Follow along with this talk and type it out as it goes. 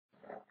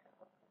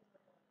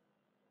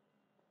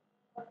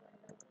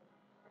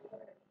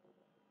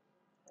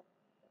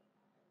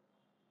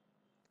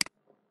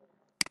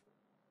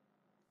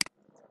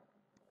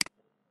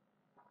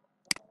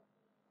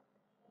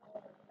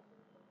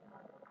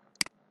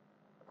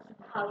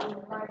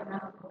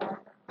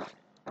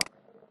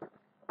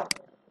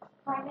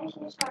Final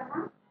শেষ হয় না,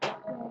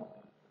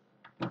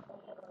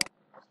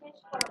 শেষ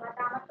করো বাট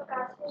আমার তো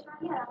কাজ শেষ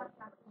হয়নি আর আমার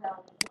কাজ দেওয়া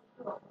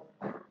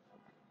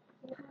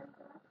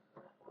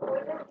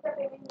ওইটা একটা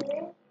পেমেন্ট দিয়ে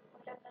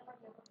ওটা টাকা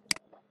দেবো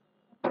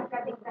টাকা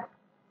দিকটা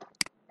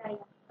তাই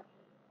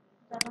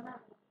জানো না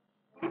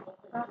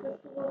প্রসেস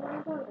কি বলবেন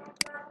তো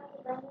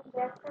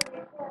ব্যাগটা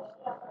রেখে আসি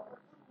আপাতত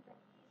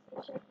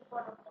শেষে একটু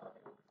পড়া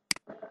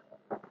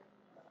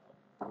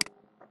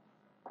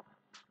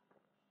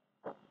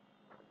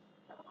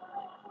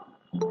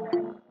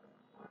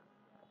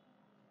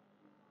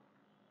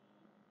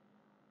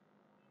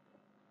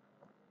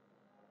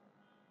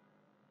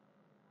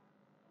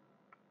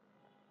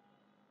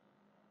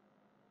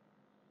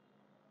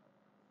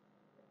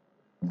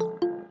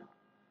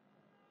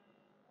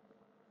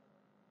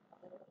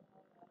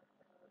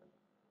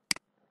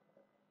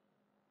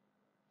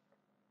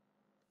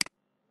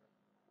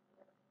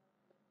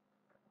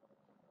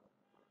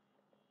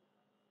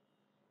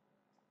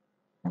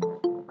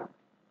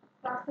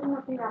ক্লাসের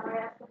মধ্যে আমার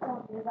একটা ফোন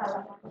দিয়ে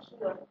জ্বালানো আমি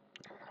শিওর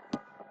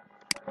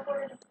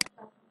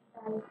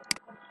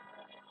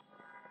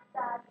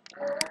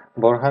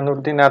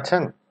বোরহানুদ্দিন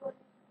আছেন?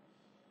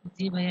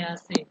 জি ভাইয়া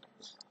আছে।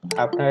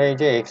 আপনার এই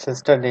যে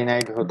অ্যাক্সেসটা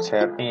ডিনাইড হচ্ছে,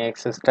 আপনি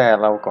অ্যাক্সেসটা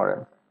অ্যালাউ করেন।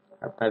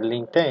 আপনার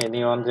লিংকটা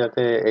এনিওয়ান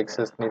যাতে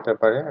অ্যাক্সেস নিতে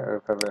পারে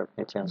ওইভাবে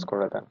আপনি চেঞ্জ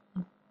করে দেন।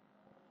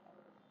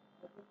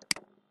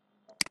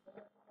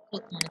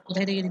 মানে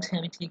কোথায় থেকে দিচ্ছেন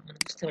আমি ঠিক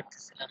বুঝতে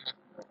পারতেছিলাম না।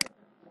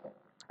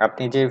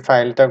 আপনি যে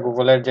ফাইলটা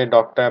গুগলের যে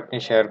ডকটা আপনি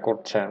শেয়ার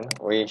করছেন,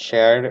 ওই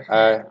শেয়ার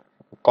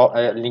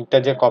লিংকটা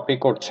যে কপি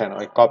করছেন,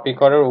 ওই কপি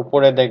করার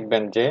উপরে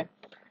দেখবেন যে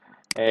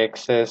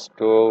অ্যাক্সেস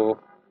টু,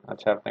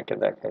 আচ্ছা আপনাকে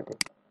দেখাই দিই।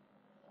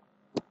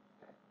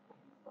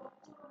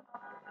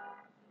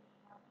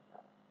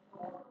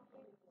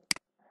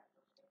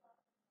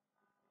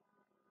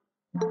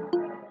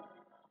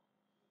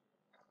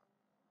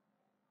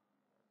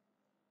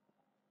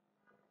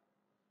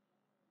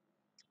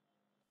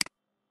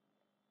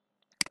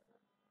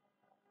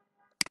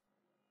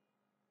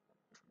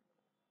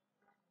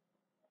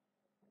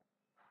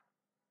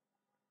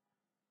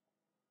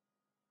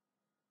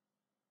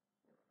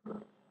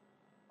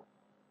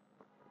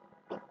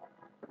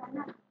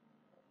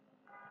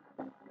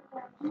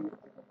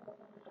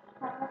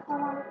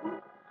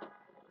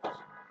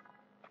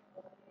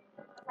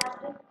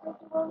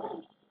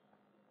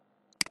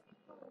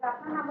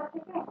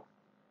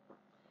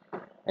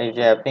 এই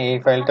যে আপনি এই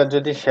ফাইলটা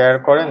যদি শেয়ার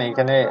করেন,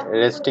 এখানে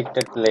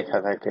রেস্ট্রিক্টেড লেখা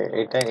থাকে,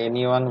 এটা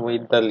এনিওয়ান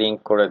উইথ দ্য লিংক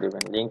করে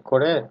দিবেন। লিংক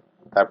করে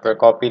তারপরে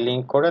কপি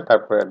লিংক করে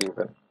তারপরে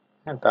দিবেন।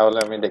 হ্যাঁ, তাহলে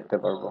আমি দেখতে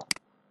পারবো।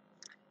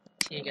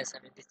 ঠিক আছে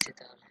আমি দিচ্ছি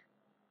তাহলে।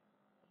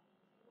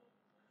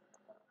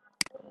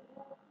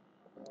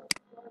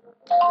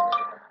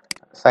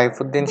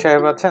 সাইফুদ্দিন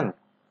সাহেব আছেন?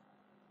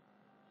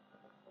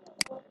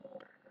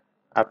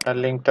 আপনার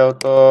লিংকটাও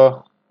তো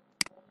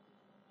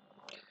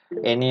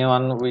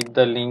এনিওয়ান উইথ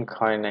দ্য লিংক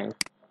হয় নাই।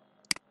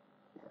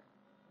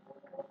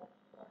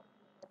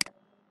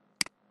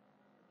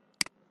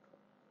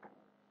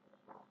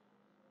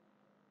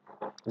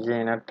 যে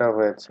এনারটা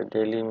হয়েছে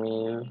ডেইলি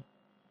মিল,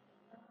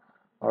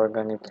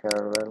 অর্গানিক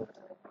হেয়ার অয়েল।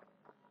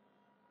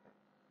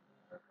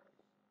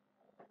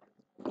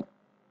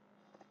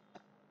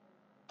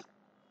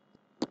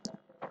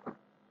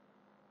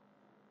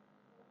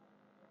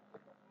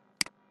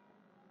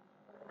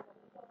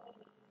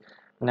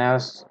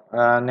 নেওস,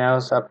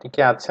 নেওস আপনি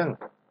কি আছেন?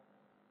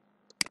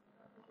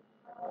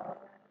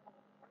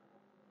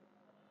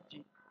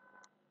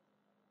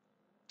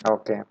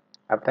 ওকে,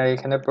 আপনার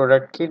এখানে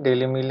প্রোডাক্ট কি?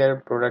 ডেইলি মিলের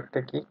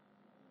প্রোডাক্টটা কি?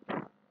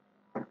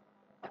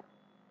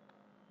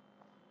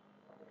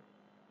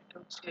 এটা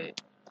হচ্ছে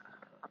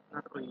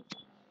আপনার ওই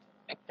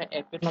একটা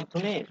অ্যাপের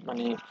মাধ্যমে,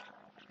 মানে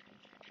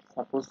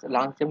সাপোজ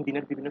লাঞ্চ এবং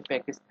ডিনার বিভিন্ন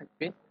প্যাকেজ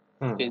থাকবে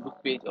হুম ফেসবুক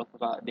পেজ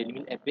অথবা ডেইলি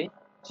মিল অ্যাপে।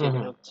 হুম সেখানে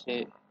হুম। হচ্ছে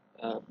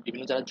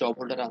বিভিন্ন যারা জব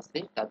হোল্ডার আছে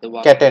তাদের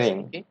ওয়ার্ক প্লেস ক্যাটারিং,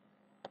 থেকে,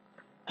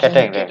 হ্যাঁ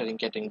catering, catering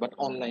catering but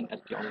online আর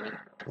কি, অনলাইন।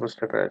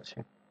 বুঝতে পেরেছি।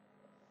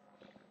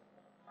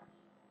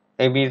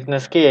 এই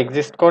বিজনেস কি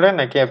এক্সিস্ট করে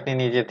নাকি আপনি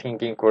নিজে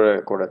থিঙ্কিং করে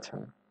করেছেন?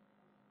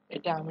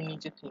 এটা আমি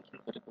নিজে থিঙ্কিং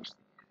করে করছি।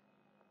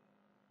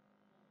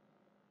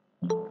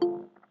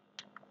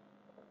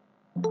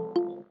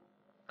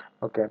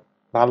 ওকে,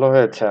 ভালো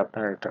হয়েছে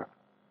আপনার এটা।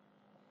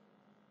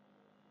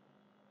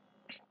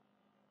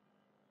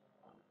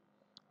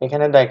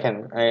 এখানে দেখেন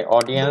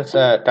অডিয়েন্স,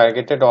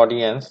 টার্গেটেড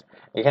অডিয়েন্স,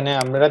 এখানে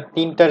আমরা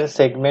তিনটা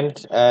সেগমেন্ট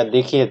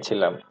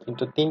দেখিয়েছিলাম,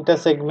 কিন্তু তিনটা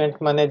সেগমেন্ট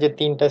মানে যে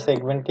তিনটা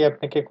সেগমেন্টই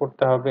আপনাকে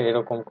করতে হবে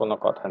এরকম কোনো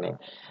কথা নেই।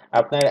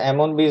 আপনার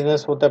এমন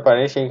বিজনেস হতে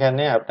পারে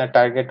সেইখানে আপনার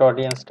টার্গেট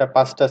অডিয়েন্সটা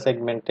 5টা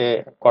সেগমেন্টে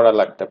করা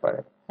লাগতে পারে।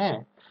 হ্যাঁ,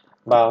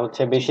 বা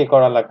হচ্ছে জি বেশি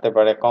করা লাগতে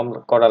পারে, কম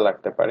করা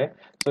লাগতে পারে।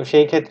 তো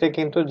সেই ক্ষেত্রে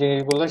কিন্তু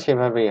জিনিসগুলো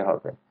সেভাবেই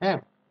হবে। হ্যাঁ,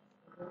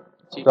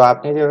 জি তো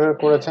আপনি যেভাবে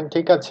করেছেন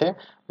ঠিক আছে।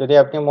 যদি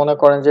আপনি মনে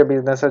করেন যে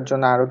বিজনেসের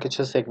জন্য আরো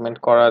কিছু সেগমেন্ট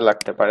করা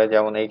লাগতে পারে,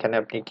 যেমন এইখানে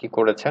আপনি কি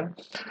করেছেন,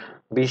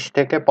 20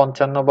 থেকে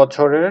 55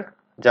 বছরের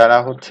যারা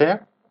হচ্ছে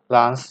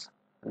লাঞ্চ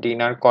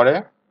ডিনার করে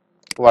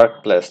ওয়ার্ক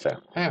প্লেসে।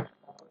 হ্যাঁ,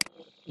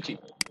 জি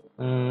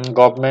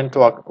গভর্নমেন্ট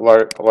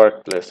ওয়ার্ক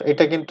প্লেস,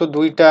 এটা কিন্তু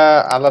দুইটা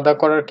আলাদা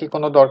করার কি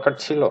কোনো দরকার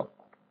ছিল?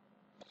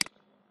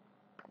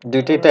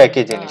 দুইটাই তো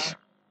একই না, জিনিস,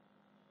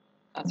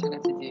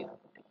 কাছাকাছি যে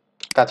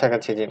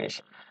কাছাকাছি জিনিস।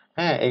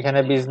 হ্যাঁ, এখানে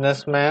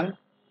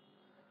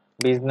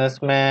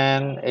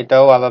বিজনেসম্যান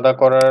এটাও আলাদা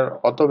করার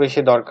অত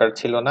বেশি দরকার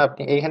ছিল না।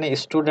 আপনি এখানে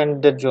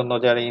স্টুডেন্টদের জন্য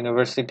যারা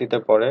ইউনিভার্সিটিতে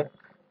পড়ে,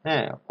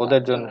 হ্যাঁ,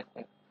 ওদের তার জন্য জন্য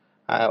একটা।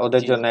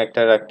 ওদের জি জন্য জি।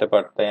 একটা রাখতে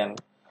পারতেন।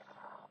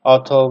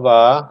 অথবা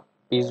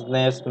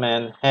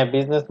বিজনেসম্যান, হ্যাঁ,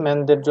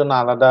 বিজনেসম্যানদের জন্য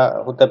আলাদা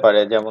হতে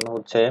পারে। যেমন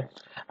হচ্ছে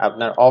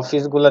আপনার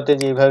অফিসগুলাতে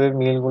যেভাবে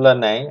মিলগুলা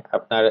নেয়,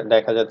 আপনার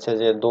দেখা যাচ্ছে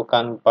যে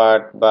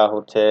দোকানপাট বা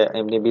হচ্ছে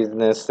এমনি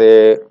বিজনেসে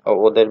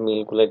ওদের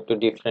মিলগুলো একটু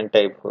ডিফারেন্ট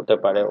টাইপ হতে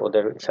পারে,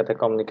 ওদের সাথে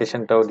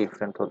কমিউনিকেশনটাও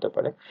ডিফারেন্ট হতে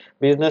পারে,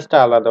 বিজনেসটা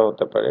আলাদা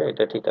হতে পারে,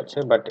 এটা ঠিক আছে।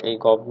 বাট এই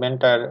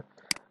গভর্নমেন্ট আর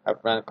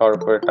আপনার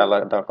কর্পোরেট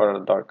আলাদা করার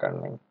দরকার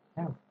নেই।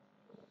 হ্যাঁ,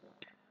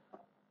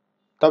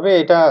 তবে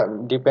এটা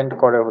ডিপেন্ড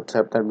করে হচ্ছে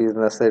আপনার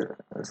বিজনেসের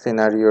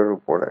সিনারিওর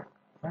উপরে।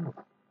 হ্যাঁ,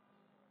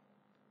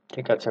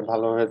 ঠিক আছে,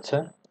 ভালো হয়েছে।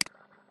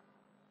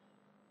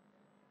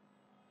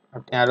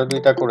 আপনি আরো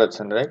দুইটা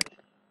করেছেন, রাইট?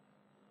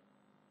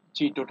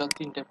 জি, টোটাল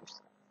 3টা করছি।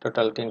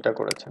 টোটাল তিনটা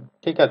করেছেন,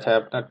 ঠিক আছে।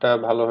 আপনারটা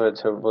ভালো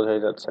হয়েছে, বোঝাই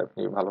যাচ্ছে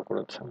আপনি ভালো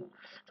করেছেন।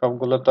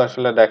 সবগুলো তো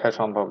আসলে দেখা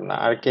সম্ভব না।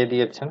 আর কে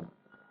দিয়েছেন?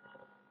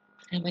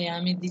 হ্যাঁ ভাই,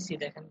 আমি দিছি,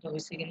 দেখেন তো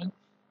হয়েছে কিনা।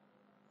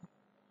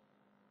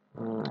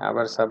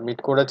 আবার সাবমিট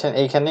করেছেন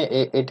এইখানে?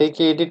 এটাই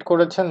কি এডিট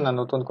করেছেন না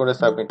নতুন করে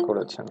সাবমিট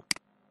করেছেন?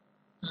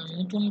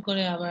 নতুন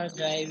করে আবার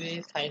ড্রাইভে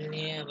ফাইল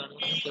নিয়ে আবার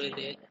নতুন করে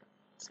দিয়ে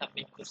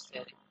সাবমিট করছি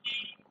আর কি।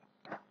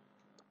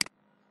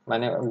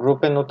 মানে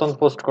গ্রুপে নতুন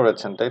পোস্ট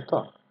করেছেন, তাই তো?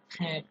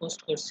 হ্যাঁ, পোস্ট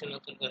করছি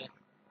নতুন করে।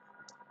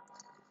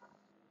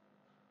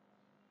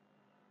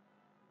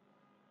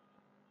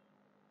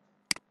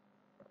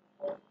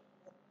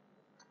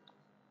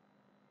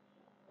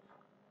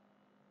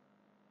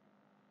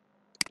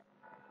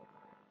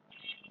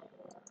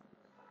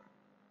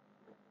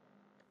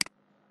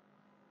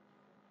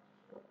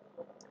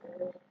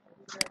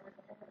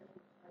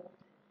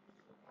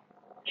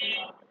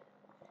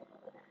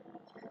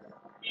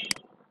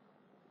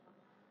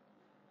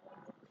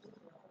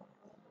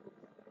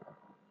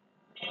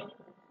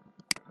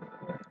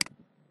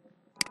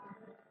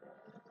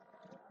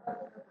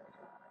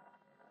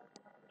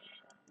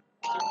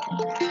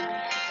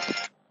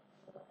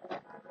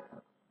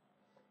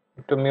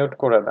 একটু মিউট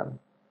করে দেন।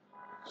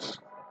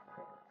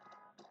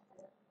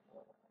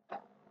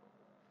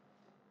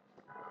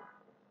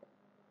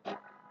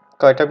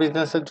 কয়টা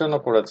বিজনেসের জন্য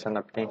করেছেন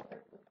আপনি?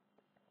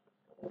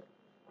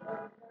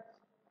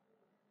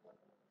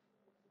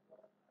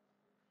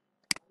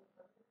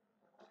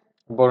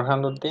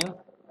 বোরহানউদ্দিন,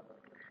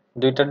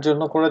 দুইটার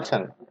জন্য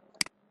করেছেন?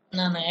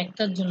 না না,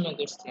 একটার জন্য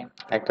করছি।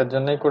 একটার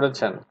জন্যই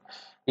করেছেন।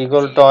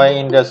 ইগল জি, টয়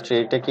ইন্ডাস্ট্রি,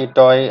 এটা কি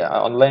টয়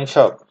অনলাইন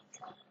শপ?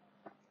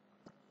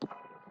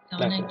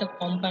 মানে একটা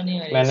কোম্পানি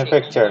আর কি, সেই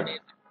ম্যানুফ্যাকচার?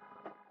 কোম্পানির।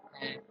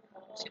 হ্যাঁ,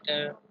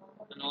 সেটার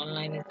মানে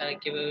অনলাইনে তারা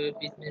কিভাবে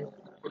বিজনেস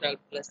প্রোডাক্ট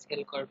গুলা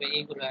সেল করবে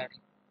এইগুলো আর কি।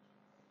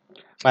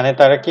 মানে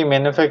তারা কি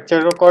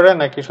ম্যানুফ্যাকচারও করে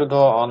নাকি শুধু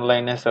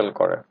অনলাইনে সেল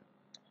করে?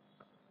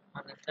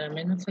 মানে তারা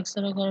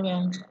ম্যানুফ্যাকচারও করবে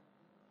এবং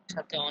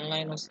সাথে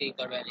অনলাইনও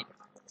করবে আর কি,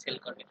 সেল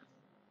করবে।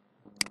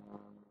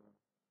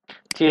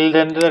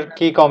 চিলড্রেনদের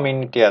কি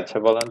কমিউনিটি আছে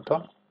বলেন তো?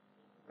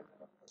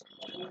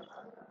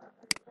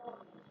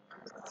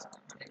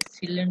 মানে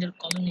চিলড্রেনের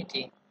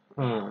কমিউনিটি।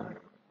 হুম,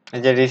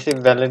 এই যে receive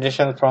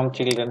validation from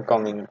children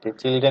community,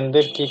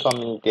 চিলড্রেনদের কি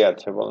কমিউনিটি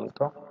আছে বলেন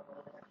তো?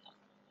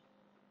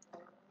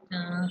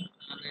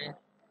 মানে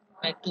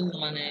একটু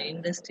মানে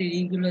ইন্ডাস্ট্রি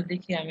এইগুলো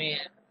দেখে আমি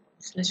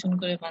বিশ্লেষণ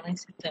করে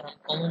বানাইছি, তো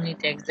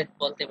কমিউনিটি এক্সাক্ট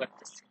বলতে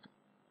পারতেছি না।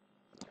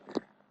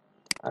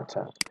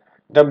 আচ্ছা,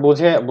 এটা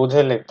বুঝে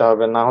বুঝে লিখতে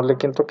হবে, না হলে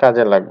কিন্তু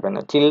কাজে লাগবে না।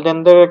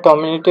 চিলড্রেনদের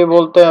কমিউনিটি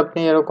বলতে আপনি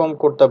এরকম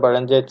করতে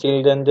পারেন যে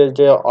চিলড্রেনদের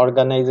যে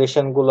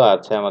অর্গানাইজেশন গুলো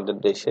আছে আমাদের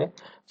দেশে,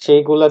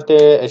 সেইগুলাতে,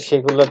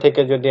 সেগুলো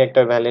থেকে যদি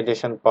একটা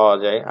ভ্যালিডেশন পাওয়া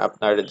যায়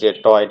আপনার যে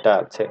টয়টা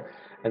আছে।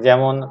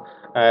 যেমন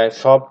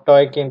সব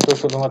টয় কিন্তু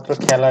শুধুমাত্র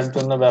খেলার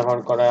জন্য ব্যবহার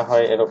করা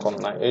হয় এরকম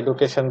না,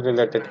 এডুকেশন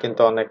রিলেটেড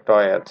কিন্তু অনেক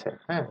টয় আছে।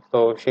 হ্যাঁ, তো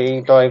সেই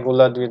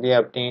টয়গুলা যদি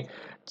আপনি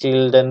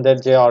চিলড্রেনদের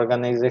যে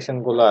অর্গানাইজেশন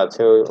গুলো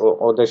আছে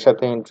ওদের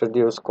সাথে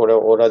ইন্ট্রোডিউস করে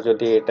ওরা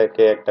যদি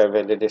এটাকে একটা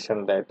ভ্যালিডেশন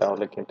দেয়,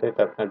 তাহলে কিন্তু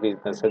এটা আপনার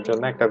বিজনেসের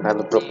জন্য একটা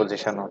ভ্যালু জি,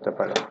 প্রপোজিশন হতে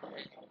পারে।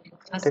 ঠিক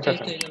ফার্স্টে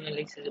আছে। তো এই জন্য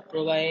লিখছে যে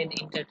প্রোভাইড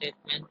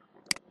এন্টারটেইনমেন্ট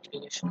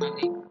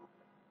এডুকেশনালি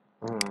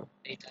হুম,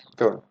 এটা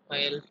চল,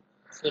 ওয়েল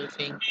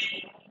ফুলফিং।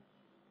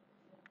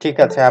 ঠিক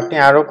আছে, আপনি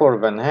আরো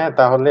করবেন, হ্যাঁ,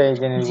 তাহলে এই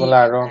জি, জিনিসগুলো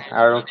আরো হ্যাঁ,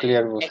 আরো মানে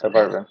ক্লিয়ার বুঝতে একটা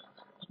পারবেন।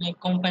 অনেক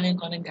কোম্পানি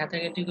অনেক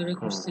ঘাটাঘাটি করে হুম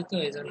করছি, তো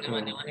এই জন্য হুম,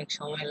 মানে অনেক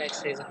সময়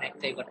লাগছে, এই জন্য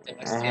একটাই করতে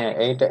পারছি আর হ্যাঁ,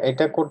 কি। এইটা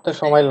এটা করতে মানে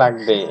সময়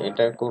লাগবেই,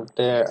 এটা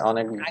করতে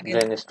অনেক আগে,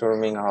 ব্রেন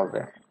স্টর্মিং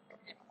হবে।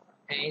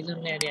 হ্যাঁ এই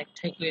জন্য আর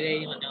একটাই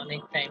করেই মানে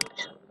অনেক টাইম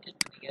মানে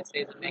গেছে,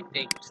 এই জন্য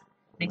একটাই করছি।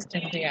 নেক্সট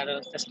টাইম থেকে আরো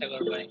চেষ্টা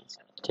করবো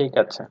ইনশাআল্লাহ। ঠিক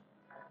আছে।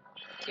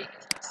 ঠিক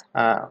আছে।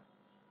 আহ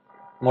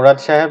মুরাদ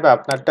সাহেব,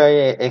 আপনারটা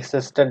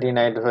এক্সেসটা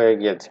ডিনাইড হয়ে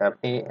গিয়েছে।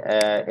 আপনি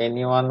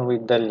এনিওয়ান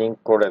উইথ দ্য লিংক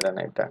করে দেন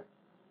এটা,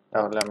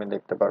 তাহলে আমি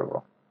দেখতে পারবো।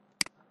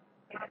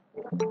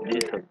 জি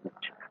স্যার।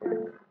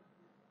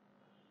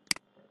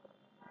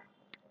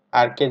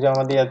 আর কে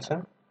জমা দিয়েছেন?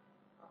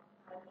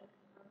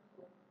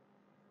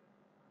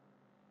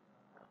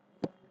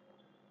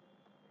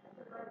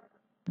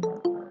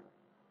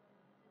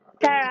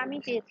 স্যার আমি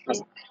দিয়েছি।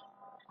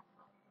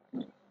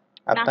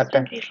 আপনারটা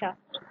নাসরিন তৃষা।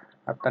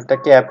 আপনারটা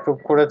কি অ্যাপ্রুভ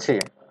করেছি?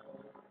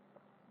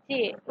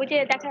 জি, ওই যে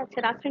দেখা যাচ্ছে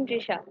নাসরিন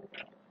তৃষা।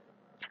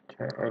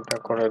 এটা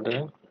করে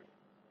দিই।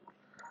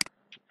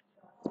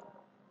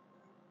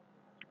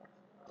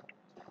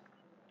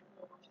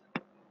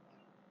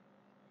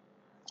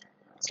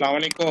 আসসালামু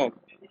আলাইকুম।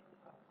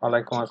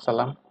 ওয়ালাইকুম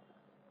আসসালাম।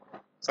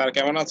 স্যার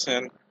কেমন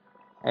আছেন?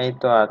 এই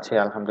তো আছি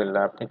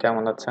আলহামদুলিল্লাহ। আপনি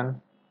কেমন আছেন?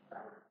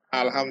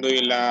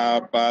 আলহামদুলিল্লাহ।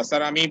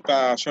 স্যার আমি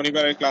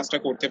শনিবারের ক্লাসটা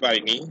করতে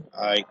পারিনি।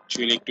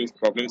 অ্যাকচুয়ালি একটু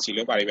প্রবলেম ছিল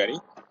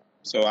পারিবারিক।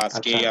 সো আচ্ছা,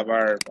 আজকেই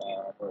আবার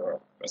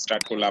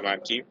স্টার্ট করলাম আর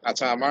কি।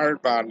 আচ্ছা, আমার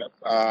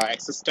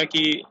অ্যাক্সেসটা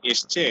কি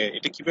এসছে?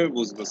 এটা কিভাবে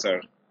বুঝবো স্যার?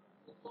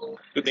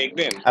 একটু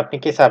দেখবেন। আপনি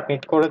কি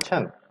সাবমিট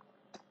করেছেন?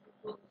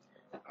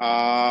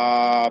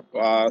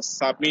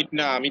 সাবমিট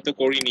না, আমি তো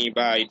করিনি,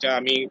 বা এটা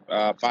আমি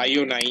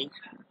পাইও নাই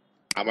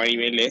আমার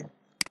ইমেলে।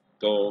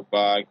 তো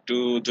একটু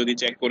যদি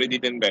চেক করে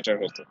দিতেন বেটার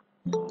হতো।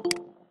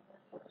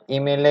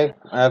 ইমেলে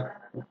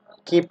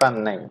কি পান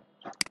নাই?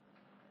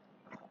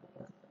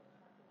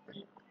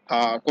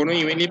 কোনো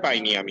ইমেলই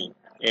পাইনি আমি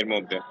এর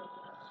মধ্যে।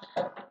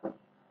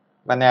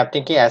 মানে আপনি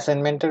কি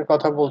অ্যাসাইনমেন্টের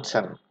কথা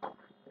বলছেন?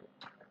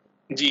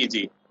 জি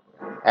জি।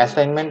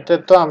 অ্যাসাইনমেন্টে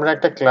তো আমরা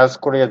একটা ক্লাস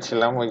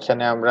করিয়েছিলাম,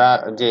 ওইখানে আমরা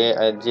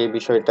যে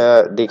বিষয়টা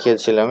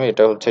দেখিয়েছিলাম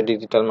এটা হচ্ছে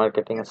ডিজিটাল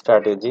মার্কেটিং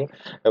স্ট্র্যাটেজি,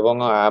 এবং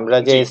আমরা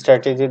যে জি।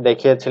 স্ট্র্যাটেজি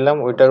দেখিয়েছিলাম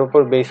ওইটার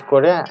উপর বেস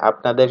করে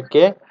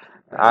আপনাদেরকে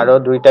আরো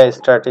 2টা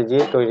স্ট্র্যাটেজি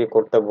তৈরি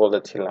করতে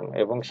বলেছিলাম,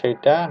 এবং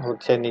সেইটা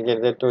হচ্ছে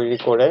নিজেদের তৈরি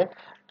করে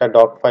একটা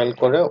ডক ফাইল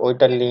করে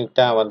ওইটার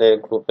লিঙ্কটা আমাদের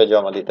গ্রুপে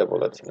জমা দিতে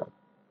বলেছিলাম।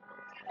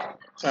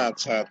 আচ্ছা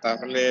আচ্ছা,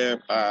 তাহলে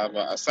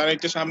স্যার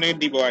একটু সামনে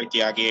দিব আর কি।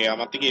 আগে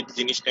আমার থেকে এই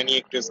জিনিসটা নিয়ে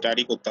একটু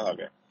স্টাডি করতে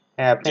হবে,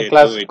 হ্যাঁ, আপনি যেহেতু এটা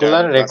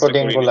ক্লাসগুলার আমি ক্লাসটা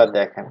রেকর্ডিং করিনি। গুলা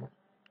দেখেন,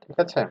 ঠিক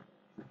আছে?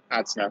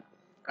 আচ্ছা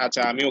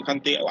আচ্ছা, আমি ওখান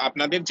থেকে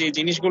আপনাদের যে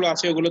জিনিসগুলো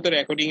আছে ওগুলো তো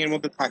রেকর্ডিং এর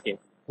মধ্যে থাকে।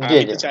 জি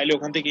আমি জি তো চাইলে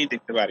ওখান থেকেই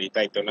দেখতে পারি,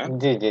 তাই তো না?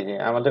 জি জি জি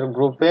আমাদের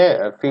গ্রুপে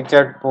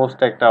ফিচার্ড পোস্ট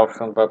একটা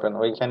অপশন পাবেন,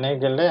 ওইখানে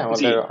গেলে জি।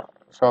 আমাদের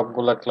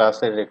সবগুলা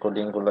ক্লাসের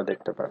রেকর্ডিং গুলো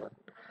দেখতে পাবেন।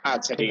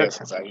 আচ্ছা ঠিক ঠিক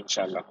আছে, আছে স্যার,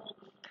 ইনশাআল্লাহ।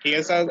 ঠিক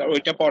আছে স্যার,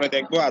 ওইটা পরে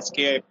দেখবো।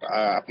 আজকে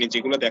আপনি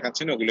যেগুলো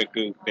দেখাচ্ছেন ওগুলো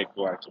একটু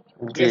দেখবো আর কি।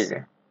 ঠিক জি আছে। জি।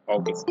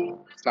 ওকে স্যার,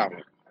 আসসালামু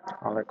আলাইকুম।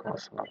 ওয়ালাইকুম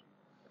আসসালাম।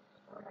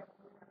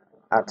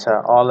 আচ্ছা,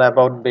 অল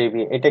অ্যাবাউট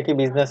বেবি এটা কি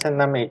বিজনেসের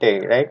নাম? এটাই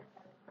রাইট?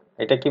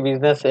 এটা কি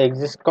বিজনেস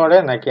এক্সিস্ট করে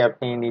নাকি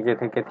আপনি নিজে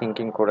থেকে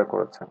থিঙ্কিং করে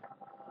করেছেন?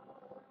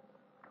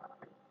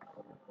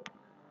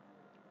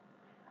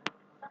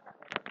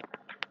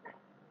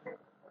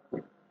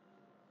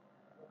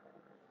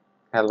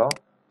 হ্যালো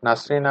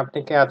নাসরিন, আপনি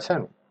কি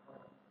আছেন?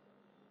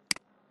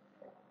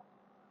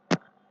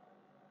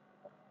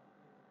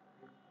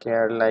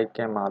 Care like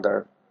a mother.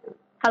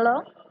 Hello.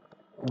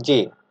 জি,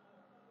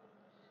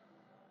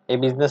 এই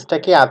বিজনেসটা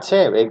কি আছে,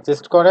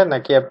 এক্সিস্ট করে,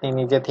 নাকি আপনি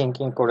নিজে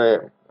থিঙ্কিং করে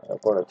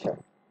করেছেন?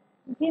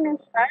 জি না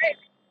স্যার,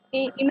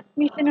 এই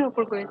ইমাজিনেশনের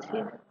উপর করেছি।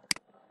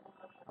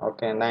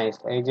 ওকে, নাইস।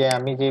 এই যে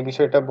আমি যে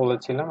বিষয়টা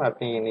বলেছিলাম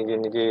আপনি নিজে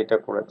নিজে এটা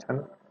করেছেন,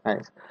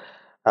 নাইস।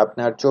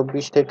 আপনার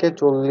 24 থেকে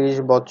 40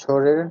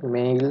 বছরের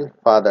মেল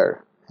ফাদার,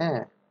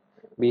 হ্যাঁ,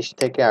 20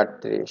 থেকে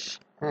 38,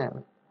 হ্যাঁ,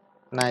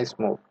 নাইস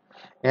মুভ।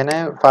 এখানে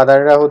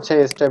ফাদাররা হচ্ছে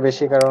এজটা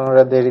বেশি, কারণ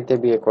ওরা দেরিতে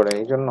বিয়ে করে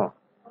এই জন্য।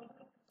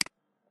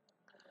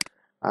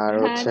 আর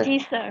হ্যাঁ হচ্ছে জি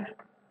স্যার।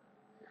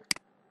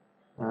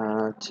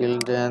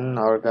 Children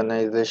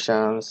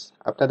organisations.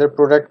 আপনাদের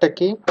প্রোডাক্টটা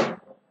কি?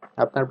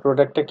 আপনার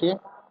প্রোডাক্টটা কি?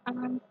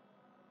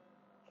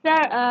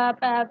 স্যার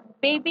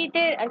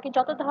বেবিদের আর কি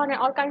যত ধরনের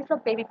all kinds of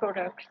baby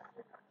product.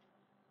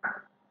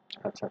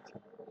 আচ্ছা আচ্ছা,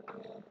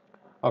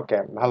 ওকে,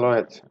 ভালো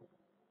হয়েছে।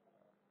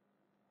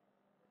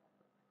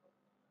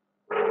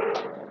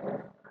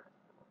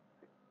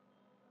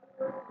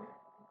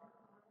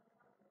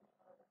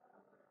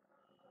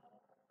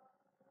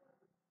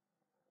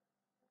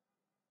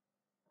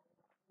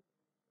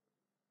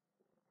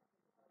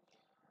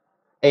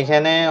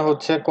 এখানে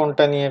হচ্ছে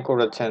কোনটা নিয়ে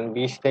করেছেন?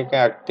 20 থেকে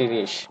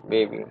 38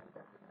 বেবি।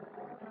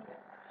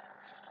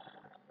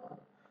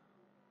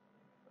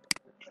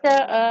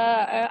 স্যার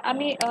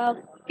আমি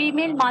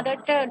ফিমেল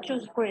মাদারটা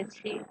চুজ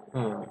করেছি,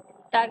 হুম,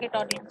 টার্গেট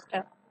অডিয়েন্সটা।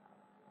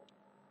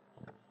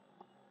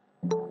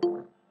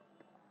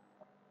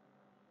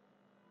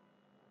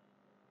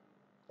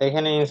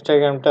 এখানে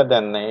ইনস্টাগ্রামটা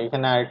দেন নাই,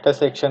 এখানে আরেকটা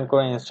সেকশন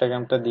করে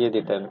ইনস্টাগ্রামটা দিয়ে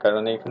দিতেন,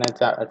 কারণ এখানে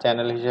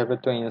চ্যানেল হিসেবে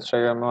তো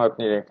ইনস্টাগ্রামও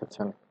আপনি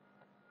রেখেছেন,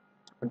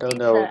 ওটাও জি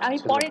দেওয়া স্যার, উচিত আমি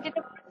ছিল। পরে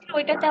যেটা করেছি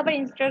ওইটাতে আবার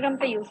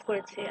ইনস্টাগ্রামটা ইউজ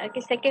করেছি আর কি,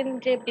 সেকেন্ড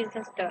যে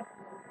বিজনেসটা।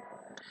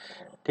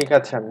 ঠিক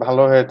আছে,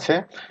 ভালো হয়েছে।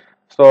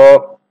 তো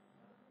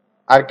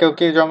আর কেউ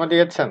কি জমা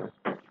দিয়েছেন?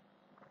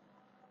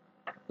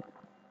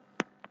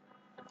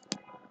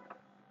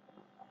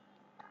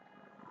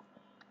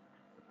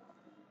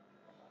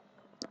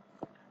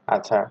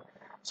 আচ্ছা,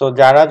 সো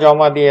যারা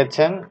জমা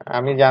দিয়েছেন,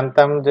 আমি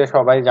জানতাম যে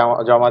সবাই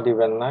জমা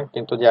দিবেন না,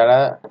 কিন্তু যারা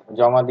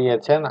জমা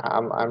দিয়েছেন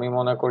আমি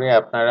মনে করি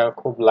আপনারা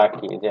খুব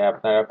লাকি, যে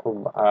আপনারা খুব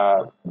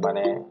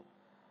মানে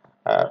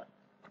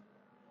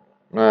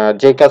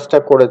যে কাজটা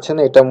করেছেন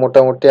এটা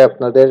মোটামুটি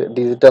আপনাদের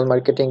ডিজিটাল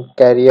মার্কেটিং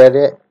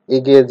ক্যারিয়ারে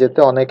এগিয়ে যেতে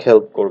অনেক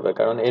হেল্প করবে,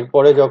 কারণ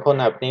এরপরে যখন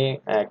আপনি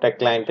একটা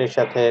ক্লায়েন্টের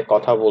সাথে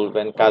কথা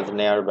বলবেন কাজ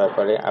নেওয়ার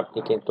ব্যাপারে, আপনি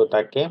কিন্তু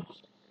তাকে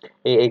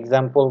এই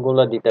এক্সাম্পল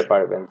গুলো দিতে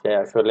পারবেন যে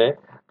আসলে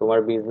তোমার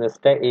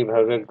বিজনেসটা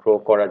এইভাবে গ্রো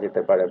করা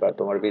যেতে পারে বা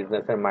তোমার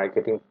বিজনেসের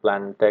মার্কেটিং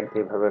প্ল্যানটা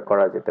এইভাবে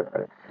করা যেতে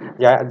পারে।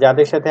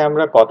 যাদের সাথে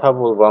আমরা কথা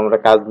বলবো আমরা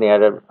কাজ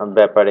নেওয়ার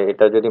ব্যাপারে,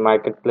 এটা যদি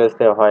মার্কেট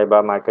প্লেসে হয় বা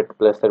মার্কেট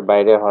প্লেসের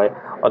বাইরে হয়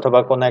অথবা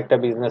কোনো একটা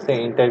বিজনেসে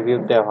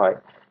ইন্টারভিউতে হয়,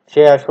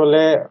 সে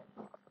আসলে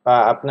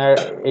আপনার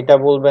এটা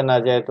বলবে না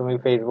যে তুমি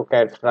ফেসবুক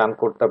অ্যাডস রান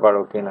করতে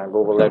পারো কিনা,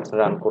 গুগল অ্যাডস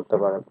রান করতে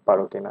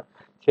পারো কিনা।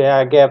 সে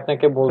আগে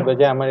আপনাকে বলবে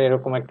যে আমার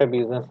এরকম একটা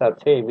বিজনেস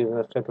আছে, এই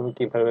বিজনেসটা তুমি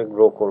কিভাবে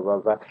গ্রো করবা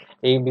বা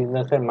এই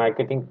বিজনেসের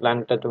মার্কেটিং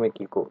প্ল্যানটা তুমি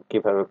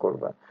কিভাবে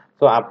করবা।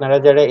 তো আপনারা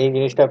যারা এই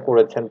জিনিসটা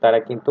করেছেন তারা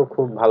কিন্তু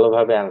খুব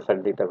ভালোভাবে অ্যান্সার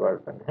দিতে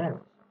পারবেন। হ্যাঁ,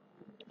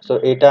 তো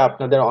এটা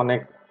আপনাদের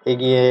অনেক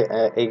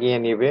এগিয়ে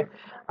নিবে।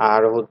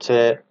 আর হচ্ছে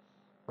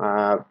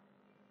আহ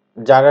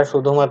যারা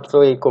শুধুমাত্র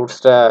এই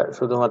কোর্সটা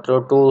শুধুমাত্র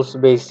টুলস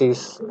বেসিস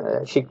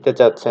শিখতে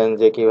চাচ্ছেন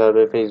যে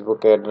কিভাবে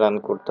ফেসবুক অ্যাড রান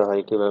করতে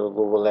হয়, কিভাবে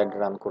গুগল অ্যাড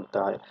রান করতে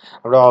হয়,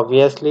 আমরা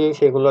অবভিয়াসলি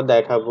সেগুলো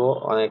দেখাবো।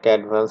 অনেক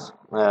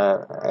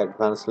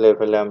অ্যাডভান্স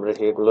লেভেলে আমরা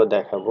সেগুলো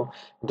দেখাবো,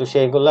 কিন্তু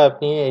সেগুলো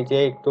আপনি এই যে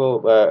একটু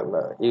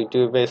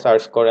ইউটিউবে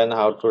সার্চ করেন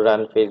how to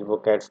run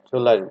Facebook ads,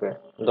 চলে আসবে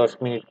 10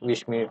 মিনিট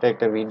 20 মিনিট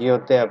একটা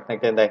ভিডিওতে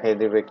আপনাকে দেখাই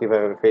দেবে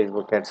কিভাবে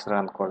ফেসবুক অ্যাডস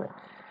রান করে।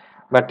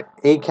 বাট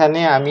এইখানে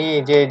আমি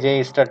এই যে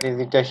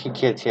স্ট্র্যাটেজিটা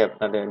শিখিয়েছি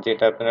আপনাদের,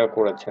 যেটা আপনারা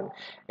করেছেন,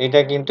 এটা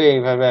কিন্তু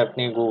এইভাবে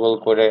আপনি গুগল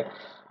করে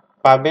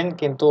পাবেন,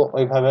 কিন্তু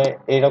ওইভাবে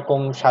এরকম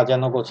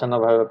সাজানো গোছানো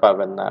ভাবে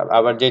পাবেন না।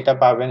 আবার যেটা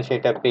পাবেন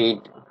সেটা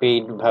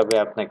পেইড ভাবে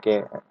আপনাকে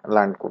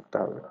লার্ন করতে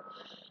হবে।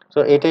 তো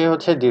এটাই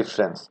হচ্ছে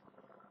ডিফারেন্স।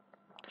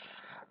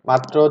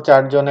 মাত্র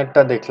 4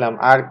 জনেরটা দেখলাম,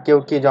 আর কেউ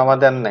কি জমা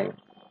দেন নাই?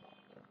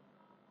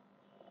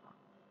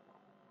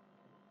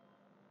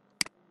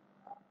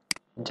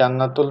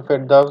 জান্নাতুল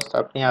ফেরদাউস,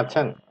 আপনি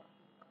আছেন?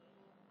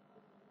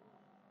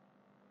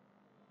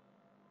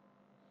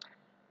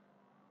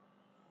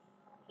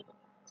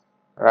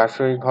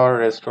 রাসুই ঘর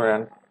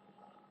রেস্টুরেন্ট।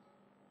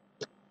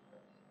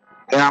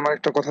 হ্যাঁ, আমার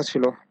একটা কথা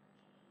ছিল।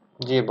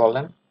 জি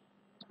বলেন।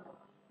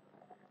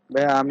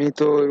 ভাই আমি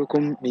তো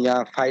এরকম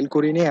ফাইল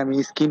করিনি, আমি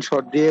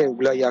স্ক্রিনশট দিয়ে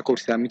ওগুলা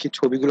করছি। আমি কি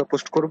ছবিগুলো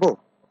পোস্ট করব?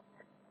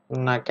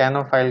 না, কেন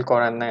ফাইল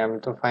করেন নাই? আমি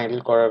তো ফাইল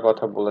করার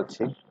কথা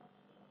বলেছি।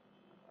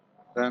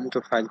 আমি তো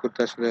ফাইল করতে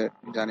আসলে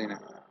জানি না।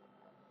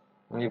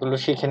 এগুলো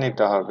শিখে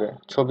নিতে হবে।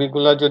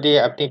 ছবিগুলো যদি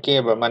আপনি কি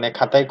মানে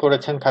খাতায়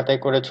করেছেন, খাতায়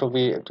করে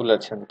ছবি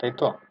তুলেছেন, তাই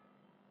তো?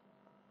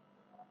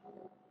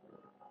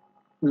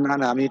 না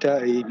না, আমি এটা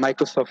এই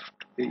মাইক্রোসফট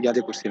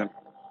ইয়াতে করছিলাম।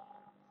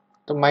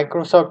 তো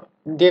মাইক্রোসফট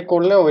দিয়ে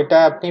করলে ওইটা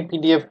আপনি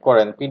পিডিএফ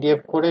করেন,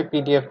 পিডিএফ করে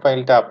পিডিএফ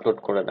ফাইলটা আপলোড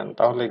করে দেন,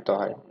 তাহলেই তো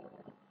হয়।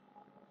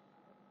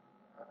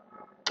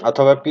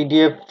 অথবা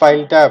পিডিএফ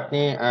ফাইলটা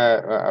আপনি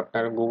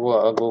আপনার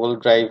গুগল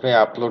ড্রাইভে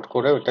আপলোড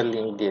করে ওইটা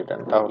লিংক দিয়ে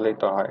দেন, তাহলেই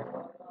তো হয়।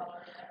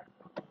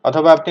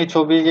 অথবা আপনি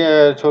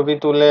ছবি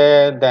তুলে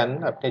দেন,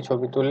 আপনি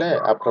ছবি তুলে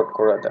আপলোড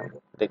করে দেন,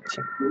 দেখছি।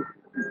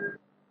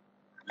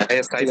 ঠিক আছে ভাই,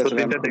 আমি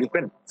সাইফুদ্দিনটা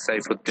দেখবেন,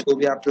 সাইফুদ্দিন।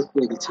 ছবি আপলোড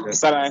করে দিচ্ছি ভাই।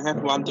 Sir, I have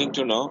one thing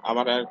to know.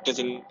 আমার একটা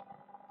জিনিস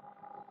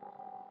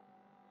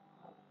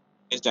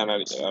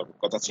জানার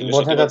কথা ছিল,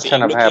 বোঝা সেটি হচ্ছে যাচ্ছে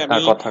না এগুলো ভাই কি আমি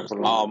আপনার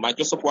কথাগুলো।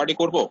 মাইক্রোসফট ওয়ার্ডে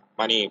করব?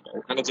 মানে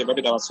ওখানে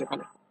যেভাবে দেওয়া আছে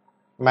ওখানে?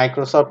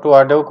 মাইক্রোসফট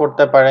ওয়ার্ডেও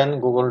করতে পারেন,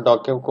 গুগল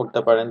ডকেও করতে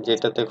পারেন,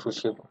 যেটাতে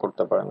খুশি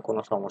করতে পারেন,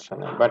 কোনো সমস্যা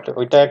নেই। বাট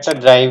ওইটা একটা আচ্ছা,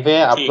 ড্রাইভে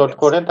ঠিক আপলোড আছে,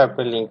 করে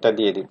তারপরে লিংকটা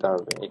দিয়ে দিতে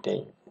হবে,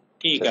 এটাই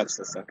ঠিক হচ্ছে।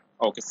 আছে স্যার।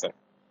 Okay sir.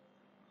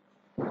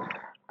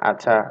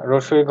 আচ্ছা,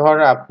 রসুই ঘর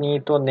আপনি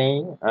তো নেই,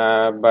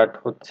 বাট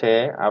হচ্ছে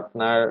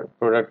আপনার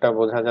প্রোডাক্টটা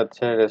বোঝা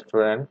যাচ্ছে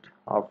রেস্টুরেন্ট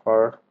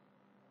অফার।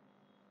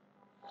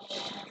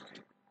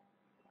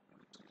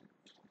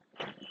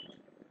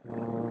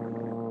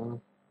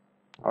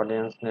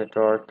 অডিয়েন্স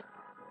নেটওয়ার্ক,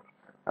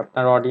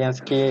 আপনার অডিয়েন্স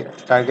কি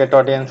টার্গেট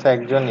অডিয়েন্স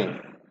একজনই,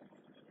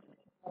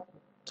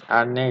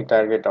 আর নেই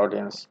target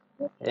audience?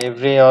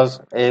 Every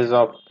age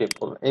of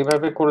people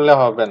এইভাবে করলে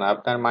হবে না।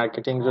 আপনার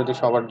মার্কেটিং যদি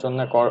সবার জন্য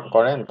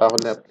করেন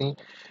তাহলে আপনি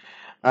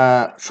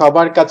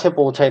সবার কাছে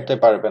পৌঁছাইতে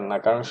পারবেন না,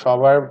 কারণ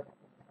সবার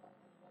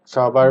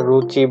সবার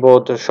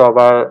রুচিবোধ,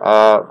 সবার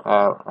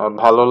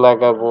ভালো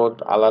লাগা বোধ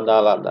আলাদা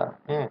আলাদা।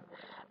 হ্যাঁ,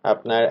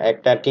 আপনার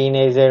একটা টিন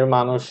এজের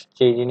মানুষ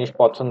যেই জিনিস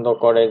পছন্দ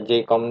করে,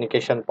 যেই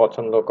কমিউনিকেশন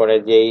পছন্দ করে,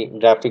 যেই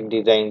গ্রাফিক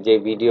ডিজাইন, যেই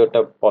ভিডিওটা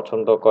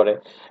পছন্দ করে,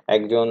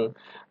 একজন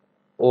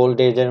ওল্ড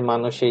এজের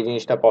মানুষ সেই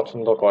জিনিসটা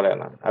পছন্দ করে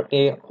না। আপনি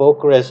হোক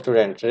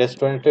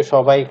রেস্টুরেন্টে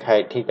সবাই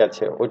খায়, ঠিক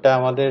আছে, ওইটা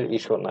আমাদের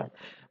ইস্যু না।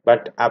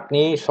 বাট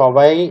আপনি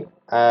সবাই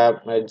আহ,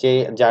 যে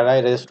যারা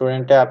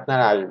রেস্টুরেন্টে আপনার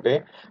আসবে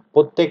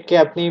প্রত্যেককে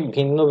আপনি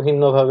ভিন্ন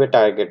ভিন্ন ভাবে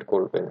টার্গেট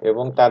করবেন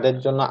এবং তাদের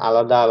জন্য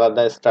আলাদা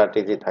আলাদা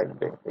স্ট্র্যাটেজি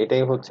থাকবে।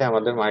 এটাই হচ্ছে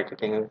আমাদের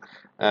মার্কেটিং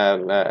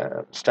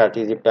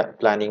স্ট্র্যাটেজি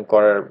প্ল্যানিং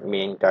করার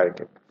মেইন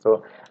টার্গেট। তো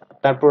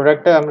তার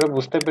প্রোডাক্টটা আমরা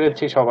বুঝতে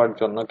পেরেছি সবার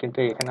জন্য, কিন্তু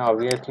এখানে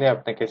অবভিয়াসলি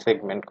আপনাকে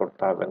সেগমেন্ট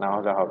করতে হবে, না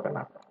হলে হবে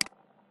না।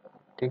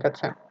 ঠিক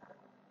আছে?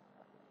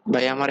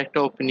 ভাই আমার একটা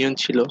ওপিনিয়ন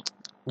ছিল।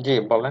 জি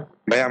বলেন।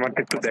 ভাই আমারটা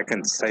একটু দেখেন,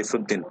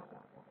 সাইফুদ্দিন।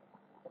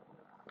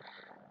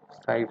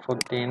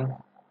 সাইফুদ্দিন,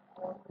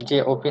 জি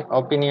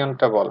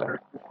অপিনিয়নটা বলেন।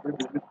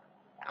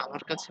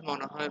 আমার কাছে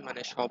মনে হয়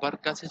মানে সবার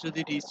কাছে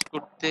যদি রিচ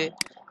করতে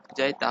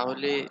যাই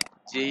তাহলে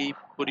যেই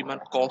পরিমাণ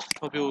কস্ট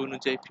হবে ওই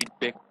অনুযায়ী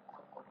ফিডব্যাক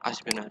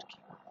আসবে না আর কি।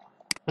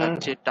 তার হুম,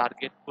 চেয়ে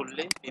টার্গেট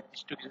করলে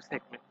নির্দিষ্ট কিছু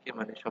সেগমেন্টকে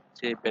মানে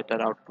সবচেয়ে বেটার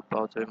আউটপুট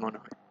পাওয়া যাবে মনে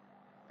হয়।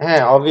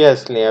 হ্যাঁ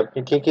অবভিয়াসলি আপনি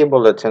ঠিকই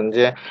বলেছেন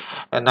যে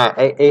না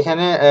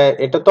এখানে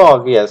এটা তো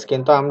অবভিয়াস,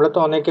 কিন্তু আমরা তো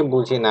অনেকে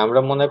বুঝি না,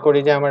 আমরা মনে করি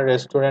যে আমার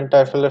রেস্টুরেন্টটা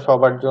আসলে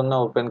সবার জন্য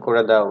ওপেন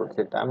করে দেওয়া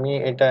উচিত। আমি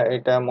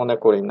এটা মনে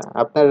করি না।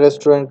 আপনার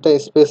রেস্টুরেন্টটা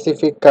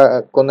স্পেসিফিক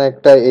কোনো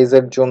একটা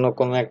এজের জন্য,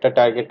 কোনো একটা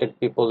টার্গেটেড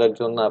পিপলের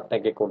জন্য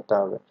আপনাকে করতে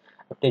হবে।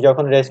 আপনি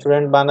যখন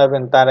রেস্টুরেন্ট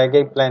বানাবেন তার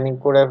আগেই প্ল্যানিং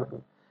করে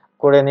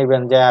করে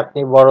নিবেন যে আপনি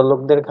বড়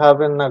লোকদের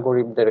খাওয়াবেন না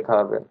গরিবদের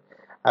খাওয়াবেন।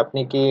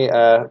 আপনি কি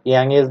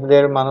ইয়াং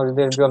এজদের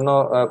মানুষদের জন্য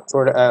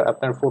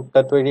আপনার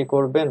ফুডটা তৈরি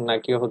করবেন,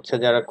 নাকি হচ্ছে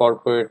যারা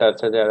কর্পোরেট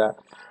আছে, যারা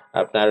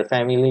আপনার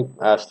ফ্যামিলি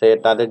আছে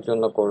তাদের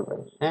জন্য করবেন?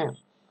 হ্যাঁ,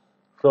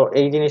 তো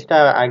এই জিনিসটা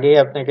আগেই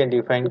আপনাকে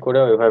ডিফাইন করে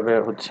ওইভাবে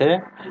হচ্ছে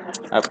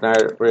আপনার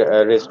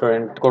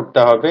রেস্টুরেন্ট করতে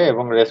হবে,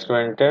 এবং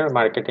রেস্টুরেন্টের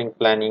মার্কেটিং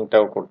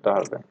প্ল্যানিংটাও করতে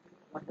হবে।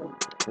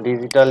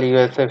 ডিজিটাল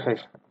ইউএসএ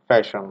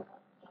ফ্যাশন,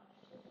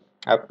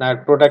 আপনার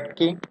প্রোডাক্ট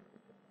কি?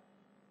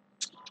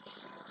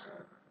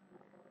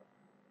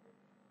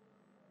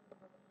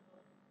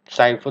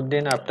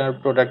 সাইফুদ্দিন, আপনার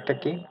প্রোডাক্টটা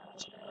কি?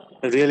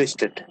 Real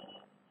estate.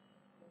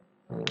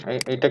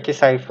 এটা কি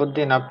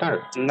সাইফুদ্দিন আপনার?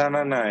 না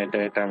না না,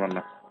 এটা আমার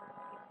না।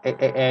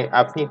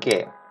 আপনি কে?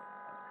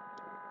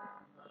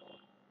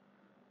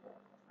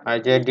 আর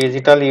যে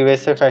ডিজিটাল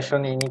ইউএসএ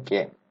ফ্যাশন, ইনি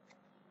কে?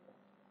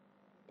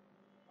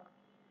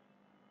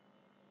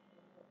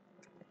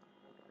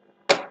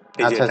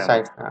 এই যে আচ্ছা এটা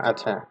আমার।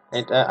 আচ্ছা,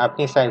 এটা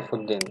আপনি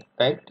সাইফুদ্দিন,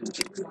 রাইট?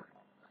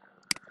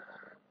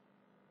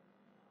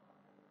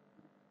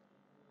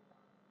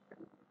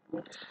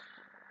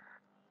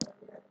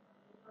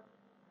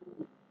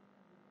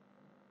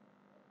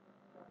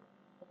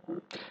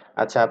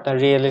 আচ্ছা, আপনার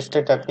রিয়েল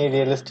এস্টেট, আপনি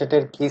রিয়েল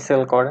এস্টেটের কি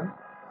সেল করেন?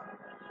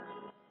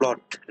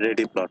 Plot,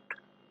 ready plot.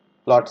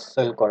 Plot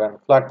sell করেন?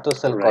 ফ্ল্যাট তো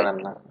সেল রাইট। করেন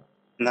না?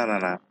 না না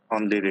না,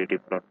 অনলি রেডি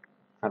প্লট।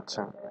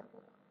 আচ্ছা,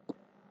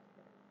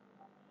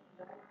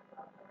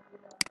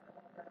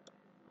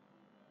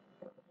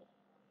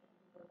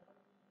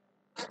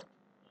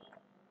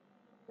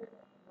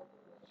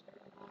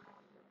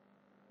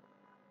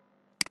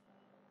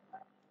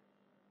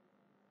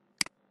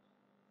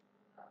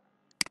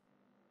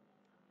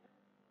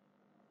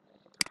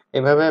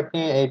 এভাবে আপনি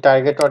এই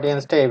টার্গেট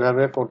অডিয়েন্সটা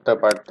এভাবে করতে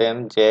পারতেন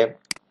যে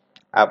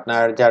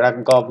আপনার যারা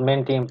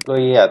গভর্নমেন্ট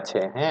এমপ্লয়ি আছে,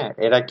 হ্যাঁ,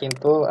 এরা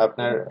কিন্তু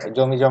আপনার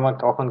জমি জমা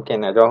কখন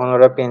কেনে, যখন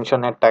ওরা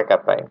পেনশনের টাকা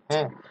পায়,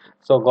 হ্যাঁ।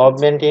 তো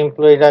গভর্নমেন্ট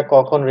এমপ্লয়িরা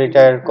কখন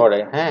রিটায়ার করে,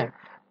 হ্যাঁ,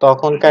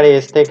 তখনকার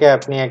এজ থেকে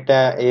আপনি একটা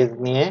এজ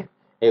নিয়ে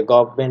এই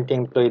গভর্নমেন্ট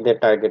এমপ্লয়িদের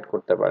টার্গেট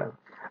করতে পারেন।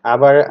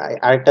 আবার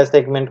আরেকটা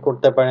সেগমেন্ট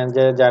করতে পারেন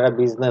যে যারা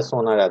বিজনেস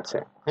ওনার আছে,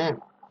 হ্যাঁ,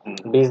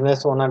 বিজনেস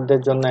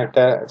ওনারদের জন্য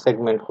একটা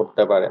সেগমেন্ট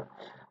করতে পারেন।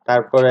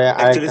 তারপরে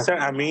অ্যাকচুয়ালি আরেকটা, স্যার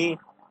আমি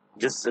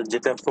জাস্ট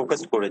যেটা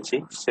ফোকাস করেছি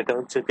সেটা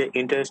হচ্ছে যে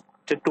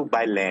ইন্টারেস্টেড টু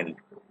বাই ল্যান্ড।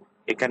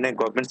 এখানে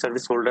গভর্নমেন্ট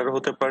সার্ভিস হোল্ডারও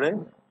হতে পারে,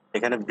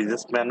 এখানে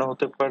বিজনেসম্যানও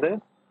হতে পারে,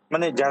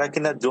 মানে যারা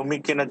কিনা জমি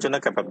কেনার জন্য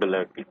ক্যাপাবল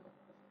আর কি।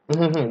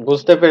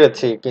 বুঝতে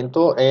পেরেছি,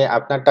 কিন্তু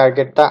আপনার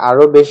টার্গেটটা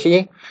আরো বেশি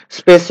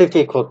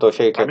স্পেসিফিক হতো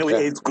সেই আমি ওই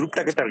ক্ষেত্রে। এজ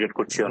গ্রুপটাকে টার্গেট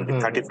করছি, অনলি হুম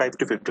হুম 35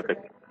 to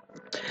 55।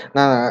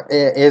 না না,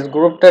 এজ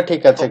গ্রুপটা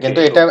ঠিক আছে, ওকে কিন্তু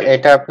এটা ওকে,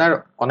 এটা আপনার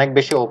অনেক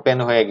বেশি ওপেন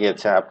হয়ে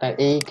গিয়েছে। আপনার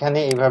এইখানে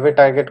এইভাবে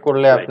টার্গেট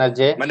করলে রাইট, আপনার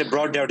যে মানে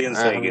ব্রড অডিয়েন্স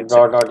হয়ে গেছে।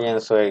 ব্রড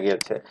অডিয়েন্স হয়ে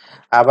গিয়েছে।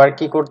 আবার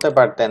কি করতে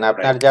পারতেন,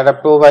 আপনার রাইট, যারা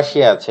প্রবাসী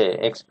আছে,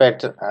 এক্সপ্যাট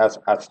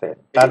আছে, এই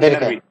যে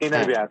তাদেরকে, এনআরবি হ্যাঁ,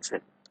 এনআরবি আছে।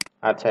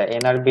 আচ্ছা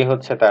এনআরবি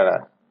হচ্ছে তারা,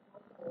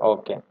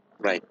 ওকে,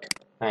 রাইট।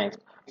 নাইস।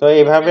 তো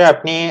এইভাবে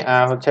আপনি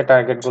হচ্ছে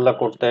টার্গেট গুলা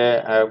করতে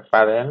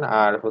পারেন।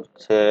 আর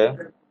হচ্ছে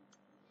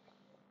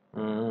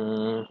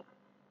উম,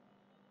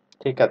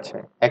 ঠিক আছে,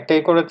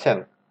 একটাই করেছেন?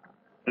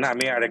 না,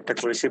 আমি আরেকটা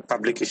করেছি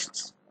পাবলিকেশনস।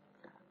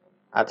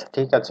 আচ্ছা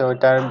ঠিক আছে,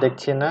 ওইটা আর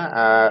দেখছি না।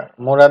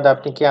 মুরাদ,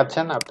 আপনি কি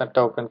আছেন? আপনারটা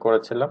ওপেন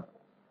করেছিলাম।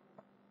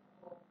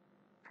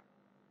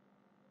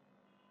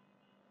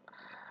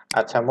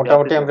 আচ্ছা,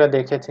 মোটামুটি আমরা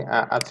দেখেছি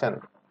আছেন।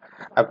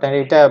 আপনার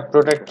এটা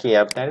প্রোডাক্ট কি?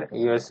 আপনার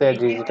USA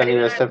digital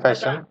USA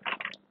fashion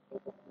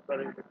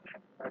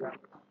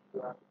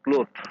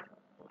cloth.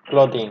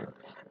 Clothing,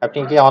 আপনি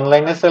কি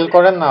অনলাইনে সেল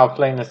করেন না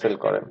অফলাইনে সেল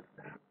করেন?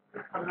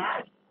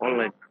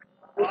 অনলাইন।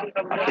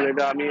 আসলে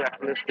এটা আমি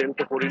আসলে সেল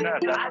তো করি না,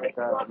 just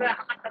এটা আমি,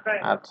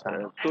 আচ্ছা,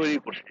 তৈরি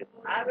করছি।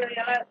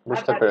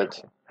 বুঝতে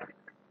পেরেছি।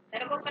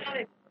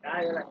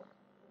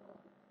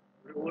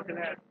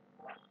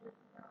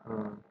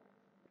 হুম,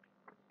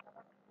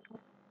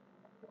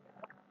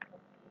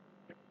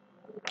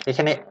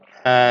 এখানে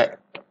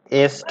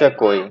এজটা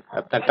কই?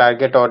 আপনার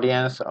টার্গেট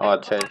অডিয়েন্স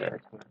আচ্ছা, এই যে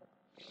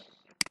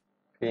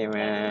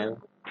ফিমেল।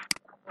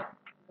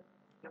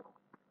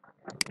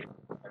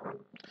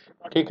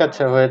 ঠিক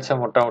আছে, হয়েছে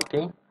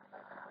মোটামুটি।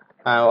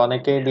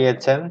 অনেকেই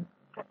দিয়েছেন।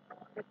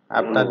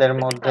 আপনাদের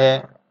মধ্যে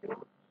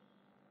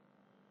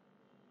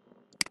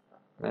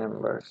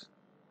মেম্বার্স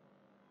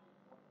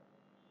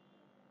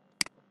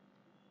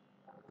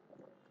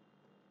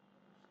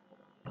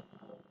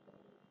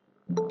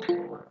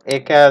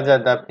একে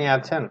আজাদ আপনি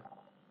আছেন?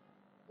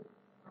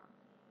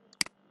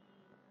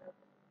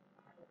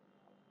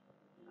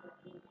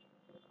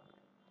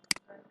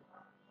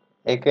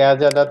 একে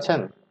আজাদ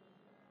আছেন?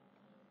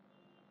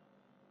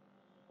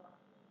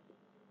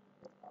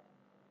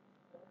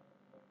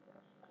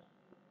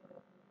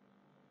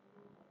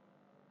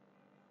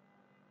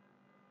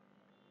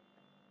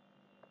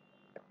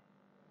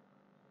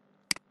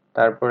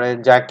 তারপরে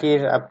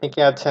জাকির আপনি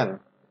কি আছেন?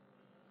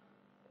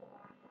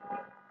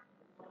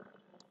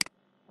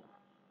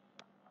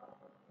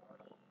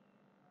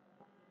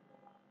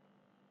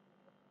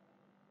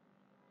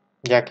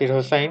 জাকির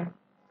হোসাইন?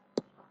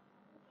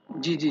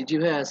 জি জি জি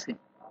ভাই আছি।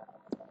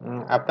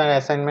 আপনার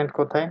অ্যাসাইনমেন্ট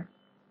কোথায়?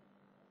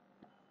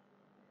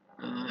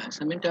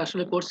 অ্যাসাইনমেন্টটা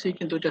আসলে করছি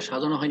কিন্তু এটা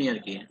সাজানো হয়নি আর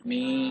কি, আমি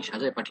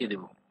সাজায় পাঠিয়ে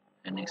দেবো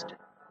নেক্সট।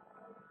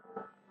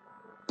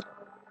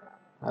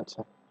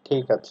 আচ্ছা,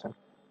 ঠিক আছে।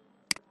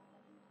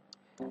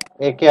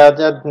 একে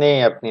আজাদ নেই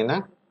আপনি না?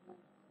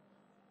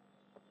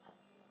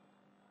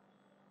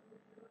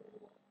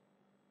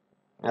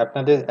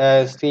 আপনাদের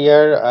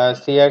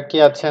সিআর কি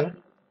আছেন?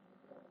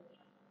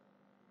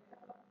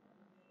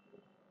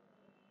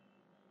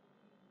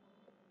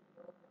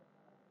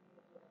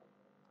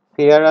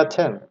 সিআর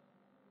আছেন?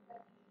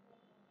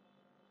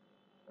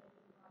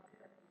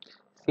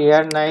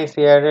 সিআর নাই,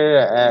 সিআর এর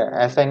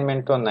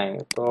অ্যাসাইনমেন্টও নাই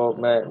তো।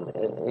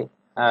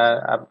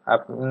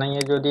 আপনি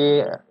যদি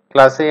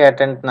ক্লাসে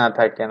অ্যাটেন্ড না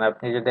থাকেন,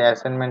 আপনি যদি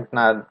অ্যাসাইনমেন্ট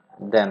না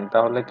দেন,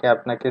 তাহলে কি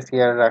আপনাকে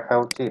সিআর রাখা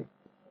উচিত?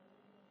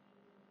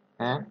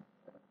 হ্যাঁ,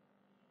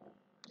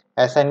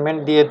 অ্যাসাইনমেন্ট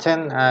দিয়েছেন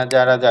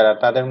যারা যারা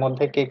তাদের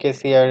মধ্যে কে কে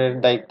সিআর এর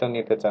দায়িত্ব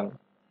নিতে চান?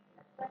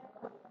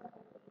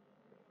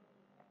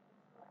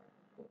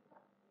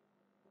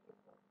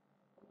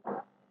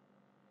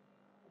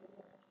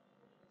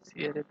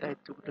 সিআর এর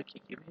দায়িত্বগুলো কি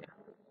কি ভাইয়া?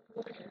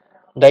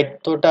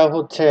 দায়িত্বটা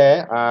হচ্ছে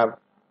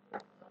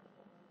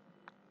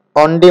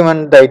অন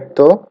ডিমান্ড দায়িত্ব,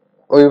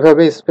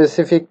 ওইভাবে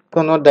স্পেসিফিক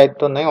কোনো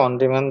দায়িত্ব নেই, অন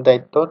ডিমান্ড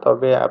দায়িত্ব।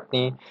 তবে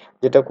আপনি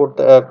যেটা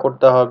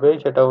করতে হবে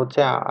সেটা হচ্ছে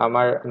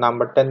আমার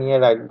নাম্বারটা নিয়ে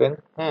রাখবেন।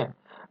 হ্যাঁ,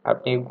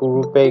 আপনি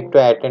গ্রুপে একটু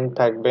অ্যাটেন্ড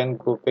থাকবেন।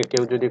 গ্রুপে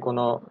কেউ যদি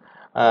কোনো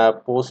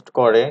পোস্ট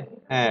করে,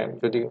 হ্যাঁ,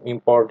 যদি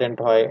ইম্পর্টেন্ট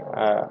হয়,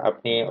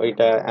 আপনি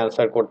ওইটা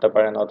অ্যান্সার করতে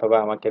পারেন, অথবা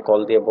আমাকে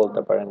কল দিয়ে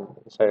বলতে পারেন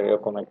স্যার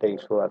এরকম একটা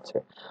ইস্যু আছে,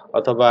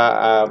 অথবা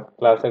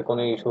ক্লাসের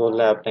কোনো ইস্যু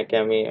হলে আপনাকে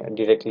আমি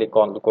ডিরেক্টলি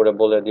কল করে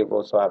বলে দিব।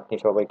 সো আপনি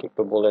সবাইকে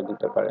একটু বলে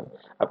দিতে পারেন,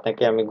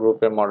 আপনাকে আমি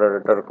গ্রুপের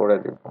মডারেটর করে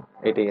দিব,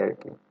 এটাই আর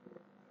কি।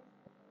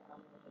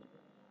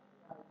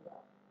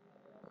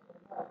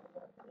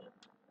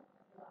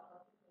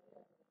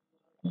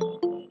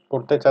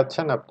 করতে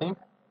চাচ্ছেন আপনি?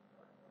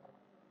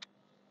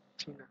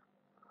 জি না।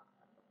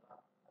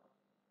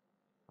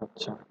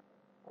 আচ্ছা,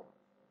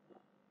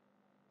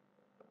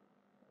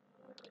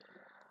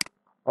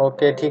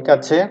 ওকে, ঠিক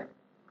আছে।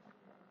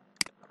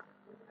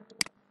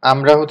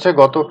 আমরা হচ্ছে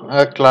গত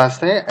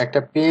ক্লাসে একটা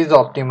পেজ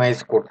অপটিমাইজ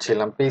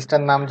করছিলাম,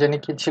 পেজটার নাম জানি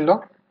কি ছিল?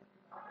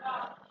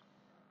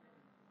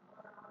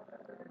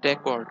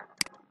 ট্যাকওয়ার্ড।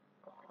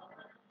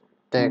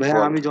 ভাইয়া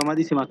টেকওয়ার্ড। আমি জমা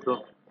দিছি মাত্র,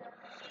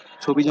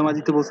 ছবি জমা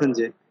দিতে বলছেন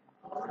যে।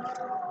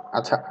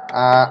 আচ্ছা,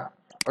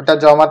 ওটা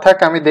জমা থাক,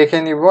 আমি দেখে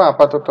নিব,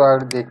 আপাতত আর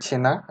দেখছি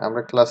না,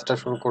 আমরা ক্লাসটা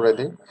শুরু করে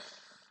দিই।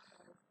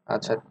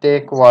 আচ্ছা,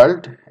 টেক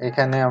ওয়ার্ল্ড,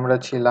 এখানে আমরা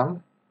ছিলাম।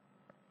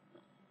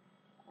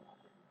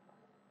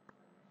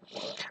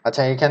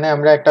 আচ্ছা, এখানে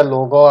আমরা একটা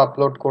লোগো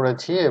আপলোড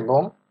করেছি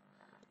এবং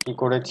কি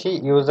করেছি,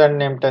 ইউজার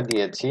নেমটা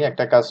দিয়েছি,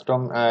 একটা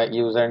কাস্টম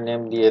ইউজার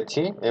নেম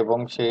দিয়েছি, এবং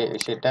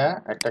সেটা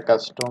একটা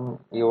কাস্টম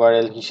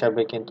ইউআরএল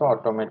হিসাবে কিন্তু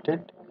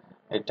অটোমেটেড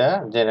এটা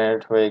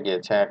জেনারেট হয়ে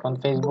গিয়েছে। এখন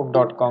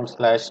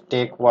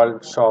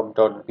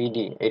facebook.com/techworldshop.bd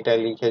এটা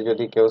লিখে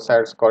যদি কেউ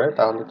সার্চ করে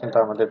তাহলে কিন্তু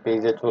আমাদের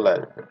পেজে চলে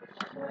আসবে।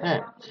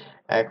 হ্যাঁ,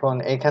 এখন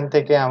এখান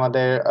থেকে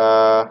আমাদের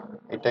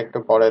এটা একটু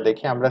পরে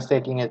দেখি, আমরা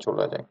সেটিং এ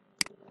চলে যাই।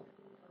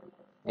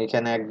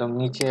 এখানে একদম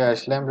নিচে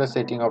আসলে আমরা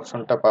সেটিং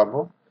অপশনটা পাবো।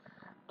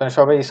 তো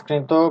সবাই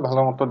স্ক্রিন তো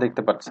ভালো মতো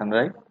দেখতে পাচ্ছেন,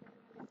 রাইট?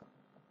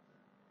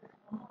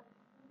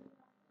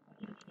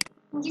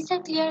 জি স্যার,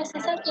 ক্লিয়ার আছে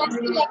স্যার। ক্লাস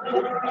কি জি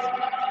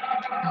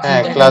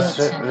হ্যাঁ, দেখা ক্লাস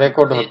যাচ্ছে।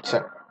 রেকর্ড হচ্ছে,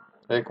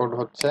 রেকর্ড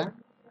হচ্ছে।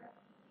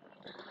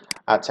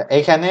 আচ্ছা,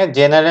 এখানে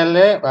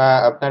জেনারেলে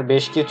আপনার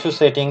বেশ কিছু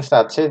সেটিংস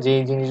আছে,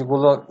 যেই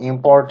জিনিসগুলো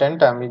ইম্পর্ট্যান্ট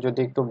আমি যদি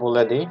একটু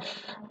বলে দিই।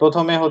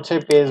 প্রথমে হচ্ছে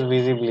পেজ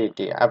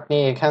ভিজিবিলিটি, আপনি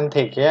এখান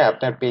থেকে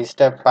আপনার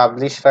পেজটা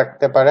পাবলিশ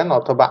রাখতে পারেন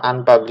অথবা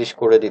আনপাবলিশ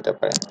করে দিতে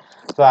পারেন।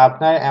 তো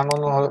আপনার এমন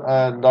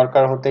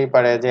দরকার হতেই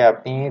পারে যে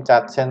আপনি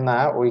চাচ্ছেন না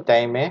ওই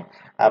টাইমে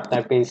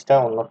আপনার পেজটা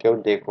অন্য কেউ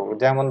দেখুক।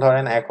 যেমন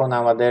ধরেন এখন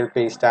আমাদের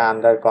পেজটা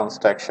আন্ডার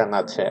কনস্ট্রাকশন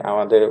আছে,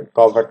 আমাদের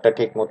কভারটা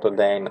ঠিক মতো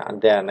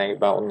দেয়া নাই,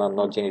 বা অন্যান্য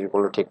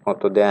জিনিসগুলো ঠিক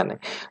মতো দেয়া নাই।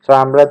 তো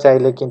আমরা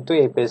চাইলে কিন্তু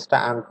এই পেজটা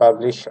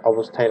আনপাবলিশ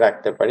অবস্থায়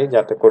রাখতে পারি,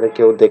 যাতে করে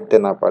কেউ দেখতে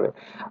না পারে।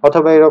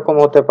 অথবা এরকম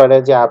হতে পারে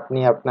যে আপনি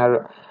আপনার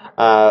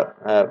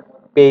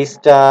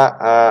পেজটা,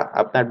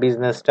 আপনার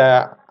বিজনেসটা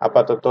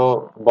আপাতত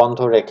বন্ধ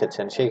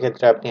রেখেছেন, সেই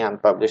ক্ষেত্রে আপনি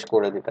আনপাবলিশ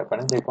করে দিতে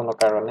পারেন। যে কোনো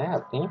কারণে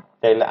আপনি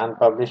চাইলে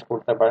আনপাবলিশ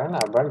করতে পারেন,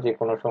 আবার যে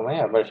কোনো সময়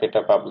আবার সেটা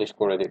পাবলিশ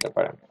করে দিতে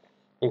পারেন।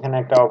 এখানে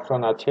একটা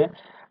অপশন আছে,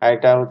 আর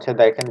এটা হচ্ছে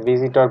দেখেন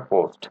ভিজিটর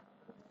পোস্ট।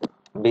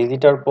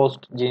 ভিজিটর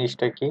পোস্ট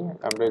জিনিসটা কি?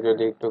 আমরা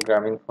যদি একটু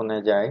গ্রামীণ ফোনে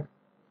যাই।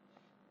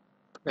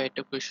 ভাই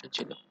একটা কোয়েশ্চেন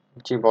ছিল।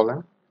 জি বলেন।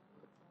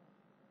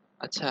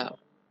 আচ্ছা,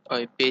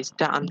 ওই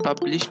পেজটা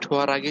আনপাবলিশড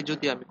হওয়ার আগে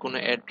যদি আমি কোনো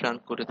অ্যাড রান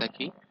করে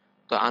থাকি,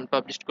 তো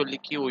আনপাবলিশড করলে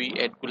কি ওই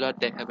অ্যাড গুলা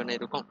দেখাবে না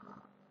এরকম,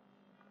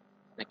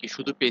 নাকি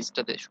শুধু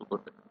পেজটাতে শো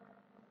করবে?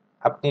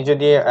 আপনি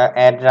যদি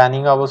অ্যাড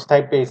রানিং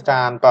অবস্থায় পেজটা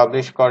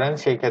আনপাবলিশ করেন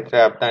সেই ক্ষেত্রে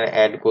আপনার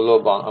অ্যাড গুলো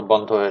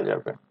বন্ধ হয়ে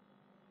যাবে।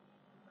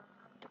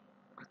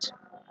 আচ্ছা,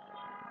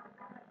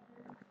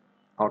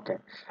 ওকে,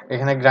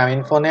 এখানে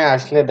গ্রামীণ ফোনে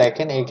আসলে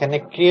দেখেন এখানে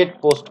ক্রিয়েট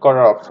পোস্ট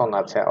করার অপশন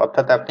আছে,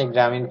 অর্থাৎ আপনি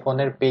গ্রামীণ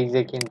ফোনের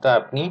পেজে কিন্তু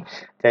আপনি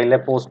চাইলে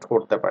পোস্ট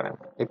করতে পারেন।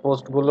 এই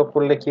পোস্ট গুলো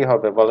করলে কি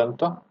হবে বলেন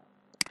তো?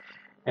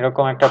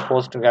 এরকম একটা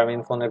পোস্ট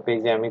গ্রামীণ ফোনের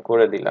পেজে আমি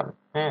করে দিলাম।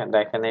 হ্যাঁ,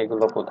 দেখেন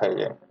এগুলো কোথায়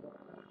যায়।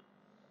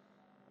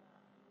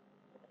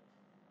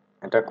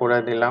 এটা করে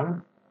দিলাম।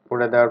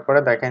 করে দেওয়ার পরে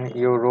দেখেন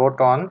ইউ রোট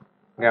অন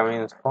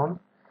গ্রামীণ ফোন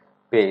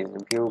পেজ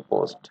ভিউ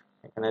পোস্ট,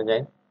 এখানে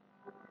যাই।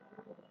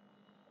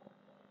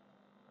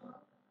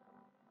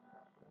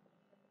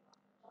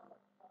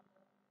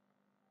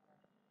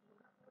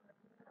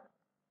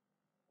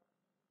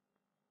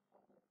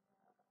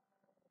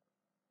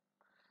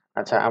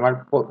 আচ্ছা, আমার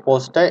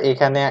পোস্টটা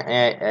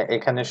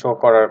এখানে শো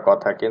করার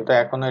কথা, কিন্তু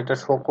এখনো এটা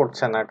শো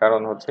করছে না,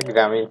 কারণ হচ্ছে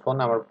গ্রামীণ ফোন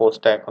আমার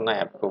পোস্টটা এখনো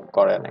অ্যাপ্রুভ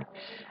করে নাই।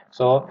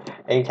 সো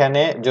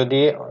এইখানে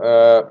যদি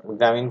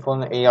গ্রামীণ ফোন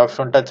এই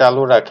অপশনটা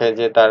চালু রাখে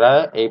যে তারা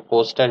এই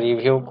পোস্টটা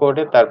রিভিউ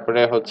করে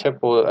তারপরে হচ্ছে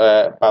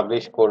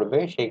পাবলিশ করবে,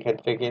 সেই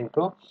ক্ষেত্রে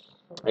কিন্তু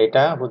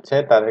এটা হচ্ছে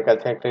তাদের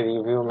কাছে একটা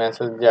রিভিউ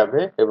মেসেজ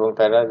যাবে এবং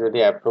তারা যদি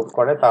অ্যাপ্রুভ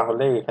করে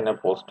তাহলে এখানে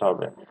পোস্ট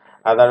হবে,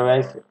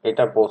 আদারওয়াইজ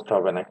এটা পোস্ট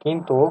হবে না।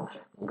 কিন্তু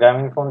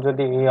গ্রামীণ ফোন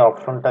যদি এই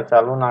অপশনটা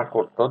চালু না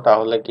করতো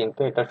তাহলে কিন্তু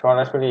এটা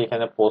সরাসরি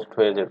এখানে পোস্ট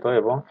হয়ে যেত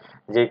এবং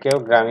যে কেউ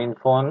গ্রামীণ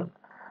ফোন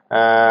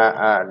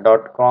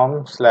 .com/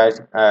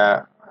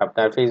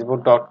 আপনার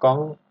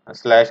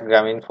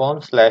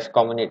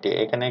facebook.com/গ্রামীণফোন/কমিউনিটি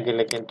এখানে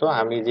গেলে কিন্তু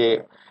আমি যে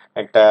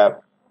একটা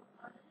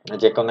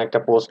যে কোনো একটা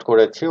পোস্ট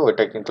করেছি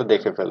ওইটা কিন্তু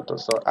দেখে ফেলতো।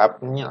 সো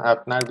আপনি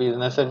আপনার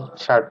বিজনেসের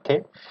স্বার্থে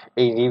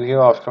এই রিভিউ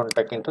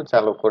অপশনটা কিন্তু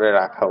চালু করে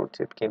রাখা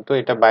উচিত, কিন্তু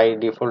এটা বাই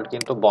ডিফল্ট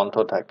কিন্তু বন্ধ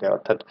থাকে,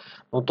 অর্থাৎ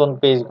নতুন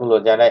পেজগুলো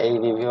যারা এই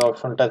রিভিউ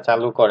অপশনটা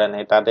চালু করে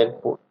নাই তাদের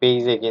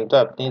পেজে কিন্তু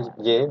আপনি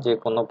যে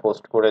কোনো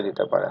পোস্ট করে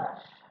দিতে পারেন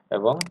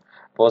এবং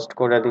পোস্ট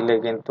করে দিলে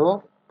কিন্তু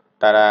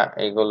তারা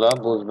এগুলো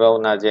বুঝবেও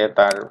না যে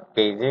তার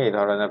পেজে এই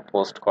ধরনের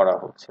পোস্ট করা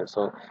হচ্ছে।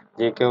 সো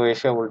যে কেউ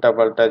এসে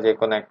উল্টাপাল্টা যে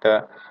কোনো একটা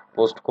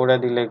পোস্ট করে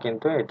দিলে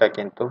কিন্তু এটা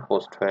কিন্তু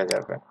পোস্ট হয়ে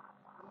যাবে।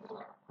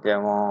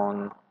 যেমন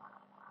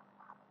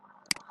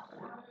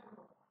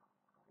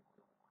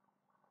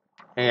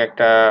এই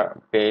একটা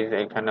পেজ,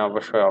 এখানে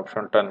অবশ্যই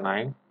অপশনটা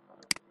নাই,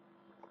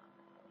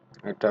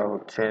 এটা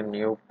হচ্ছে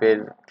নিউ পেজ,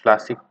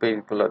 ক্লাসিক পেজ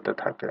গুলোতে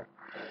থাকে।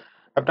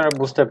 আপনারা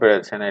বুঝতে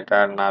পেরেছেন, এটা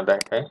আর না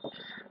দেখায়।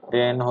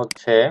 দেন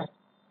হচ্ছে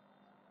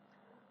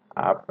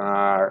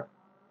আপনার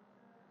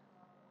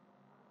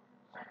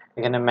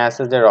এখানে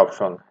মেসেজের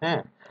অপশন।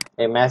 হ্যাঁ,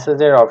 এই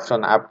মেসেজের অপশন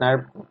আপনার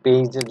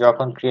পেজ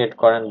যখন ক্রিয়েট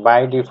করেন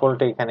বাই ডিফল্ট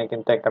এখানে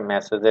কিন্তু একটা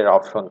মেসেজের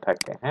অপশন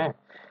থাকে। হ্যাঁ,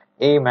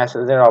 এই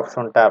মেসেজের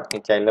অপশনটা আপনি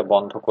চাইলে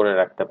বন্ধ করে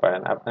রাখতে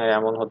পারেন। আপনার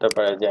এমন হতে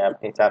পারে যে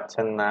আপনি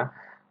চাচ্ছেন না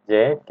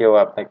যে কেউ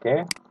আপনাকে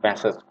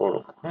মেসেজ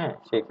করুক। হ্যাঁ,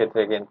 সেই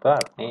ক্ষেত্রে কিন্তু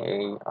আপনি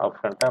এই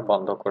অপশনটা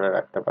বন্ধ করে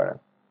রাখতে পারেন।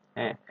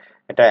 হ্যাঁ,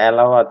 এটা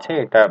অ্যালাউ আছে,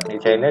 এটা আপনি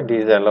চাইলে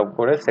ডিসঅ্যালাউ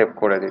করে সেভ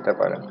করে দিতে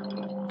পারেন।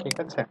 ঠিক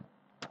আছে।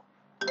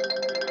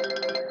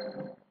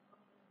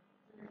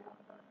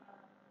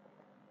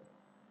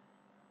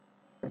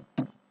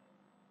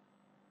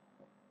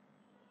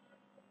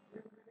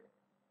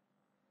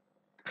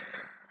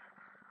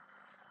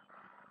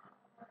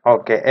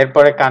 ওকে,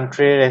 এরপরে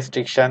কান্ট্রি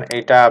রেস্ট্রিকশন,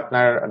 এটা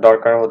আপনার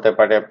দরকার হতে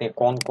পারে। আপনি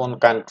কোন কোন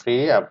কান্ট্রি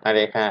আপনার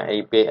এখানে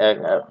এই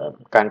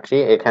কান্ট্রি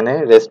এখানে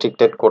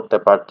রেস্ট্রিক্টেড করতে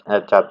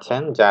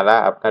চাচ্ছেন যারা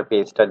আপনার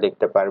পেজটা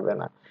দেখতে পারবে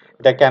না।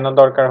 এটা কেন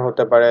দরকার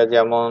হতে পারে?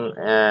 যেমন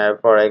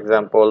ফর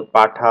এক্সাম্পল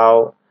পাঠাও,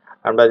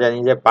 আমরা জানি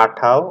যে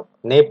পাঠাও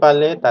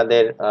নেপালে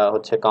তাদের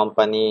হচ্ছে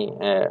কোম্পানি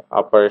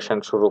অপারেশন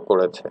শুরু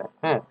করেছে।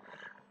 হ্যাঁ,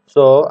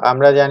 সো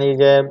আমরা জানি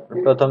যে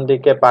প্রথম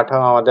দিকে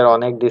পাঠাও আমাদের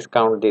অনেক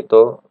ডিসকাউন্ট দিত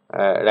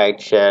রাইড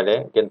শেয়ারে,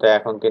 কিন্তু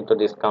এখন কিন্তু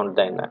ডিসকাউন্ট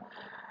দেয় না।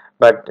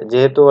 বাট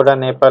যেহেতু ওরা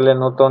নেপালে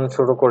নতুন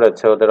শুরু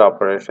করেছে ওদের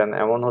অপারেশন,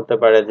 এমন হতে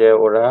পারে যে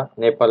ওরা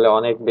নেপালে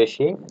অনেক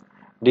বেশি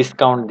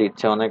ডিসকাউন্ট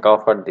দিচ্ছে, অনেক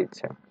অফার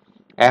দিচ্ছে।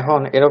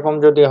 এখন এরকম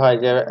যদি হয়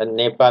যে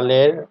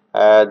নেপালের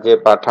যে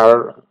পাঠাওর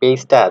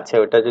পেজটা আছে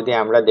ওটা যদি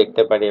আমরা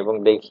দেখতে পারি এবং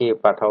দেখি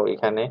পাঠাও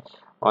এখানে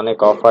অনেক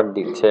অফার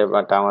দিচ্ছে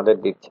বাট আমাদের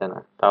দিচ্ছে না,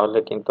 তাহলে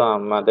কিন্তু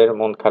আমাদের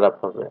মন খারাপ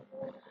হবে।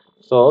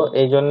 সো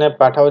এই জন্য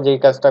পাঠাও যেই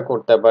কাজটা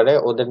করতে পারে,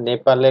 ওদের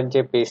নেপালের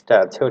যে পেজটা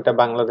আছে ওটা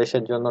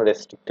বাংলাদেশের জন্য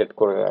রেস্ট্রিক্টেড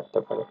করে রাখতে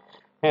পারে।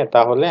 হ্যাঁ,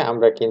 তাহলে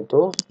আমরা কিন্তু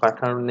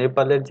পাঠাও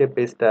নেপালের যে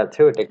পেজটা আছে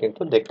ওটা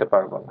কিন্তু দেখতে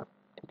পারবো না।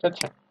 ঠিক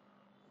আছে।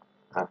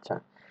 আচ্ছা,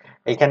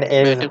 এখানে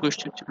এর ভাই একটা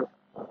কোয়েশ্চেন ছিল।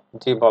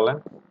 জি বলেন।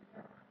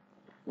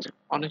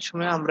 অনেক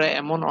সময় আমরা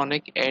এমন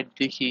অনেক অ্যাড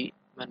দেখি,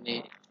 মানে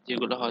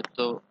যেগুলো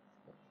হয়তো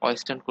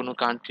ওয়েস্টার্ন কোনো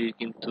কান্ট্রি,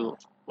 কিন্তু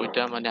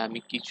ওইটা মানে আমি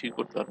কিছুই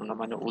করতে পারবো না,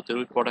 মানে ওদের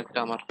ওই প্রোডাক্টটা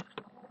আমার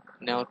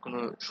নেওয়ার কোনো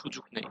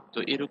সুযোগ নেই, তো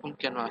এরকম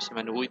কেন আসে?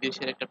 মানে ওই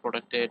দেশের একটা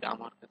প্রোডাক্টের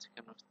আমার কাছে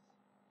কেন আসে?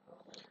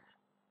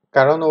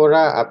 কারণ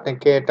ওরা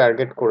আপনাকে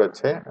টার্গেট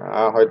করেছে,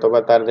 হয়তোবা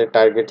তাদের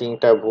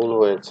টার্গেটিংটা ভুল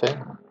হয়েছে,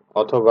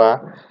 অথবা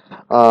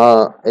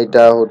আহ,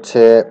 এটা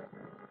হচ্ছে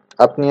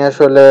আপনি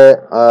আসলে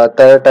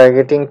তারা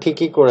টার্গেটিং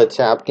ঠিকই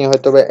করেছে, আপনি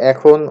হয়তোবা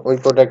এখন ওই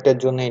প্রোডাক্টের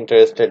জন্য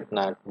ইন্টারেস্টেড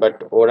না, বাট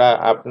ওরা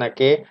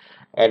আপনাকে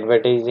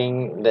অ্যাডভার্টাইজিং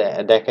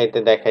দেখাইতে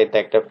দেখাইতে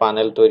একটা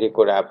ফানেল তৈরি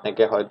করে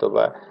আপনাকে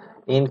হয়তোবা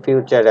ইন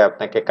ফিউচারে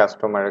আপনাকে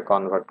কাস্টমারে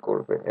কনভার্ট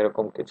করবে,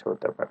 এরকম কিছু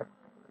হতে পারে।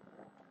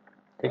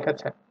 ঠিক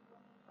আছে,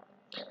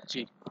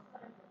 জি।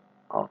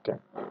 ওকে।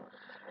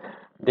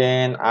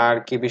 দেন আর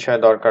কি বিষয়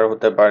দরকার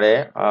হতে পারে?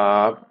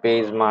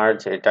 পেজ মার্জ,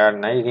 এটা আর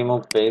নাই,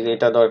 রিমুভ পেজ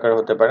এটা দরকার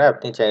হতে পারে।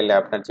 আপনি চাইলে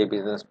আপনার যে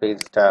বিজনেস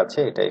পেজটা আছে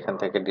এটা এখান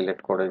থেকে ডিলিট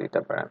করে দিতে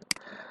পারেন।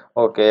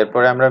 ওকে,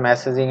 এরপরে আমরা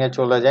মেসেজিং এ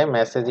চলে যাই।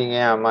 মেসেজিং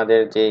এ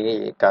আমাদের যে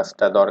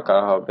কাজটা দরকার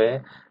হবে,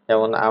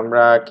 যেমন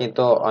আমরা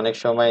কিন্তু অনেক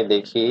সময়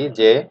দেখি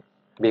যে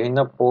বিভিন্ন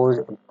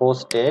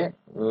পোস্টে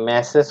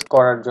মেসেজ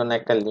করার জন্য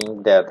একটা লিংক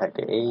দেওয়া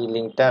থাকে, এই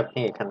লিংকটা আপনি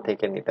এখান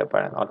থেকে নিতে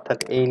পারেন। অর্থাৎ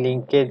এই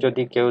লিংকে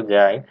যদি কেউ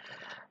যায়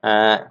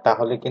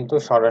তাহলে কিন্তু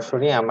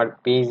সরাসরি আমার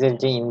পেজের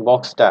যে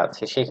ইনবক্সটা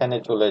আছে সেখানে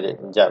চলে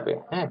যাবে।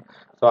 হ্যাঁ,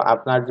 তো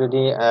আপনার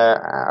যদি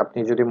আপনি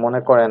যদি মনে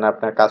করেন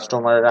আপনার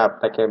কাস্টমাররা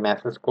আপনাকে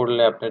মেসেজ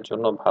করলে আপনার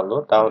জন্য ভালো,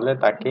 তাহলে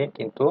তাকে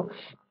কিন্তু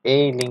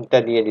এই লিংকটা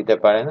দিয়ে দিতে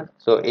পারেন।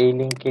 তো এই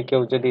লিংকে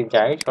কেউ যদি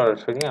যায়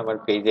সরাসরি আমার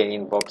পেজের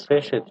ইনবক্সে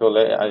সে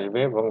চলে আসবে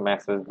এবং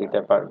মেসেজ দিতে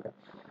পারবে।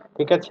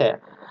 ঠিক আছে,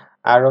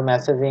 আরো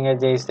মেসেজিং এর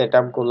যে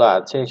সেটআপ গুলো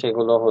আছে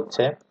সেগুলো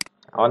হচ্ছে,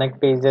 অনেক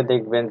পেজে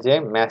দেখবেন যে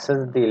মেসেজ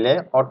দিলে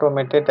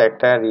অটোমেটেড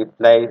একটা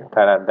রিপ্লাই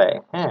তারা দেয়।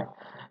 হ্যাঁ,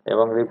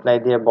 এবং রিপ্লাই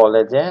দিয়ে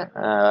বলে যে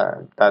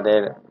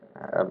তাদের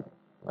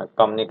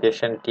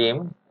কমিউনিকেশন টিম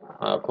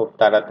খুব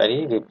তাড়াতাড়ি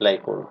রিপ্লাই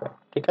করবে।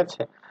 ঠিক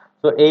আছে,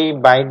 তো এই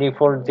বাই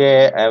ডিফল্ট যে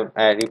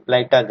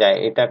রিপ্লাইটা যায়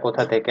এটা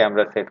কোথা থেকে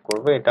আমরা সেট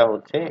করব? এটা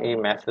হচ্ছে এই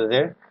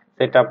মেসেজের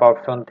সেটআপ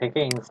অপশন থেকে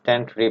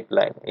ইনস্ট্যান্ট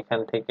রিপ্লাই, এখান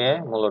থেকে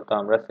মূলত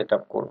আমরা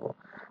সেটআপ করব।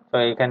 তো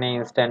এখানে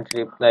ইনস্ট্যান্ট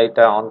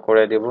রিপ্লাইটা অন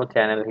করে দেব,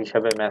 চ্যানেল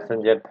হিসাবে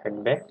মেসেঞ্জার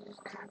থাকবে।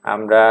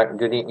 আমরা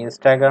যদি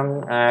ইনস্টাগ্রাম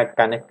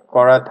কানেক্ট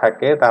করা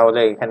থাকে তাহলে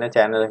এখানে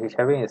চ্যানেল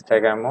হিসাবে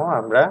ইনস্টাগ্রামও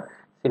আমরা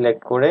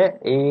সিলেক্ট করে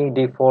এই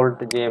ডিফল্ট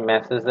যে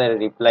মেসেজের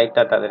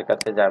রিপ্লাইটা তাদের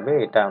কাছে যাবে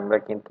এটা আমরা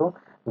কিন্তু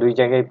দুই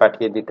জায়গায়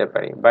পাঠিয়ে দিতে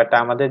পারি, বাট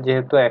আমাদের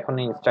যেহেতু এখন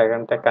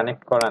ইনস্টাগ্রামটা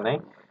কানেক্ট করা নাই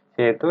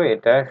সেহেতু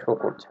এটা শো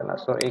করছে না।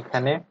 সো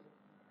এখানে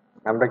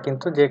আমরা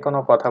কিন্তু যে কোনো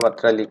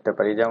কথাবার্তা লিখতে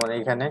পারি, যেমন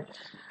এখানে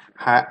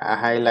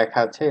হাই লেখা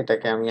আছে,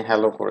 এটাকে আমি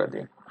হ্যালো করে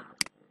দিই।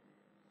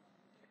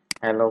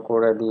 হ্যালো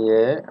করে দিয়ে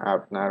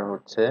আপনার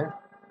হচ্ছে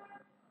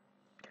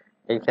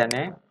এইখানে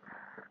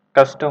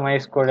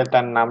কাস্টমাইজ করে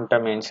তার নামটা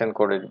মেনশন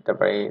করে দিতে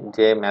পারি,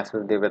 যে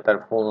মেসেজ দিবে তার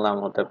ফুল নাম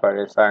হতে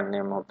পারে,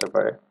 সারনেম হতে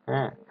পারে।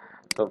 হ্যাঁ,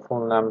 তো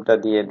ফুল নামটা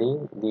দিয়ে দিই,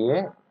 দিয়ে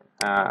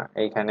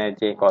এইখানে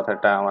যে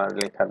কথাটা আমার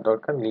লেখার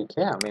দরকার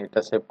লিখে আমি এটা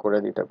সেভ করে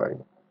দিতে পারি।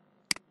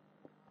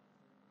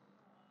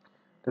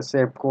 তো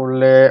সেভ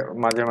করলে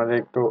মাঝে মাঝে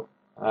একটু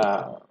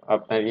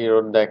আপনার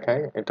ইরর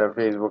দেখায়, এটা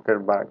ফেসবুকের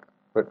বাগ,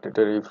 বাট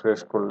এটা রিফ্রেশ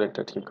করলে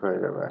এটা ঠিক হয়ে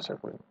যাবে আশা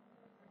করি।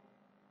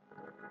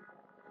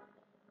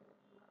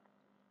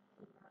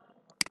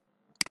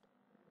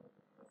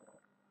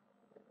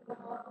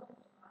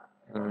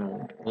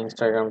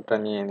 ইনস্টাগ্রামটা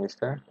নিয়ে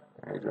নিছে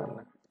এই জন্য।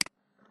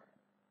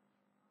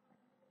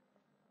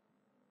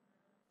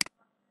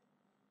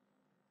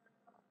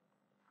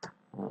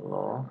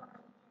 হ্যালো,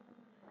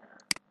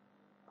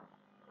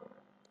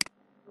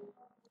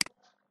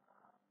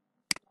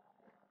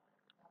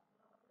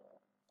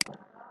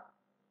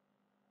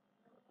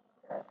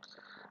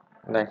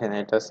 দেখেন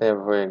এটা সেভ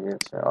হয়ে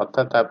গেছে।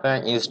 অর্থাৎ আপনার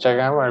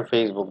ইনস্টাগ্রাম আর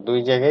ফেসবুক দুই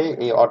জায়গায়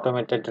এই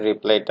অটোমেটেড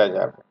রিপ্লাইটা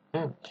যাবে।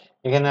 হ্যাঁ,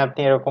 এখানে আপনি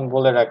এরকম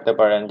বলে রাখতে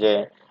পারেন যে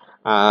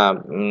আহ,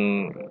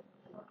 উম,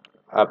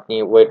 আপনি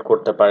ওয়েট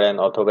করতে পারেন,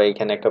 অথবা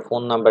এখানে একটা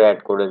ফোন নাম্বার অ্যাড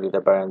করে দিতে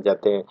পারেন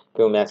যাতে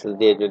কেউ মেসেজ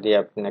দিয়ে যদি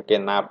আপনাকে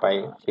না পায়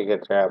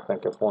সেক্ষেত্রে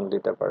আপনাকে ফোন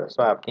দিতে পারে।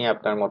 সো আপনি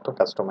আপনার মতো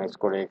কাস্টমাইজ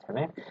করে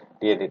এখানে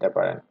দিয়ে দিতে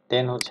পারেন।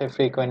 দেন হচ্ছে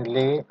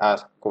ফ্রিকোয়েন্টলি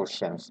আস্কড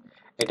কোশ্চেনস,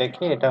 এটা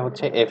কি? এটা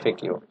হচ্ছে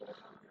এফএকিউ।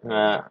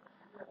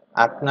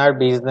 আপনার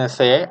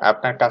বিজনেসে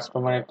আপনার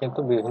কাস্টমারের কিন্তু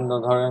বিভিন্ন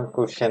ধরনের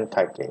কোশ্চেন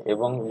থাকে,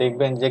 এবং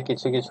দেখবেন যে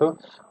কিছু কিছু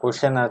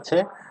কোশ্চেন আছে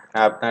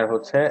আপনার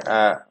হচ্ছে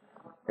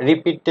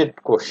রিপিটেড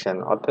কোশ্চেন,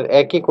 অর্থাৎ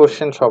একই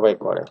কোশ্চেন সবাই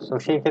করে। তো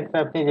সেই ক্ষেত্রে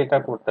আপনি যেটা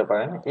করতে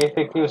পারেন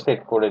এফএকিউ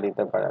সেট করে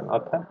দিতে পারেন।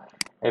 অর্থাৎ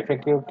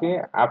এফএকিউ কি,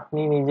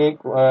 আপনি নিজেই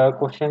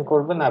কোশ্চেন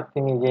করবেন, আপনি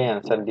নিজেই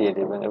অ্যান্সার দিয়ে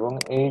দিবেন, এবং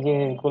এই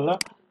জিনিসগুলো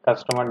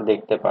কাস্টমার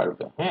দেখতে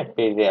পারবে হ্যাঁ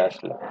পেজে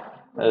আসলে।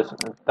 আহ,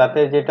 তাতে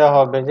যেটা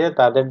হবে যে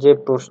তাদের যে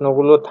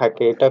প্রশ্নগুলো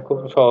থাকে এটা খুব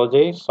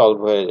সহজেই সলভ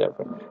হয়ে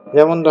যাবে।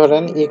 যেমন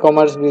ধরেন ই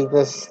কমার্স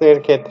বিজনেসের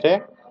ক্ষেত্রে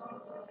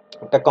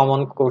একটা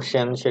কমন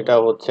কোশ্চেন সেটা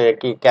হচ্ছে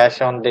কি ক্যাশ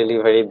অন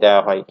ডেলিভারি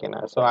দেওয়া হয় কিনা।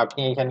 সো আপনি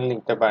এখানে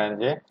লিখতে পারেন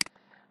যে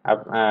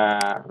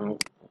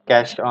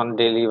ক্যাশ অন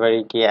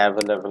ডেলিভারি কি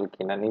অ্যাভেলেবল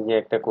কিনা, নিজে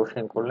একটা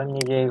কোশ্চেন করলেন,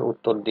 নিজেই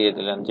উত্তর দিয়ে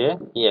দিলেন যে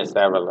ইয়েস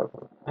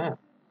অ্যাভেলেবল। হ্যাঁ,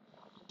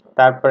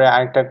 তারপরে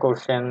আরেকটা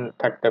কোশ্চেন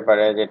থাকতে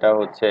পারে যেটা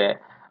হচ্ছে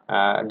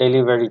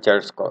ডেলিভারি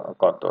চার্জ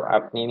কত।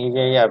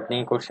 আপনি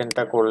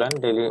কোশ্চেনটা করলেন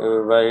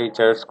ডেলিভারি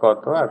চার্জ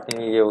কত, আপনি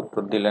নিজে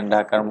উত্তর দিলেন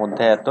ঢাকার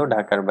মধ্যে এত,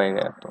 ঢাকার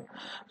বাইরে এত।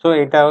 সো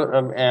এটা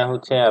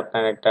হচ্ছে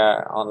আপনার একটা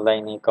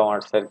অনলাইন ই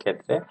কমার্সের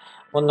ক্ষেত্রে।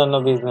 অন্যান্য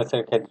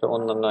বিজনেসের ক্ষেত্রে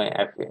অন্যান্য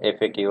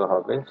এফএকিউ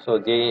হবে। সো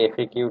যে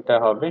এফএকিউটা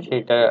হবে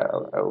সেটার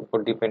উপর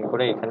ডিপেন্ড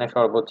করে এখানে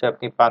সর্বোচ্চ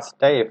আপনি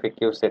 5টা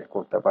এফএকিউ সেট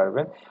করতে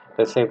পারবেন।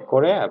 তো সেট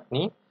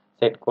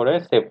করে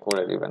সেভ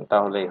করে দিবেন,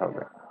 তাহলেই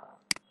হবে।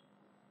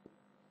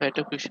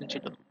 একটা কোয়েশ্চেন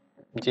ছিল,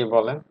 জি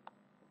বলেন।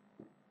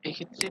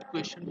 এক্ষেত্রে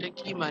কোয়েশ্চেনটা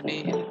কি মানে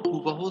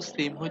হুবহু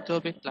সেম হইতে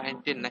হবে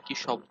ক্লায়েন্টের, নাকি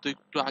শব্দ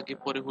একটু আগে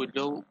পরে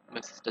হইলেও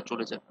মেসেজটা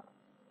চলে যাবে?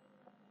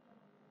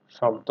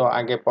 শব্দ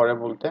আগে পরে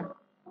বলতে?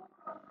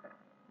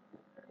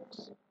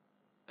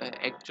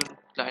 একজন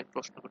ক্লায়েন্ট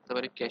প্রশ্ন করতে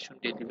পারে ক্যাশ অন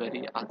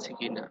ডেলিভারি আছে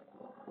কিনা,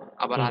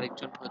 আবার হুম।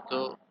 আরেকজন হয়তো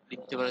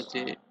লিখতে পারে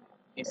যে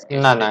ইজ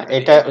ক্যাশ না অন না, ডেলিভারি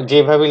এটা অ্যাভেলেবল।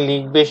 যেভাবে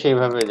লিখবে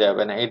সেভাবে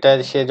যাবে না। এটা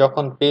সে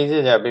যখন পেজে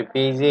যাবে,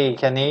 পেজে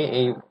এখানে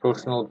এই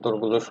প্রশ্ন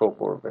উত্তরগুলো শো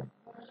করবে।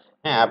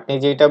 হ্যাঁ, আপনি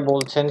যেটা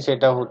বলছেন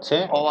সেটা হচ্ছে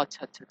ও আচ্ছা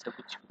আচ্ছা আচ্ছা,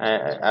 বুঝছি বুঝছি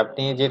বুঝছি।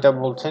 আপনি যেটা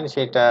বলছেন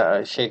সেটা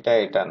সেটা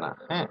এটা না।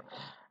 হ্যাঁ,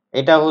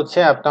 এটা হচ্ছে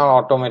আপনার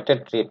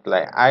অটোমেটেড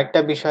রিপ্লাই। আরেকটা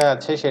বিষয়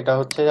আছে, সেটা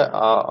হচ্ছে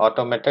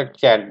অটোমেটেড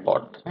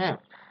চ্যাটবট। হ্যাঁ,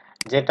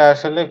 যেটা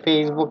আসলে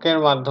ফেসবুকের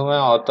মাধ্যমে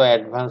অত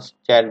অ্যাডভান্স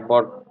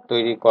চ্যাটবট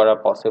তৈরি করা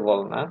পসিবল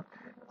না।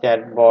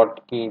 চ্যাটবট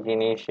কি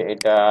জিনিস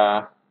এটা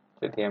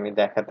যদি আমি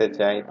দেখাতে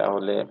চাই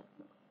তাহলে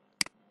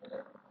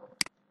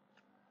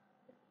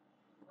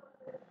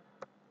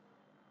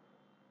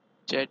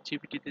চ্যাট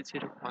জিপিটিতে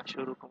যেরকম আসে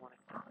ওরকম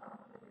অনেকটা।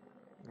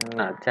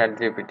 না, চ্যাট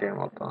জিপিটির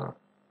মতো না।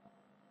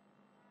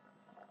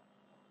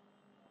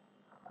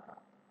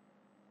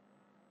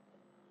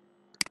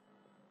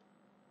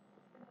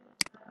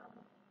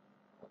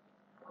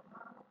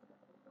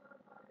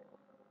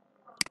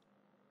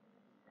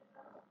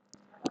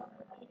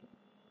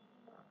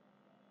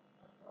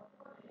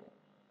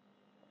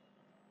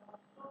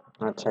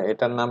 আচ্ছা,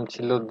 এটার নাম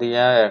ছিল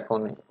দিয়া,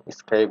 এখন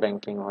স্কাই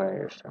ব্যাংকিং হয়ে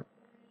গেছে।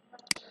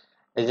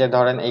 এই যে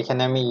ধরেন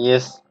এখানে আমি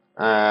ইয়েস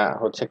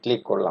হচ্ছে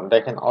ক্লিক করলাম,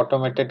 দেখেন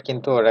অটোমেটেড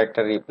কিন্তু ওরা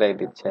একটা রিপ্লাই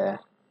দিচ্ছে।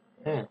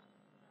 হ্যাঁ,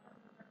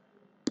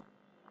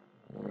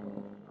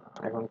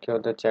 এখন কি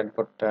ওদের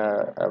চ্যাটবটটা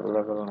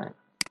অ্যাভেলেবল নাই?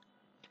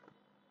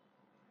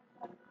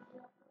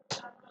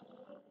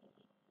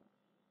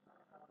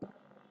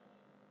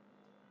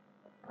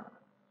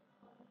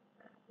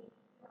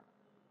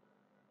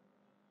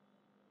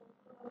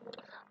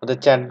 ওদের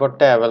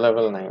চ্যাটবটটা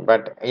অ্যাভেলেবল নাই,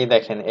 বাট এই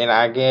দেখেন এর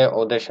আগে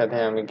ওদের সাথে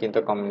আমি কিন্তু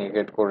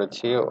কমিউনিকেট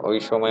করেছি, ওই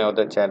সময়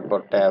ওদের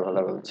চ্যাটবটটা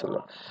অ্যাভেলেবল ছিল।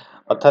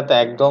 অর্থাৎ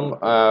একদম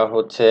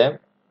হচ্ছে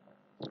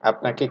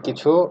আপনাকে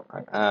কিছু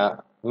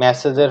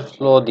মেসেজের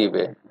ফ্লো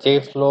দিবে, যে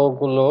ফ্লো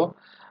গুলো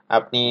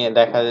আপনি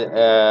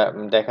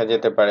দেখা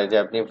যেতে পারে যে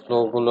আপনি ফ্লো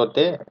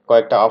গুলোতে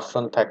কয়েকটা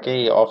অপশন থাকে,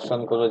 এই অপশন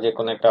গুলো যে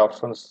কোনো একটা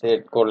অপশন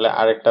সেট করলে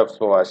আরেকটা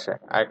ফ্লো আসে,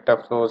 আরেকটা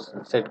ফ্লো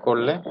সেট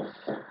করলে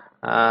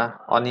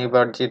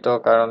অনিবার্জিত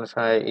কারণ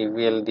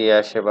ইভিএল দিয়ে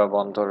আসে বা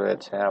বন্ধ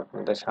রয়েছে,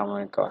 আপনাদের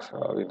সাময়িক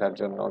অসুবিধার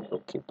জন্য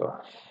দুঃখিত,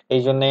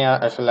 এই জন্যই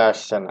আসলে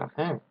আসছে না।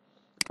 হ্যাঁ,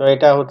 তো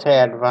এটা হচ্ছে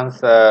অ্যাডভান্স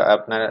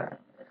আপনার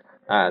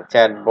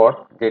চ্যাটবট,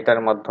 যেটার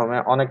মাধ্যমে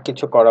অনেক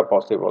কিছু করা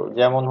পসিবল।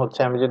 যেমন হচ্ছে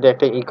আমি যদি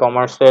একটা ই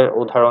কমার্সের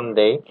উদাহরণ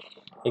দেই,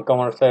 ই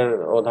কমার্সের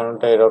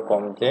উদাহরণটা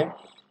এরকম যে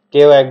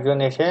কেউ একজন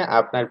এসে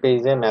আপনার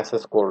পেজে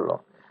মেসেজ করলো।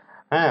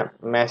 হ্যাঁ,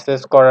 মেসেজ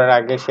করার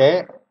আগে সে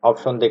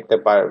অপশন দেখতে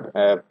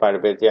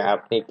পারবে যে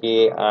আপনি কি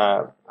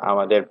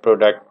আমাদের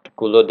প্রোডাক্ট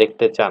গুলো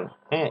দেখতে চান।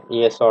 হ্যাঁ,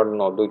 ইয়েস অর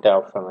নো দুইটা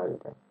অপশন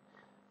আসবে।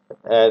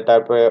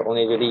 তারপরে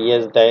উনি যদি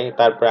ইয়েস দেয়,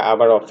 তারপরে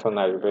আবার অপশন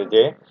আসবে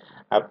যে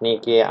আপনি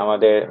কি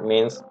আমাদের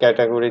মেন্স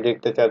ক্যাটাগরি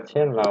দেখতে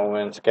চাচ্ছেন না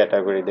উমেন্স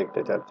ক্যাটাগরি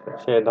দেখতে চাচ্ছেন।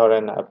 সে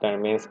ধরেন আপনার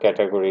মেন্স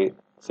ক্যাটাগরি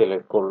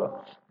সিলেক্ট করলো।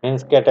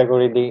 মেন্স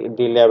ক্যাটাগরি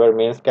দিলে আবার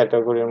মেন্স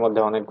ক্যাটাগরির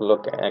মধ্যে অনেকগুলো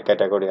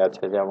ক্যাটাগরি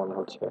আছে, যেমন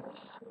হচ্ছে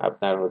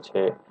আপনার হচ্ছে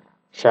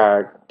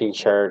শার্ট, টি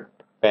শার্ট,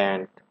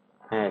 প্যান্ট,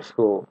 হ্যাঁ,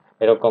 শু,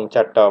 এরকম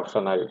 4টা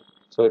অপশন আসবে।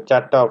 সো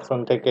 4টা অপশন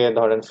থেকে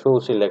ধরেন শু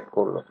সিলেক্ট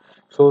করলো।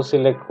 শু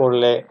সিলেক্ট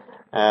করলে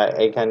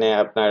এখানে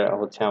আপনার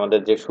হচ্ছে আমাদের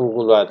যে শু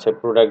গুলো আছে,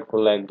 প্রোডাক্ট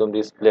গুলো একদম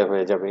ডিসপ্লে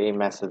হয়ে যাবে এই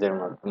মেসেজের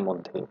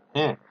মধ্যেই।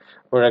 হ্যাঁ,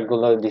 প্রোডাক্ট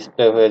গুলো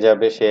ডিসপ্লে হয়ে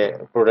যাবে, সে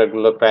প্রোডাক্ট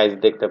গুলো প্রাইস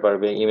দেখতে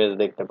পারবে, ইমেজ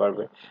দেখতে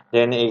পারবে,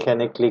 দেন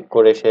এইখানে ক্লিক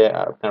করে সে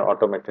আপনার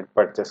অটোমেটেড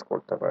পারচেস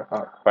করতে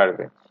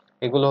পারবে।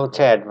 এগুলো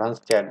হচ্ছে অ্যাডভান্স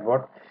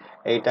চ্যাটবট।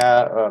 এইটা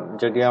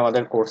যদিও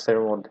আমাদের কোর্সের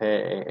মধ্যে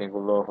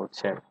এগুলো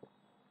হচ্ছে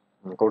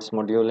কোর্স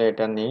মডিউলে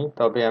এটা নেই,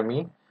 তবে আমি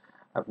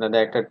আপনাদের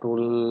একটা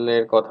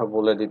টুলের কথা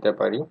বলে দিতে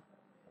পারি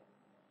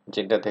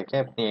যেটা থেকে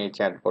আপনি এই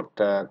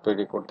চ্যাটবটটা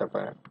তৈরি করতে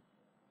পারেন।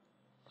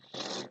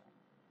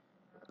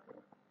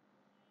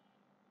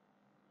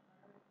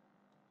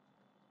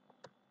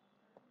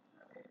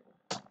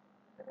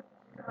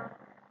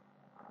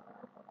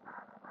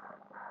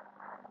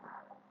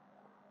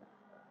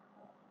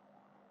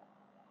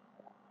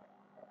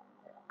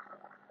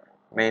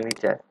 মেইনই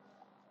চ্যাট,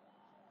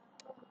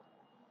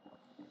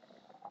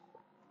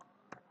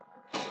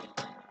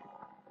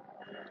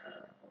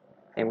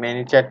 এই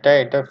মেইনই চ্যাটটা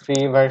এটা ফ্রি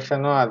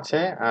ভার্সনও আছে।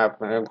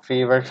 আপনার ফ্রি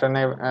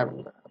ভার্সনে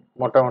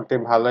মোটামুটি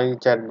ভালোই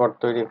চ্যাটবট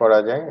তৈরি করা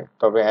যায়,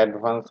 তবে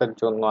অ্যাডভান্সের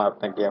জন্য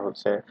আপনাকে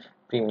হচ্ছে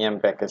প্রিমিয়াম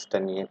প্যাকেজটা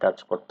নিয়ে কাজ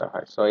করতে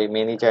হয়। সো এই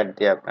মিনি চ্যাট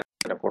দিয়ে আপনারা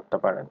এটা করতে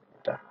পারেন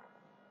এটা।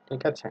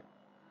 ঠিক আছে,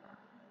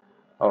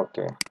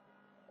 ওকে।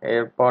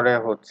 এরপরে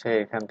হচ্ছে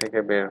এখান থেকে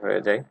বের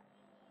হয়ে যাই।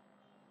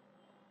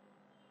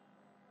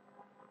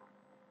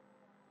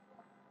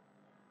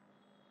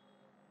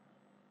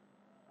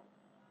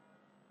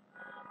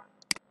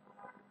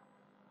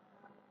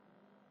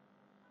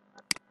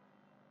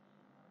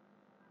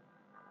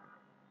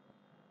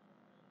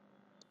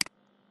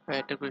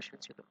 একটা কোয়েশ্চেন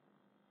ছিল।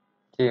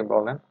 কি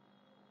বলেন?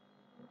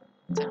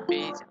 আচ্ছা,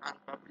 পেজ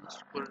আনপাবলিশ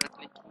করে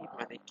রাখলে কি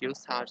মানে কেউ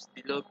সার্চ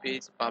দিলেও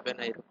পেজ পাবে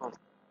না এরকম?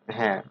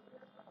 হ্যাঁ,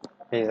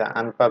 এই যে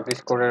আনপাবলিশ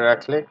করে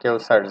রাখলে কেউ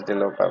সার্চ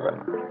দিলেও পাবে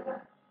না।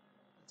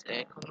 আচ্ছা,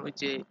 এখন ওই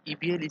যে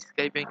ইবিএল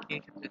স্কাই ব্যাংকিং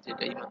এর ক্ষেত্রে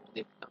যেটা এইমাত্র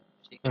দেখলাম, হুম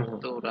সেখানে হুম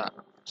তো ওরা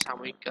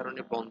সাময়িক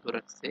কারণে বন্ধ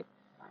রাখছে,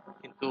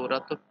 কিন্তু ওরা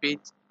তো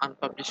পেজ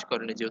আনপাবলিশ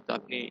করেনি, যেহেতু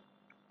আপনি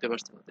ঢুকতে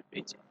পারছেন ওদের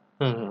পেজে।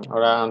 হুম হুম,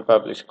 ওরা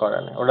আনপাবলিশ করে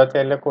নাই, ওরা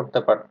চাইলে করতে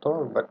পারতো,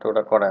 বাট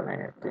ওরা করে নাই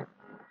আর কি।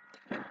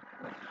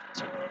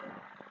 আচ্ছা,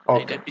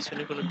 ওকে, এটার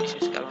পিছনে কোনো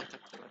বিশেষ কারণ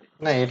থাকতে পারে?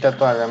 না এটা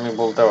তো আর আমি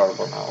বলতে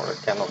পারবো না ওরা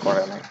কেন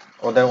করে নাই।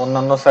 ওদের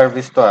অন্যান্য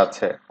সার্ভিস তো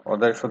আছে,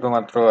 ওদের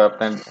শুধুমাত্র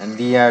আপনার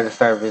ডিআর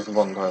সার্ভিস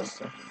বন্ধ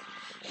আছে।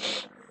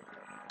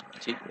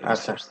 জি, বুঝতে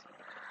আচ্ছা, পারছি।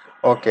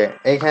 ওকে।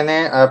 এইখানে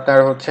আপনার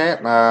হচ্ছে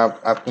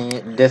আপনি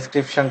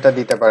ডেসক্রিপশনটা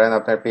দিতে পারেন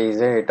আপনার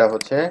পেজে। এটা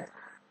হচ্ছে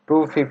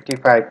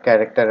 255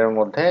 ক্যারেক্টারের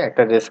মধ্যে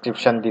একটা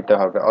ডেসক্রিপশন দিতে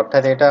হবে,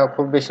 অর্থাৎ এটা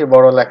খুব বেশি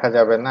বড় লেখা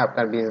যাবে না।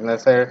 আপনার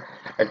বিজনেসের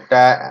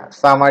একটা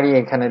সামারি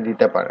এখানে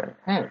দিতে পারেন,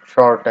 হ্যাঁ,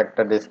 শর্ট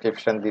একটা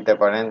ডেসক্রিপশন দিতে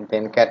পারেন।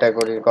 দেন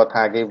ক্যাটাগরির কথা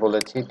আগেই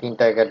বলেছি,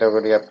 3টা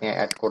ক্যাটাগরি আপনি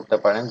অ্যাড করতে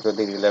পারেন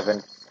যদি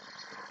রিলেভেন্ট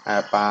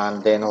পান।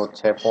 দেন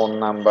হচ্ছে phone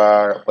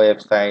number,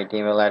 website,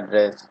 email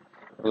address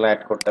এগুলো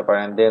অ্যাড করতে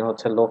পারেন। দেন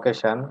হচ্ছে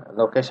লোকেশন,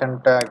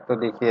 লোকেশনটা একটু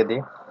দেখিয়ে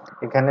দিই।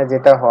 এখানে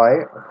যেটা হয়,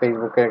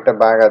 ফেসবুকের একটা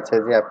বাগ আছে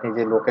যে আপনি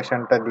যে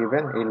লোকেশনটা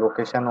দিবেন এই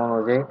লোকেশন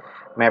অনুযায়ী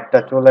ম্যাপটা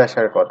চলে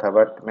আসার কথা,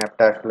 বাট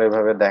ম্যাপটা আসলে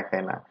এভাবে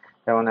দেখায় না।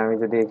 যেমন আমি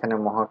যদি এখানে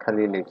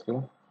মহাখালী লিখি,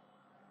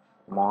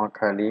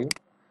 মহাখালী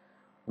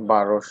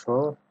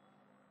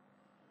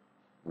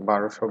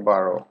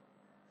 1212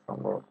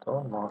 সম্ভবত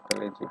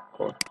মহাখালী জিপ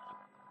কোড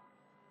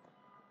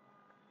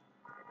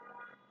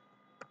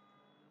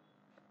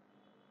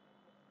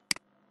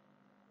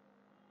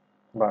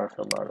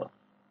 1212।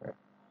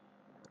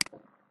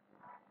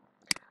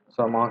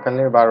 সো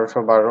মহাখালীর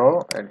 1212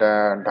 এটা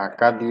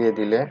ঢাকা দিয়ে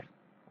দিলে,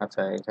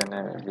 আচ্ছা এখানে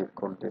জিপ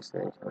কোড দিছে,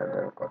 এখানে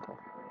দেওয়ার কথা।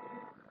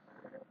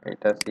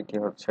 এটা সিটি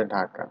হচ্ছে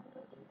ঢাকা।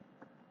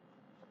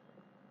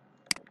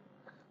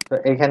 তো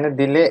এখানে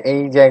দিলে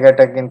এই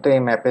জায়গাটা কিন্তু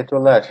এই ম্যাপে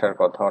চলে আসার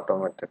কথা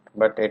অটোমেটেড,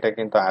 বাট এটা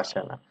কিন্তু আসে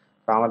না।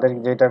 তো আমাদের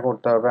যেটা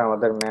করতে হবে,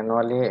 আমাদের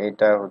ম্যানুয়ালি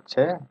এটা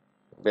হচ্ছে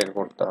বের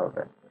করতে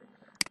হবে।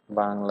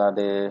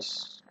 বাংলাদেশ,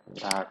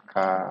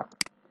 ঢাকা,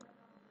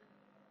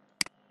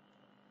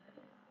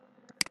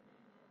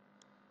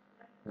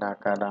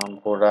 ঢাকা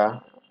রামপুরা,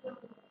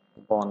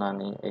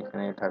 বনানী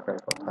এখানেই থাকার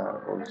কথা।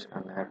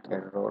 গুলশান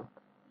একের রোড,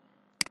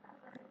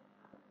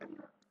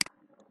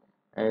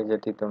 এই যে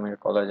তিতুমির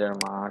কলেজের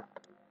মাঠ,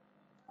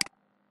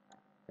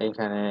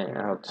 এইখানে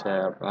হচ্ছে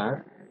আপনার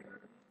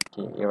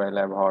কি ইউআই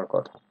ল্যাব হওয়ার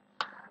কথা।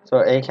 তো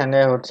এইখানে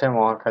হচ্ছে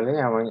মহাখালী,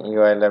 আমি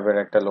ইউআই ল্যাবের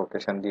একটা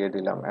লোকেশন দিয়ে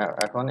দিলাম।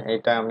 এখন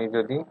এটা আমি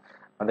যদি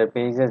আমাদের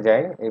পেজে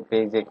যাই, এই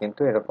পেজে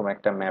কিন্তু এরকম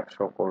একটা ম্যাপ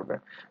শো করবে।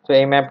 তো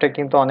এই ম্যাপটা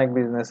কিন্তু অনেক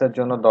বিজনেসের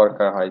জন্য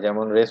দরকার হয়,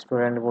 যেমন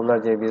রেস্টুরেন্ট গুলো,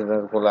 যে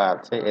বিজনেস গুলো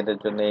আছে এদের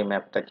জন্য এই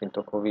ম্যাপটা কিন্তু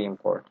খুবই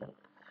ইম্পর্টেন্ট।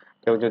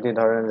 কেউ যদি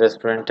ধরেন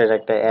রেস্টুরেন্টের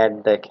একটা অ্যাড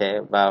দেখে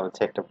বা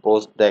হচ্ছে একটা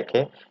পোস্ট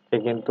দেখে, সে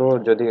কিন্তু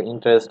যদি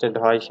ইন্টারেস্টেড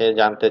হয়, সে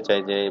জানতে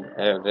চায় যে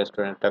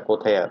রেস্টুরেন্টটা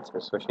কোথায় আছে,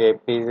 তো সে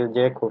পেজে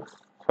যে খুব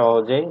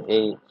সহজেই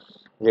এই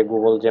যে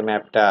গুগল যে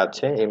ম্যাপটা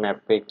আছে এই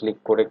ম্যাপে ক্লিক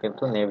করে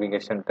কিন্তু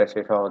নেভিগেশনটা সে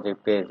সহজেই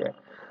পেয়ে যায়।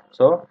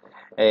 সো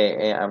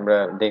আমরা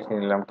দেখে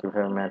নিলাম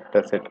কিভাবে ম্যাপটা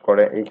সেট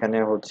করে। এখানে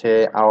হচ্ছে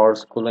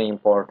আওয়ার্স গুলো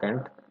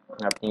ইম্পর্টেন্ট।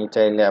 আপনি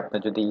চাইলে,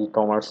 আপনার যদি ই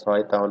কমার্স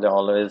হয় তাহলে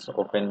অলওয়েজ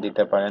ওপেন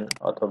দিতে পারেন,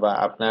 অথবা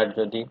আপনার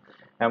যদি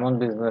এমন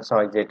বিজনেস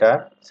হয় যেটা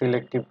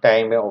সিলেক্টিভ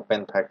টাইমে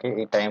ওপেন থাকে,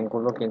 এই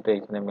টাইমগুলো কিন্তু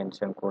এখানে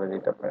মেনশন করে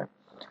দিতে পারেন।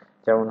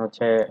 যেমন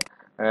হচ্ছে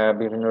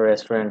বিভিন্ন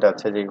রেস্টুরেন্ট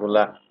আছে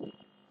যেগুলা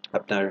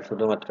আপনার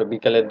শুধুমাত্র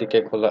বিকালের দিকে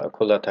খোলা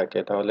খোলা থাকে,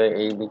 তাহলে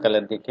এই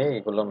বিকালের দিকে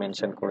এগুলো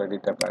মেনশন করে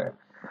দিতে পারে।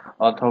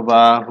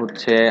 অথবা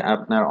হচ্ছে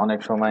আপনার অনেক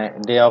সময়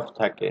ডে অফ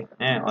থাকে,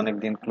 হ্যাঁ, অনেক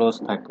দিন ক্লোজ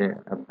থাকে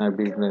আপনার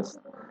বিজনেস,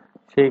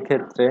 সেই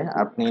ক্ষেত্রে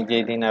আপনি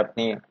যেই দিন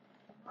আপনি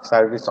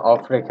সার্ভিস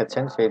অফ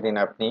রেখেছেন সেই দিন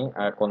আপনি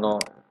কোনো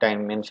টাইম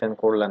মেনশন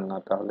করলেন না,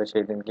 তাহলে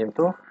সেই দিন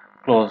কিন্তু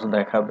ক্লোজ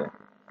দেখাবে।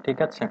 ঠিক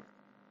আছে,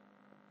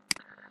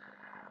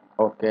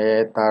 ওকে।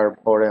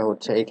 তারপরে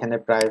হচ্ছে এখানে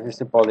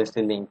প্রাইভেসি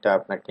পলিসি লিংকটা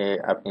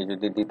আপনি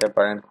যদি দিতে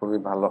পারেন খুবই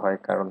ভালো হয়,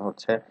 কারণ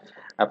হচ্ছে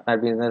আপনার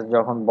বিজনেস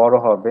যখন বড়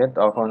হবে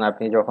তখন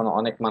আপনি যখন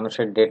অনেক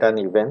মানুষের ডেটা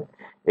নিবেন,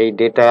 এই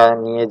ডেটা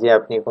নিয়ে যে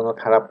আপনি কোনো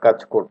খারাপ কাজ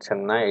করছেন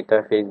না এটা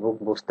ফেসবুক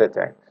বুঝতে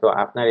চায়। তো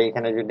আপনার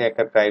এখানে যদি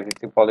একটা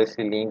প্রাইভেসি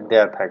পলিসি লিংক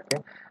দেওয়া থাকে,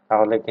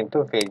 তাহলে কিন্তু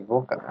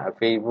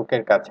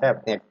ফেসবুকের কাছে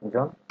আপনি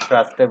একজন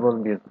ট্রাস্টেবল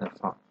বিজনেস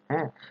হন,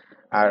 হ্যাঁ।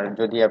 আর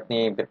যদি আপনি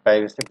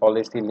প্রাইভেসি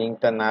পলিসি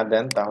লিঙ্কটা না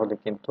দেন তাহলে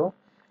কিন্তু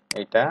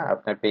এটা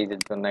আপনার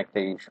পেজের জন্য একটা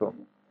ইস্যু।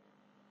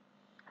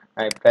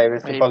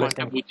 প্রাইভেসি এই পলিসি,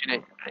 পয়েন্টটা বুঝি নাই,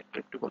 আরেকবার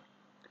একটু বল।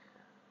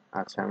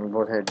 আচ্ছা আমি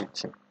বোঝাই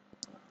দিচ্ছি,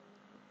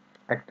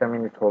 একটা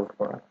মিনিট হোল্ড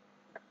করুন।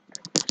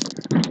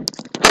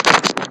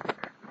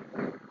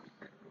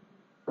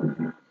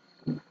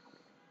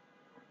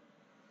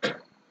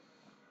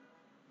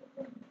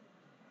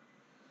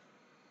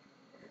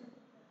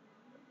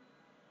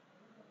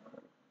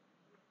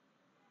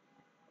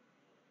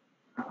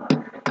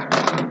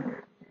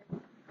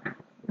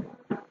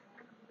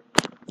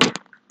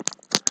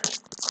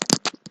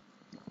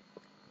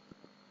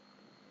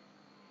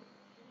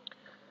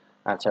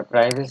 আচ্ছা,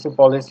 প্রাইভেসি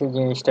পলিসি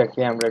জিনিসটা কি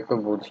আমরা একটু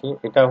বুঝি।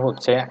 এটা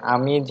হচ্ছে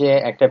আমি যে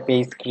একটা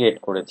পেজ ক্রিয়েট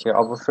করেছি,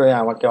 অবশ্যই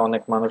আমাকে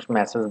অনেক মানুষ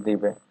মেসেজ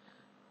দিবে।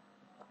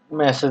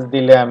 মেসেজ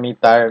দিলে আমি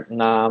তার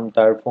নাম,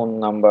 তার ফোন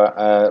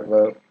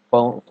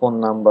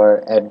নাম্বার,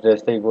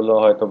 অ্যাড্রেস এইগুলো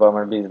হয়তো বা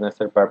আমার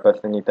বিজনেসের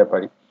পারপাসে নিতে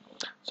পারি।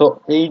 সো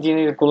এই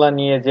জিনিসগুলা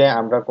নিয়ে যে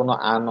আমরা কোনো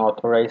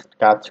আনঅথরাইজড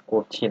কাজ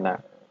করছি না,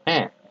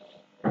 হ্যাঁ,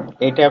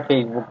 এটা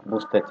ফেসবুক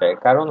বুঝতে চায়।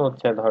 কারণ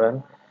হচ্ছে ধরেন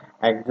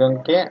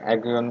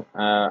একজন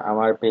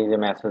আমার পেজে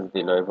মেসেজ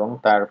দিল এবং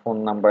তার ফোন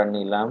নাম্বার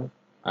নিলাম,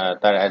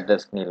 তার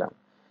অ্যাড্রেস নিলাম,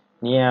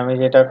 নিয়ে আমি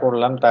যেটা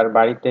করলাম তার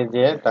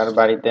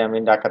বাড়িতে আমি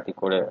ডাকাতি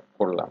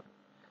করলাম।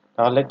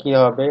 তাহলে কি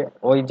হবে,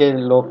 ওই যে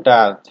লোকটা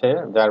আছে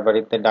যার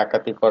বাড়িতে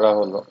ডাকাতি করা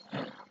হলো,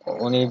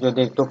 উনি যদি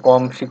একটু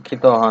কম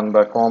শিক্ষিত হন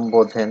বা কম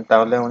বোঝেন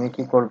তাহলে উনি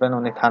কি করবেন,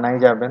 উনি থানায়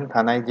যাবেন,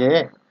 থানায় যেয়ে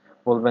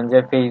বলবেন যে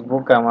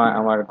ফেসবুক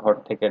আমার ঘর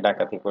থেকে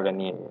ডাকাতি করে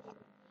নিয়ে গেছে।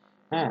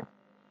 হ্যাঁ,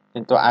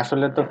 কিন্তু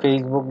আসলে তো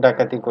ফেসবুক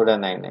ডাকাতি করে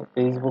নেয় নাই,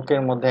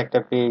 ফেসবুকের মধ্যে একটা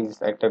পেজ,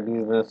 একটা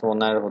বিজনেস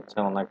ওনার হচ্ছে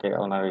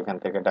ওনার এখান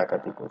থেকে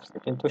ডাকাতি করছে,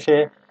 কিন্তু সে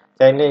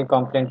চাইলে এই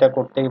কমপ্লেনটা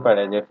করতেই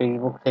পারে যে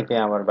ফেসবুক থেকে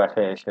আমার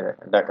বাসায় এসে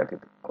ডাকাতি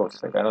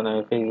করছে, কারণ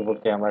আমি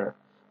ফেসবুকে আমার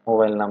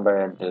মোবাইল নাম্বার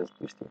অ্যাড্রেস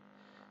দিছি।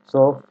 সো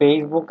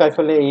ফেসবুক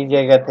আসলে এই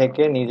জায়গা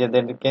থেকে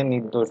নিজেদেরকে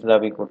নির্দোষ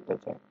দাবি করতে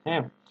চায়।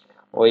 হ্যাঁ,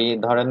 ওই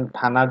ধরেন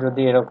থানা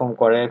যদি এরকম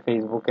করে,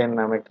 ফেসবুকের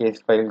নামে কেস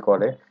ফাইল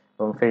করে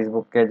এবং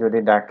ফেসবুককে যদি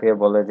ডাকে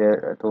বলে যে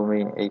তুমি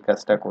এই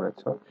কাজটা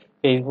করেছো,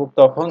 ফেসবুক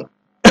তখন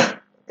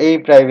এই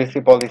প্রাইভেসি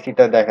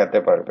পলিসিটা দেখাতে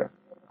পারবে।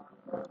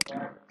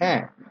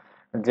 হ্যাঁ,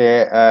 যে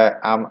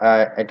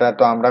এটা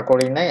তো আমরা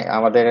করি নাই,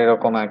 আমাদের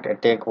এরকম একটা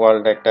টেক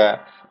ওয়ার্ল্ড একটা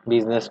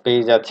বিজনেস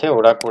পেজ আছে,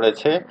 ওরা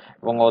করেছে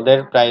এবং ওদের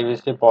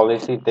প্রাইভেসি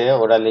পলিসিতে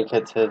ওরা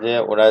লিখেছে যে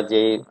ওরা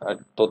যেই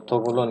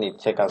তথ্যগুলো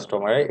নিচ্ছে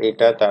কাস্টমারের,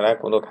 এটা তারা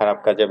কোনো খারাপ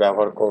কাজে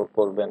ব্যবহার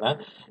করবে না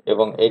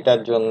এবং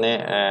এটার জন্য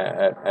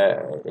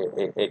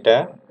এটা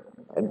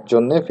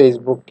জন্য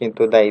ফেসবুক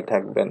কিন্তু দায়ী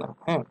থাকবে না।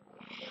 হ্যাঁ,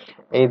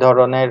 এই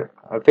ধরনের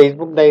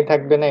ফেসবুক দায়ী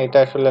থাকবে না, এটা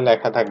আসলে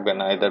লেখা থাকবে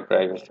না এদের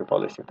প্রাইভেসি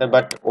পলিসিতে,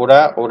 বাট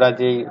ওরা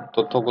যেই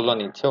তথ্যগুলো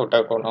নিচ্ছে ওটা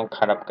কোনো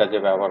খারাপ কাজে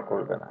ব্যবহার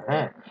করবে না।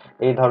 হ্যাঁ,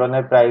 এই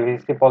ধরনের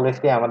প্রাইভেসি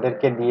পলিসি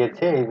আমাদেরকে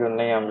দিয়েছে, এই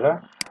জন্যই আমরা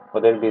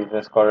ওদের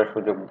বিজনেস করার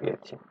সুযোগ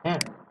দিয়েছি।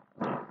 হ্যাঁ,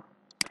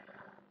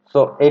 সো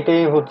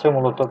এটাই হচ্ছে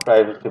মূলত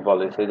প্রাইভেসি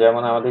পলিসি।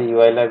 যেমন আমাদের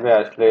ইউআই ল্যাবে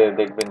আসলে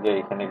দেখবেন যে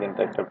এখানে কিন্তু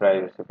একটা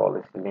প্রাইভেসি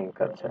পলিসি লিংক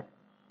আছে।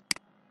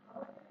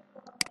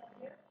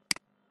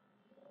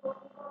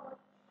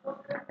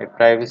 এই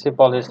প্রাইভেসি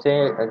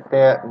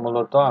পলিসিতে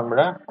মূলত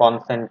আমরা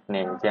কনসেন্ট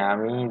নেই যে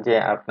আমি যে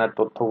আপনার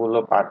তথ্যগুলো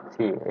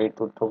পাচ্ছি, এই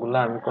তথ্যগুলো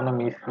আমি কোনো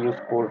মিসইউজ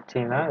করছি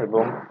না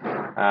এবং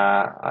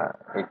আহ,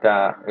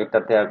 আহ,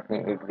 এটাতে আপনি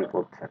এগ্রি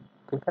করছেন।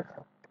 ঠিক আছে,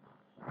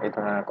 এই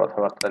ধরনের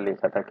কথাবার্তা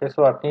লেখা থাকে।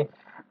 সো আপনি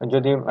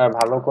যদি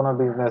ভালো কোনো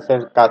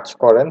বিজনেসের কাজ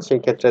করেন, সেই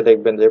ক্ষেত্রে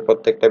দেখবেন যে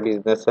প্রত্যেকটা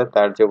বিজনেসের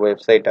তার যে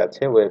ওয়েবসাইট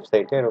আছে,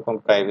 ওয়েবসাইটে এরকম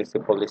প্রাইভেসি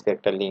পলিসি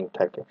একটা লিংক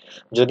থাকে।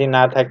 যদি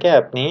না থাকে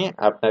আপনি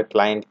আপনার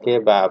ক্লায়েন্টকে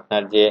বা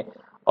আপনার যে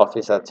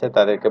অফিস আছে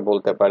তাদেরকে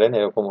বলতে পারেন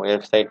এরকম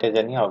ওয়েবসাইটে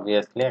জানি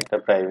অবভিয়াসলি একটা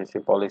প্রাইভেসি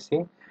পলিসি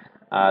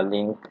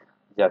লিংক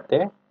যাতে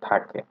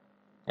থাকে।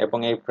 এবং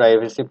এই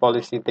প্রাইভেসি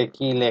পলিসিতে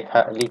কি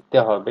লিখতে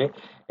হবে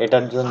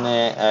এটার জন্য,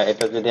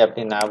 এটা যদি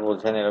আপনি না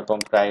বোঝেন, এরকম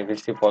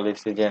প্রাইভেসি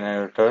পলিসি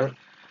জেনারেটর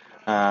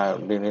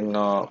বিভিন্ন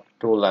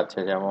টুল আছে,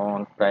 যেমন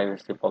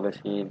প্রাইভেসি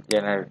পলিসি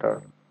জেনারেটর,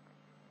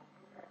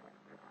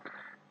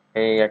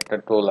 এই একটা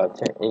টুল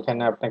আছে।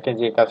 এখানে আপনাকে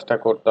যে কাজটা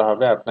করতে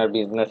হবে, আপনার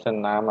বিজনেসের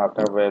নাম,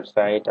 আপনার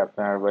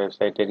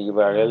ওয়েবসাইটের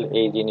ইউআরএল,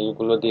 এই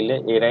জিনিসগুলো দিলে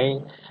এরাই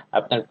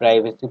আপনার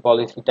প্রাইভেসি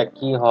পলিসিটা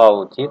কি হওয়া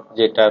উচিত,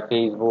 যেটা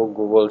ফেসবুক,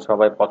 গুগল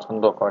সবাই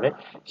পছন্দ করে,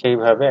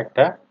 সেইভাবে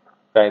একটা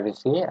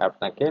প্রাইভেসি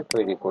আপনাকে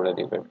তৈরি করে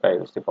দিবে,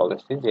 প্রাইভেসি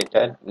পলিসি,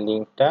 যেটা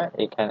লিঙ্কটা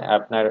এখানে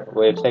আপনার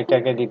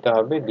ওয়েবসাইটটাকে দিতে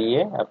হবে,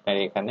 দিয়ে আপনার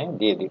এখানে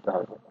দিয়ে দিতে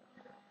হবে।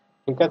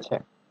 ঠিক আছে,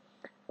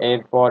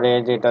 এরপরে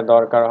যেটা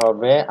দরকার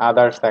হবে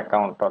আদার্স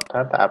অ্যাকাউন্ট,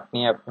 অর্থাৎ আপনি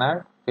আপনার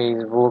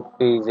ফেসবুক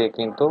পেজে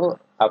কিন্তু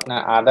আপনার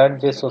আদার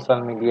যে সোশ্যাল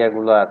মিডিয়া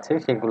গুলো আছে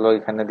সেগুলো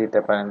এখানে দিতে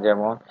পারেন,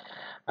 যেমন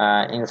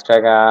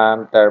ইনস্টাগ্রাম,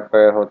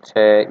 তারপরে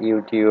হচ্ছে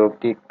ইউটিউব,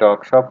 টিকটক,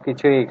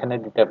 সবকিছুই এখানে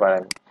দিতে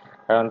পারেন।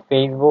 কারণ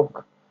ফেসবুক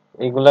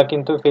এগুলা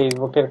কিন্তু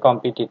ফেসবুকের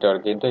কম্পিটিটর,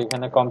 কিন্তু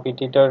এখানে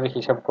কম্পিটিটর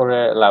হিসাব করে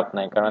লাভ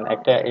নাই, কারণ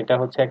এটা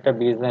হচ্ছে একটা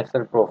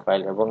বিজনেসের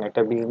প্রোফাইল এবং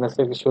একটা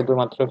বিজনেসের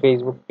শুধুমাত্র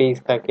ফেসবুক পেজ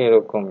থাকে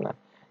এরকম না,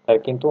 তার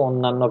কিন্তু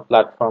অন্যান্য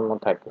প্ল্যাটফর্মও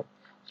থাকে।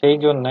 সেই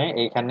জন্য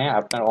এখানে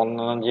আপনার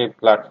অন্যান্য যে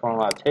প্ল্যাটফর্ম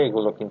আছে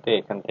এগুলো কিন্তু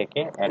এখান থেকে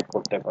অ্যাড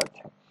করতে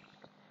পারছেন।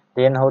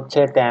 দেন হচ্ছে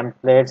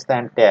টেমপ্লেটস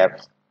অ্যান্ড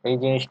ট্যাবস। এই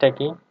জিনিসটা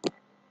কি,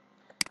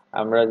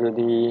 আমরা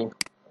যদি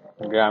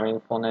গ্রামীণ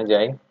ফোনে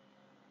যাই,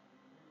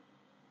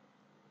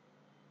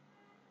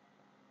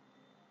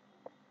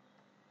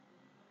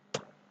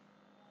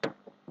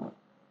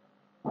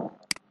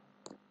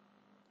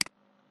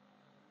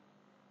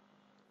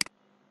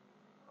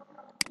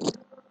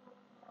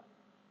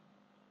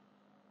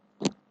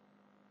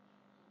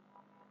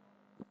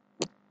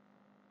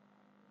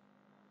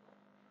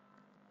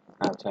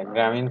 আচ্ছা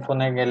গ্রামীণ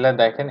ফোনে গেলে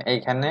দেখেন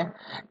এইখানে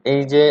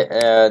এই যে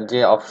যে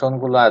অপশন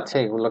গুলো আছে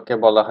এগুলোকে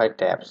বলা হয়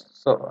ট্যাবস।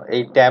 সো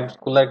এই ট্যাবস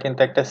গুলার কিন্তু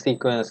একটা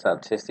সিকোয়েন্স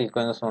আছে,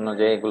 সিকোয়েন্স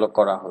অনুযায়ী এগুলো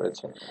করা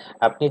হয়েছে।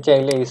 আপনি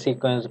চাইলে এই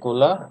সিকোয়েন্স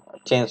গুলো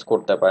চেঞ্জ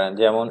করতে পারেন।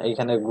 যেমন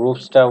এখানে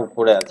গ্রুপসটা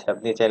উপরে আছে,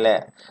 আপনি চাইলে,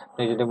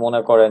 আপনি যদি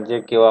মনে করেন যে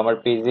কেউ আমার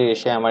পেজে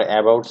এসে আমার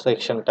অ্যাবাউট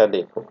সেকশনটা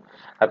দেখুক,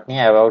 আপনি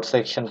অ্যাবাউট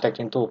সেকশনটা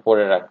কিন্তু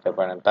উপরে রাখতে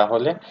পারেন।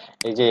 তাহলে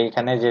এই যে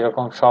এখানে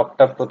যেরকম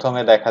সবটা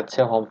প্রথমে দেখাচ্ছে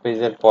হোম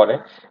পেজের পরে,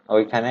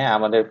 ওইখানে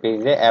আমাদের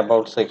পেজে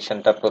অ্যাবাউট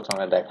সেকশনটা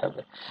প্রথমে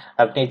দেখাবে।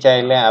 আপনি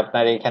চাইলে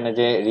আপনার এখানে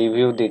যে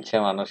রিভিউ দিচ্ছে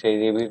মানুষ, এই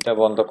রিভিউটা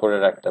বন্ধ করে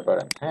রাখতে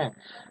পারেন। হ্যাঁ,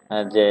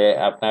 যে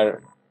আপনার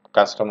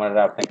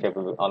কাস্টমাররা আপনাকে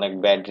অনেক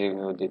ব্যাড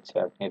রিভিউ দিচ্ছে,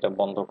 আপনি এটা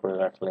বন্ধ করে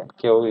রাখলেন,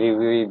 কেউ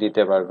রিভিউই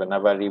দিতে পারবে না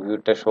বা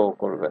রিভিউটা শো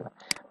করবে না।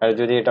 আর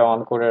যদি এটা অন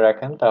করে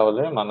রাখেন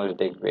তাহলে মানুষ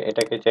দেখবে।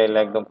 এটাকে চাইলে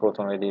একদম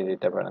প্রথমে দিয়ে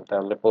দিতে পারেন,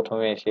 তাহলে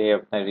প্রথমে এসেই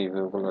আপনার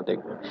রিভিউ গুলো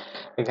দেখবে।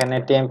 এখানে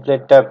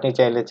টেমপ্লেটটা আপনি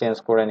চাইলে চেঞ্জ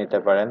করে নিতে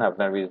পারেন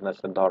আপনার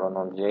বিজনেসের ধরন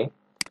অনুযায়ী।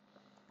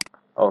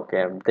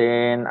 ওকে,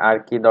 দেন আর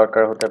কি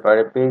দরকার হতে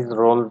পারে, পেজ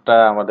রোলটা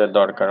আমাদের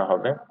দরকার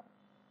হবে।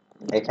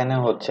 এখানে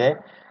হচ্ছে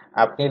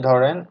আপনি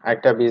ধরেন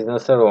একটা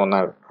বিজনেসের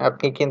ওনার,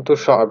 আপনি কিন্তু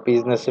সব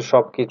বিজনেসের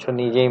সবকিছু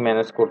নিজেই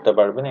ম্যানেজ করতে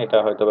পারবেন, এটা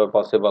হয়তো বা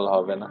পসিবল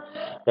হবে না।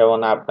 যেমন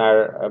আপনার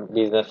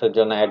বিজনেসের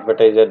জন্য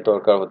অ্যাডভার্টাইজার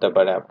দরকার হতে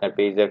পারে, আপনার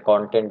পেজের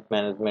কন্টেন্ট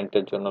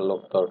ম্যানেজমেন্টের জন্য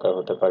লোক দরকার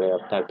হতে পারে,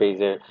 আপনার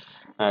পেজের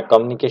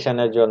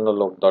কমিউনিকেশনের জন্য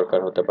লোক দরকার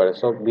হতে পারে।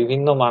 সো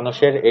বিভিন্ন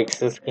মানুষের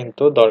এক্সেস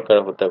কিন্তু দরকার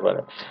হতে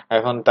পারে।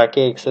 এখন তাকে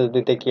এক্সেস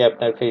দিতে কি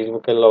আপনার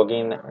ফেসবুকে লগ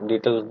ইন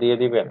ডিটেলস দিয়ে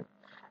দিবেন?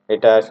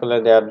 এটা আসলে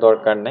দেওয়ার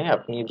দরকার নেই।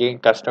 আপনি যে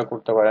কাজটা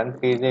করতে পারেন,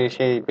 পেজে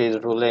এসে এই পেজ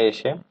রুলে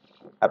এসে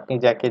আপনি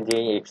যাকে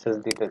যেই এক্সেস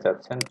দিতে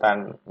চাচ্ছেন তার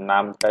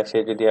নামটা, সে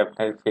যদি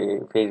আপনার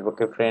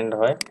ফেসবুকে ফ্রেন্ড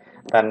হয়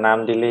তার নাম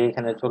দিলেই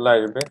এখানে চলে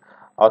আসবে,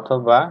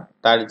 অথবা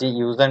তার যে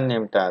ইউজার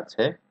নেমটা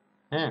আছে,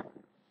 হ্যাঁ,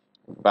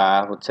 বা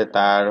হচ্ছে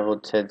তার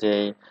হচ্ছে যে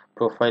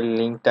প্রোফাইল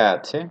লিংকটা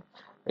আছে,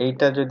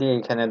 এইটা যদি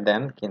এইখানে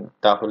দেন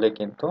তাহলে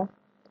কিন্তু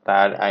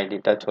তার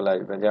আইডিটা চলে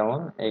আসবে। যেমন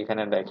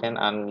এইখানে দেখেন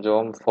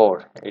আনজম 4,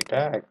 এটা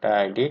একটা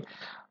আইডি,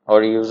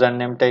 ওর ইউজার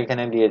নেমটা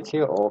এখানে দিয়েছি,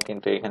 ও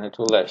কিন্তু এখানে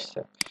চলে আসছে।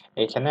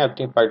 এখানে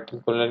আপনি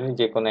পার্টিকুলারলি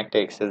যে কোনো একটা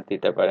অ্যাক্সেস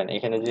দিতে পারেন।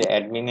 এখানে যদি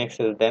অ্যাডমিন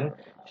অ্যাক্সেস দেন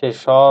সে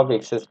সব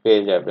অ্যাক্সেস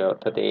পেয়ে যাবে,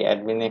 অর্থাৎ এই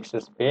অ্যাডমিন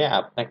অ্যাক্সেস পেয়ে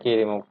আপনাকে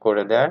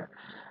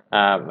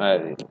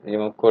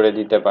রিমুভ করে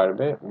দিতে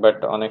পারবে। বাট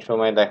অনেক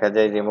সময় দেখা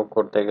যায় রিমুভ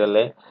করতে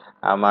গেলে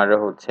আমার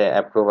হচ্ছে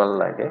অ্যাপ্রুভাল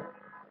লাগে।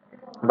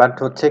 বাট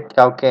হচ্ছে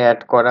কাউকে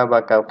অ্যাড করা বা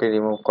কাউকে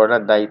রিমুভ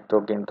করার দায়িত্ব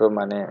কিন্তু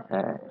মানে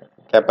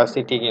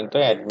ক্যাপাসিটি কিন্তু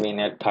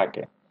অ্যাডমিনের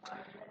থাকে।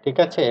 ঠিক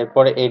আছে,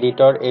 এরপরে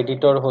এডিটর।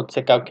 এডিটর হচ্ছে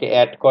কাউকে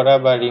অ্যাড করা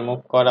বা রিমুভ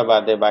করা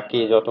বাদে বাকি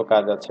যত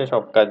কাজ আছে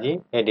সব কাজই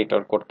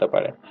এডিটর করতে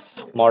পারে।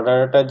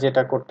 মডারেটর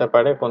যেটা করতে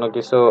পারে, কোনো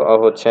কিছু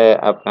হচ্ছে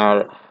আপনার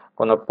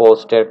কোনো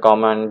পোস্টের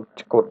কমেন্ট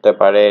করতে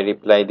পারে,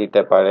 রিপ্লাই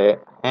দিতে পারে,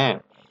 হ্যাঁ,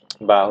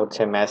 বা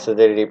হচ্ছে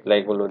মেসেজের রিপ্লাই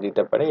গুলো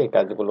দিতে পারে, এই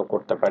কাজগুলো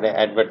করতে পারে।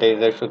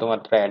 অ্যাডভার্টাইজার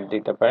শুধুমাত্র অ্যাড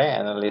দিতে পারে,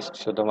 অ্যানালিস্ট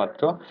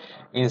শুধুমাত্র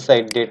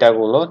ইনসাইড ডেটা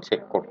গুলো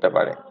চেক করতে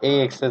পারে। এই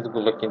এক্সেস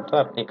গুলো কিন্তু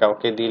আপনি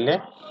কাউকে দিলে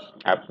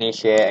আপনি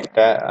সে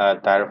একটা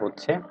তার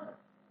হচ্ছে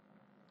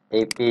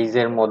এই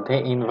পেজের মধ্যে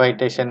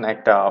ইনভাইটেশন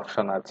একটা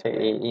অপশন আছে,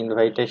 এই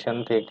ইনভাইটেশন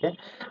থেকে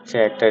সে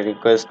একটা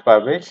রিকোয়েস্ট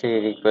পাবে, সেই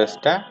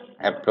রিকোয়েস্টটা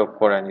অ্যাপ্রুভ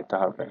করে নিতে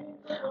হবে।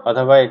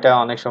 অথবা এটা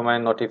অনেক সময়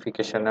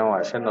নোটিফিকেশনেও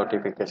আসে,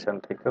 নোটিফিকেশন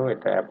থেকেও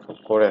এটা অ্যাপ্রুভ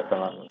করে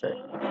ফেলানো যায়।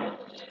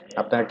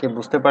 আপনারা কি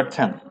বুঝতে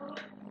পারছেন?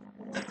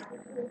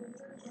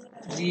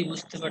 জি,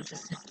 বুঝতে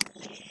পারতেছি।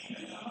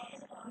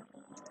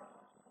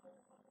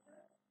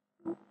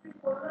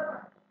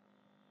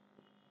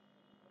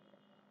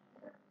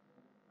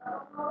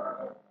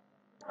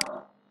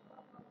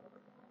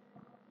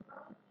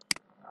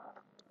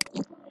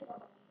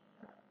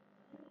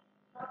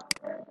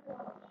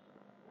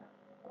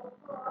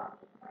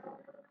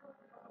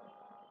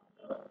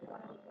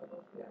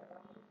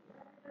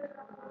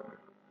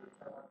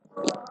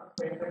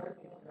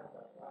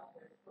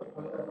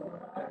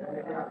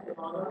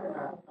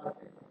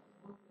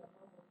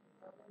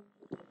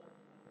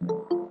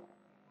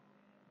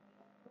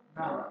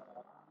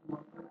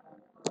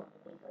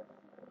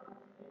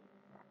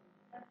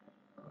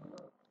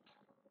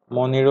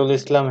 মনিরুল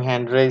ইসলাম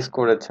হ্যান্ড রাইজ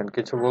করেছেন,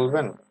 কিছু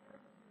বলবেন?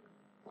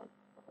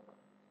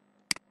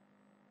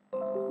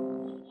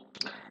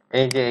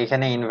 এই যে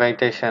এখানে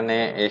ইনভাইটেশনে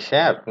এসে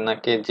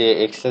আপনাকে যে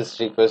এক্সেস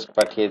রিকোয়েস্ট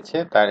পাঠিয়েছে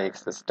তার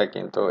এক্সেসটা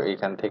কিন্তু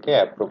এখান থেকে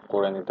অ্যাপ্রুভ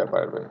করে নিতে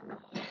পারবে।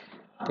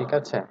 ঠিক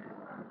আছে।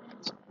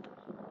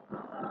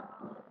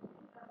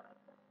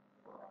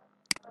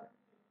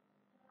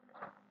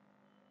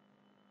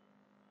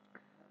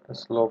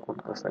 স্লো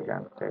করতেছে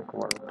কেন? Take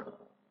word.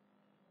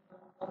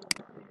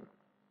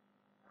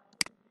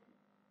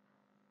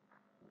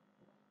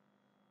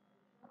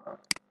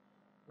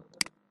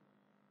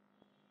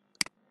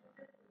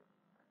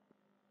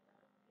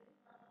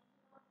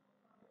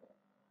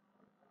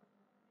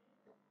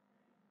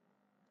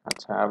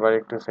 আচ্ছা, আবার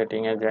একটু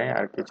সেটিং এ যাই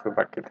আর কিছু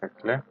বাকি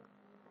থাকলে।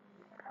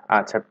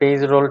 আচ্ছা, পেজ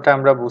রোলটা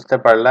আমরা বুঝতে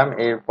পারলাম।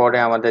 এরপরে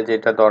আমাদের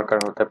যেটা দরকার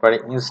হতে পারে,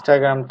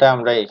 ইনস্টাগ্রামটা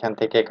আমরা এখান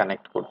থেকে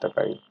কানেক্ট করতে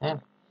পারি। হ্যাঁ,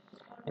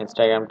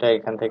 ইনস্টাগ্রামটা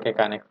এখান থেকে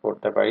কানেক্ট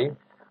করতে পারি।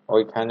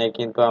 ওইখানে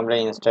কিন্তু আমরা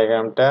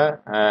ইনস্টাগ্রামটা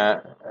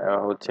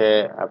হচ্ছে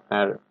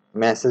আপনার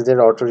মেসেজের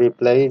অটো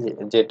রিপ্লাই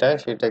যেটা,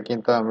 সেটা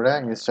কিন্তু আমরা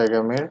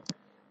ইনস্টাগ্রামের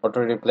অটো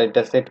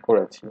রিপ্লাইটা সেট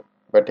করেছি,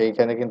 বাট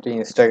এইখানে কিন্তু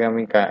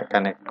ইনস্টাগ্রামই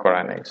কানেক্ট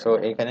করা নাই। সো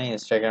এখানে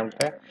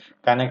ইনস্টাগ্রামটা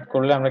কানেক্ট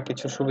করলে আমরা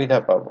কিছু সুবিধা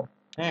পাবো।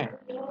 হ্যাঁ,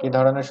 কি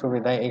ধরনের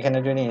সুবিধা? এখানে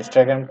যদি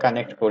ইনস্টাগ্রাম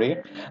কানেক্ট করি,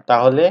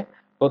 তাহলে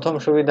প্রথম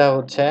সুবিধা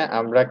হচ্ছে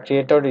আমরা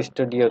ক্রিয়েটর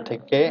স্টুডিও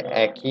থেকে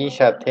একই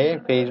সাথে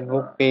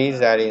ফেসবুক পেজ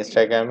আর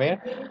ইনস্টাগ্রামে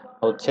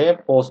হচ্ছে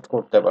পোস্ট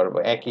করতে পারবো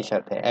একই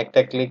সাথে,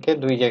 একটা ক্লিকে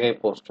দুই জায়গায়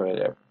পোস্ট হয়ে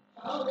যাবে।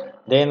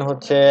 দেন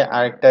হচ্ছে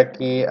আরেকটা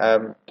কি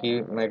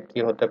কি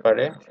হতে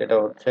পারে, সেটা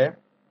হচ্ছে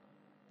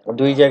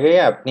দুই জায়গায়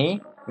আপনি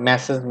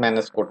মেসেজ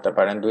ম্যানেজ করতে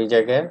পারেন, দুই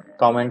জায়গায়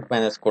কমেন্ট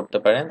ম্যানেজ করতে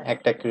পারেন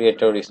একটা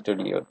ক্রিয়েটর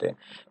স্টুডিওতে।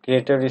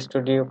 ক্রিয়েটর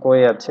স্টুডিও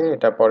কই আছে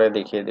এটা পরে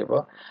দেখিয়ে দেব।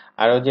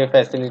 আরও যে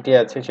ফ্যাসিলিটি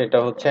আছে সেটা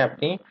হচ্ছে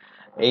আপনি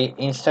এই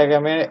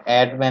ইনস্টাগ্রামের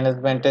অ্যাড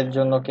ম্যানেজমেন্টের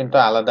জন্য কিন্তু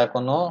আলাদা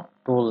কোনো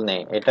টুল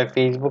নেই। এটা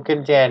ফেসবুকের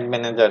যে অ্যাড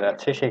ম্যানেজার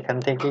আছে সেখান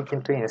থেকেই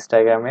কিন্তু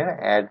ইনস্টাগ্রামের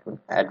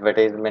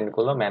অ্যাডভার্টাইজমেন্ট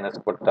গুলো ম্যানেজ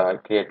করতে হয়,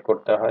 ক্রিয়েট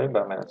করতে হয়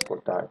বা ম্যানেজ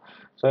করতে হয়।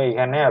 সো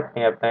এখানে আপনি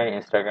আপনার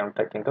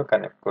ইনস্টাগ্রামটা কিন্তু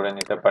কানেক্ট করে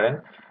নিতে পারেন।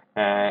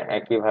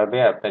 একইভাবে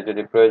আপনার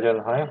যদি প্রয়োজন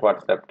হয়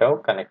হোয়াটসঅ্যাপটাও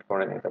কানেক্ট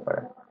করে নিতে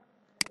পারেন।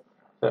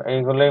 তো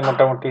এইগুলোই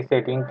মোটামুটি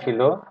সেটিং ছিল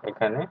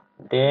এখানে।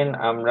 দেন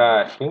আমরা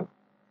আসি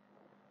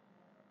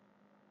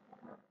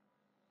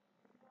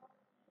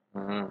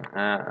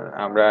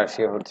আমরা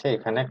আসি হচ্ছে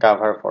এখানে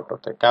কাভার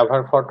ফটোতে।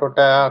 কাভার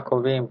ফটোটা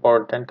খুবই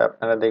ইম্পর্টেন্ট।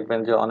 আপনারা দেখবেন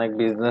যে অনেক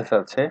বিজনেস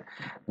আছে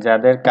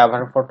যাদের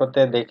কাভার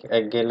ফটোতে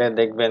গেলে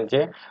দেখবেন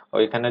যে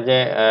ওইখানে যে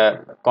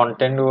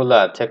কন্টেন্ট গুলো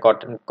আছে,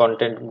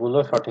 কন্টেন্ট গুলো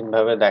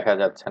সঠিকভাবে দেখা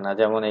যাচ্ছে না।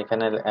 যেমন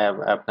এখানে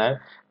আপনার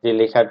যে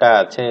লেখাটা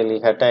আছে এই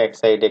লেখাটা এক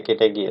সাইডে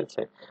কেটে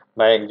গিয়েছে,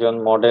 বা একজন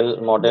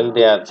মডেল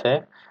দেয়া আছে,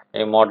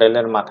 এই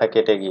মডেলের মাথা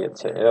কেটে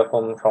গিয়েছে,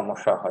 এরকম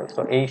সমস্যা হয়।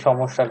 তো এই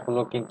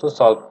সমস্যাগুলো কিন্তু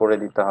সলভ করে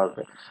দিতে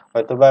হবে।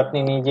 হয়তোবা আপনি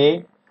নিজেই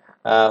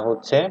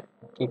হচ্ছে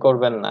কি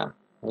করবেন না,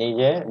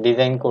 নিজে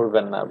ডিজাইন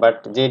করবেন না, বাট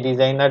যে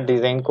ডিজাইনার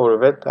ডিজাইন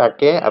করবে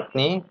তাকে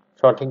আপনি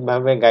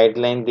সঠিকভাবে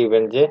গাইডলাইন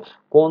দিবেন যে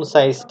কোন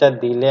সাইজটা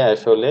দিলে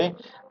আসলে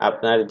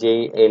আপনার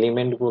যেই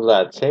এলিমেন্ট গুলো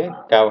আছে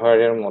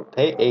কাভারের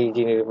মধ্যে এই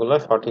জিনিসগুলো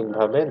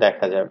সঠিকভাবে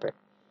দেখা যাবে।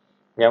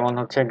 যেমন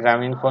হচ্ছে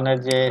গ্রামীণ ফোনের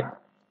যে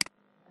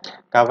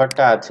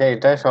কাভারটা আছে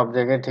এটা সব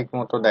জায়গায় ঠিক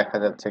মতো দেখা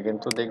যাচ্ছে,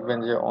 কিন্তু দেখবেন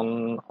যে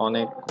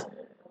অনেক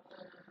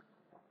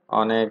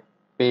অনেক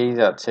পেজ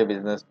আছে,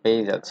 বিজনেস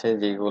পেজ আছে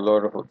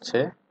যেগুলোর হচ্ছে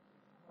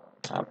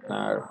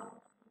আপনার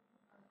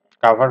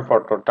কাভার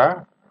ফটোটা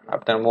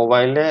আপনার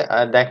মোবাইলে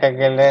দেখা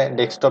গেলে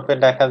ডেস্কটপে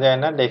দেখা যায়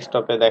না,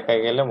 ডেস্কটপে দেখা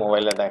গেলে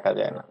মোবাইলে দেখা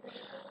যায় না।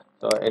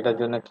 তো এটার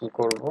জন্য কি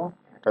করব?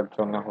 এটার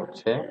জন্য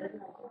হচ্ছে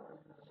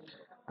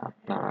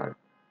আপনার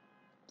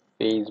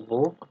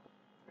ফেসবুক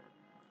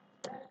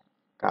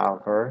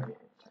কাভার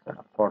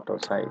ফটো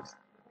সাইজ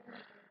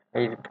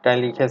এইটা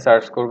লিখে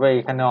সার্চ করবে,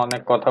 এখানে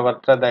অনেক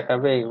কথাবার্তা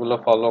দেখাবে, এগুলো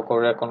ফলো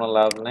করে কোনো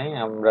লাভ নেই।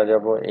 আমরা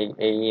যাব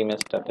এই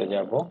ইমেজটাতে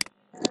যাব।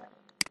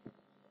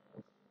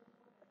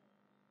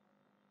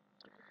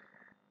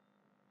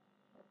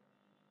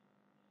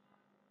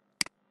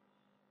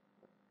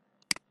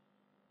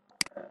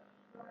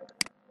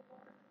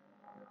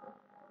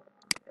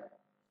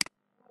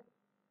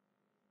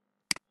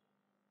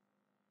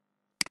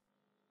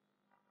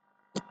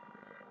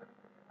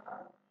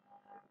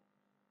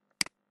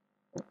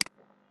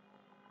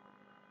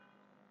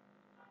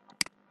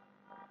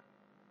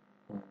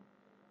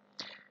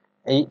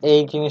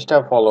 এই জিনিসটা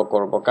ফলো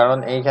করব, কারণ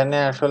এইখানে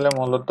আসলে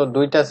মূলত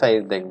দুইটা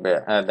সাইজ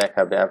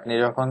দেখাবে। আপনি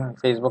যখন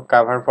ফেসবুক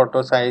কাভার ফটো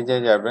সাইজে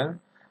যাবেন,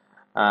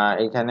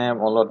 এখানে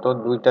মূলত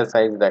দুইটা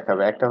সাইজ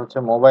দেখাবে, একটা হচ্ছে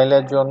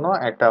মোবাইলের জন্য,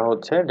 একটা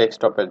হচ্ছে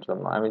ডেস্কটপের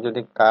জন্য। আমি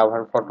যদি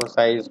কাভার ফটো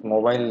সাইজ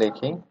মোবাইল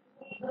লিখি,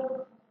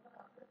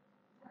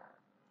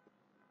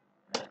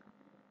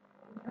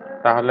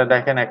 তাহলে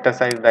দেখেন একটা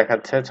সাইজ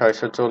দেখাচ্ছে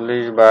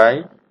 640 বাই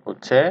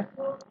হচ্ছে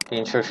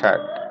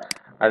 360।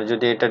 আর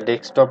যদি এটা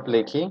ডেস্কটপ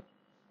লিখি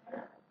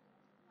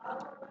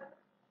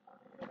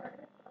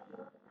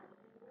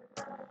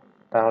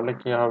তাহলে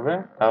কি হবে?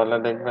 তাহলে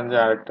দেখবেন যে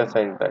আরেকটা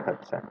সাইজ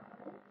দেখাচ্ছে,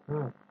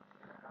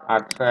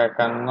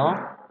 851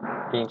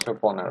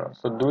 315।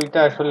 তো দুইটা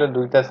আসলে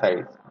দুইটা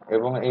সাইজ,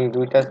 এবং এই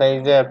দুইটা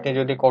সাইজে আপনি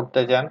যদি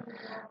করতে চান,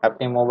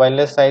 আপনি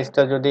মোবাইলের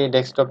সাইজটা যদি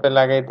ডেস্কটপে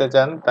লাগাইতে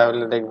চান,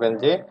 তাহলে দেখবেন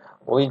যে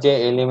ওই যে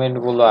এলিমেন্ট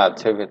গুলো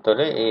আছে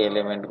ভেতরে এই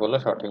এলিমেন্ট গুলো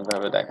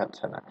সঠিকভাবে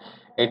দেখাচ্ছে না।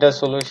 এটা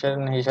সলিউশন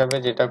হিসাবে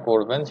যেটা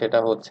করবেন সেটা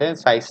হচ্ছে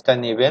সাইজটা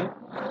নেবেন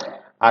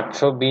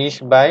 820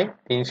 বাই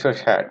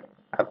 360।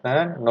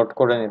 আপনারা নোট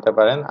করে নিতে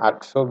পারেন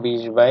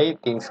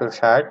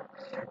 820/360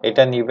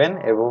 এটা নিবেন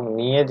এবং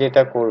নিয়ে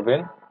যেটা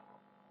করবেন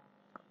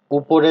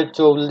উপরে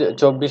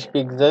 24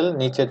 পিক্সেল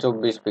নিচে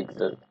 24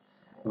 পিক্সেল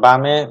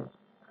বামে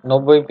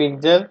 90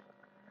 পিক্সেল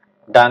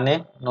ডানে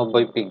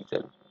 90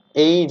 পিক্সেল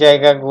এই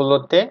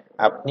জায়গাগুলোতে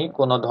আপনি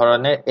কোনো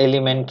ধরনের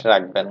এলিমেন্ট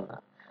রাখবেন না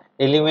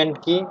এলিমেন্ট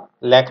কি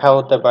লেখা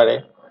হতে পারে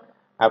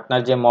আপনার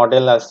যে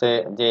মডেল আছে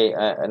যে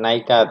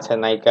নায়িকা আছে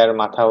নায়িকার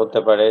মাথা হতে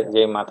পারে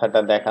যে মাথাটা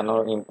দেখানো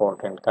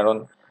ইম্পর্টেন্ট কারণ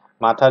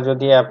মাথা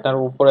যদি আপনার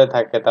উপরে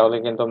থাকে তাহলে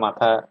কিন্তু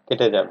মাথা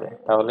কেটে যাবে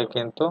তাহলে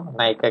কিন্তু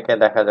নায়িকাকে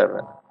দেখা যাবে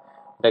না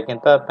এটা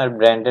কিন্তু আপনার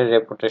ব্র্যান্ডের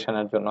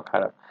রেপুটেশনের জন্য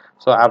খারাপ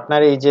সো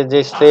আপনার এই যে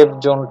যে সেফ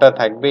জোনটা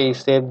থাকবে এই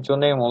সেফ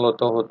জোনে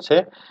মূলত হচ্ছে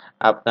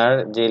আপনার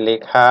যে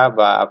লেখা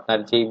বা আপনার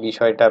যে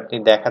বিষয়টা আপনি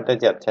দেখাতে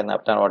যাচ্ছেন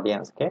আপনার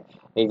অডিয়েন্সকে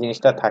এই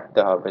জিনিসটা থাকতে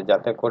হবে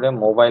যাতে করে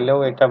মোবাইলেও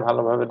এটা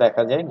ভালোভাবে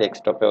দেখা যায়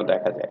ডেস্কটপেও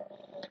দেখা যায়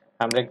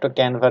আমরা একটু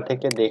ক্যানভা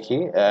থেকে দেখি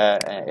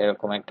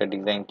এরকম একটা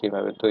ডিজাইন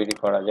কিভাবে তৈরি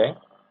করা যায়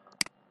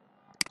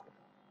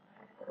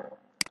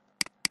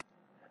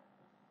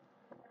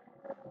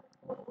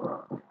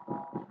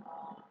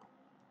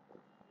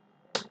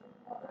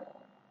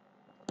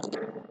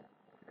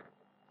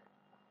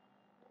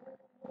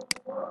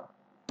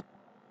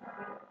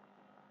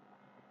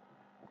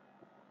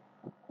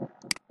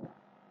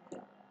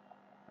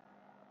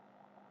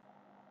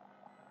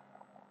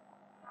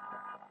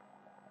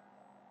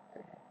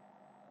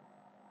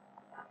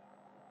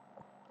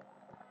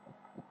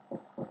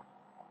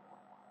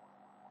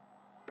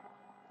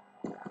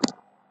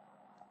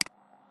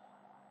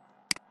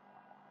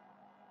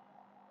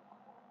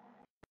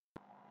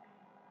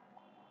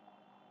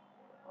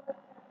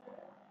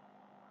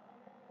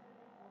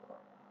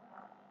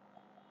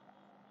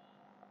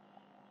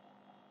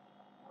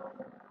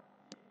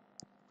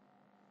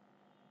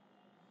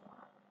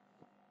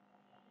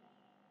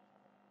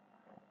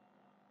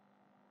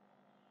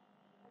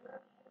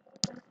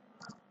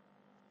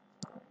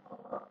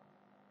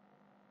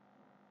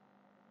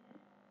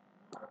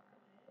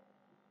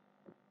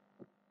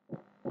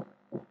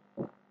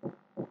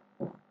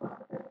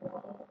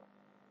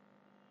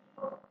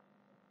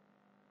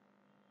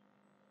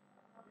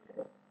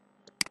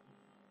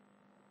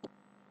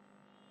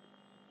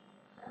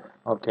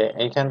ওকে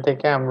এইখান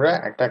থেকে আমরা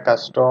একটা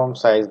কাস্টম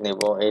সাইজ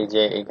নিব এই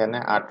যে এখানে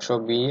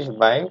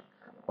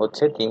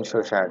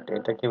 820/360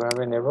 এটা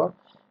কিভাবে নেব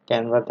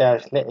ক্যানভাতে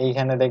আসলে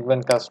এইখানে দেখবেন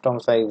কাস্টম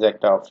সাইজ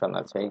একটা অপশন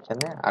আছে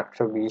এইখানে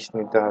 820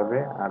 নিতে হবে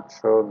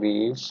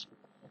 820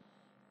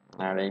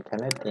 আর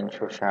এইখানে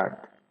 360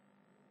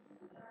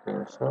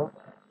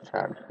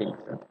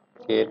 pixel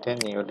create a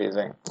new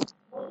design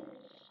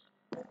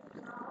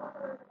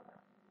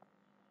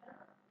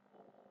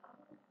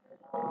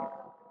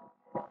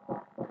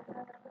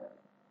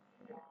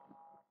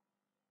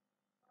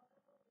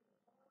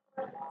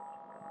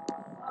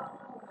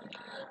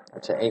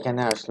আচ্ছা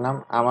এখানে আসলাম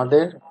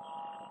আমাদের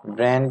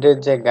ব্র্যান্ডের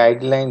যে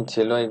গাইডলাইন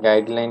ছিল এই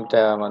গাইডলাইনটা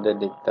আমাদের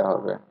দেখতে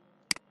হবে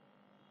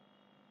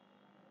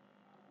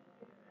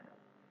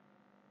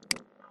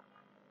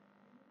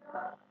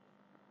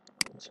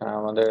আচ্ছা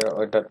আমাদের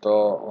ওইটা তো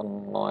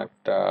অন্য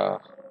একটা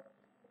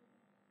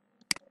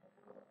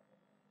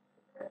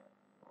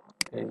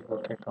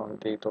ফেসবুক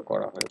অ্যাকাউন্টেই তো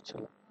করা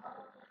হয়েছিল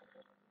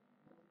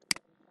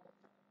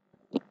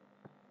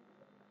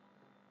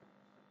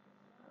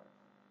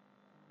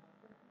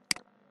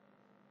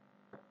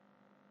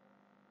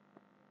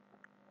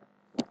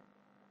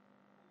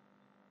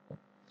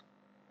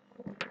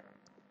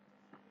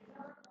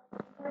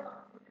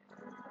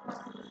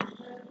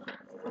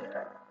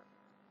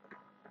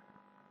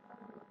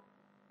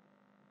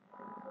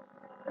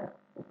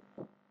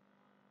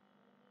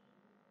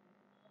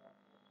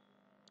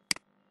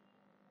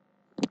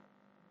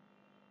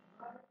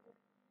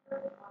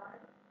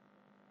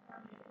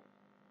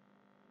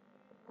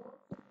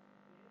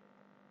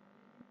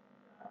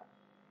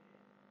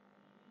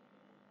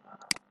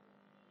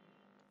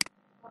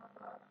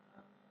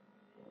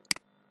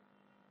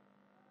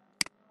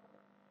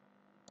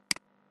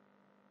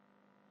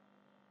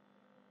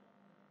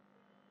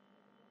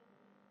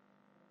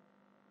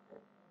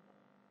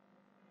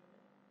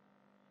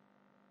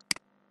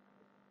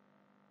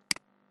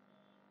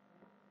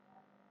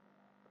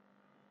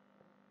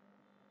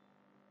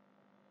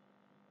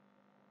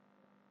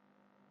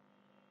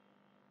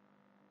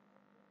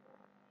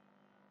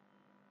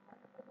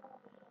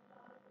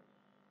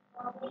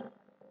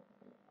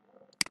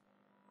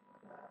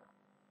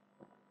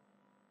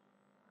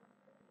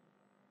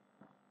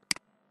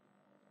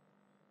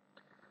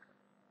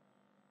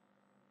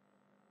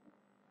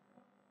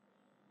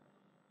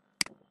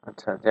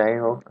আচ্ছা যাই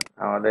হোক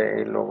আমাদের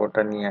এই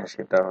লোগোটা নিয়ে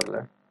আসি তাহলে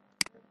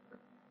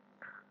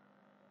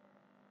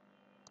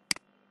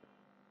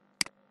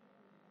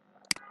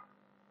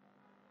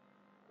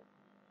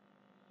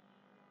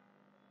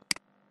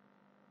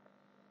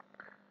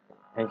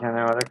এখানে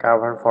আমাদের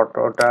কভার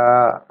ফটোটা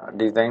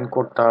ডিজাইন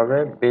করতে হবে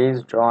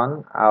based on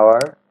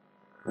our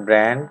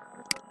brand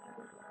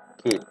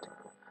kit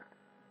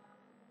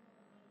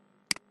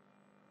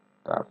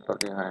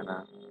তারপরে হয় না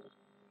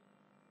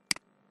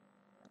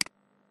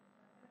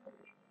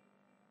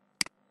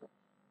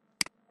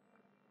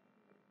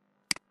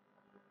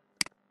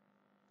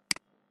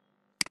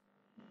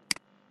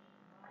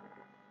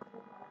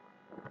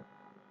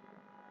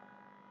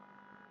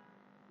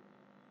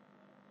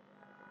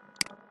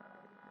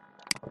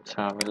আচ্ছা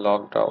আমি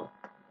লগড আউট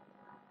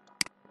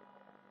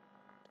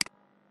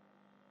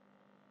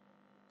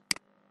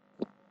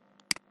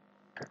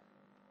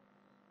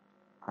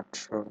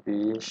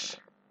 820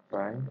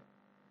 বাই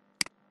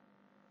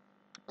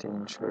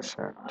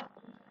 360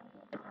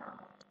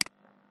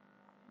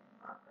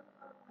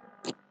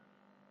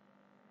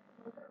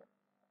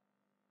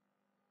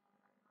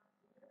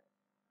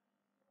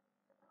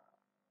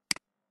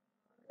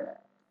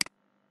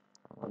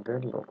 আমাদের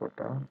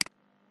লোগোটা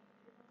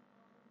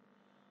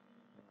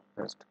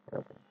পেস্ট করে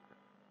দিই।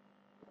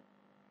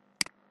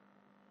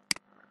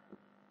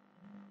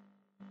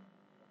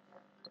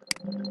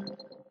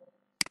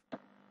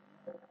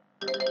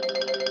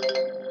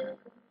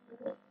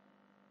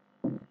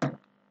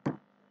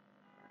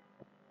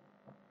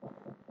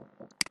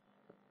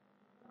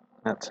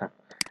 আচ্ছা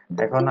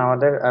এখন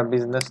আমাদের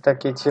বিজনেসটা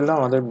কি ছিল?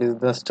 আমাদের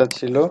বিজনেসটা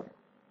ছিল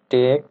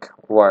টেক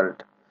ওয়ার্ল্ড।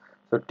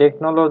 তো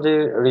টেকনোলজি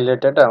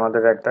রিলেটেড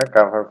আমাদের একটা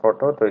কভার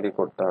ফটো তৈরি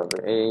করতে হবে।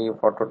 এই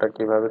ফটোটা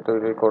কিভাবে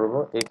তৈরি করব?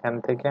 এখান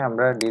থেকে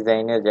আমরা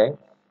ডিজাইনে যাই।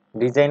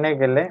 ডিজাইনে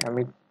গেলে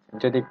আমি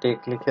যদি টেক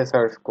লিখে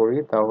সার্চ করি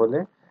তাহলে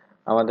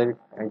আমাদের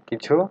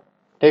কিছু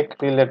টেক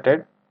রিলেটেড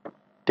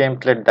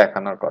টেমপ্লেট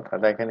দেখানোর কথা।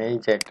 দেখেন এই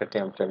যে একটা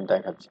টেমপ্লেট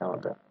দেখাচ্ছে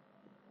আমাদের।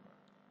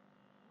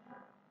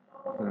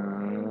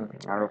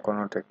 আরো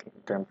কোনো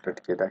টেমপ্লেট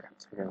কি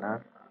দেখাচ্ছে কিনা?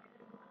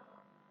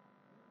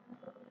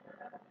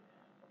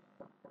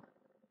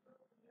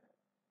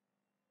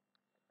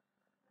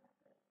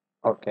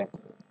 ওকে,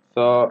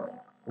 তো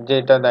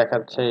যেটা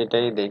দেখাচ্ছে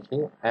এটাই দেখি।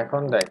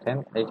 এখন দেখেন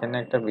এখানে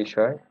একটা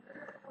বিষয়,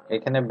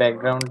 এখানে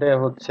ব্যাকগ্রাউন্ডে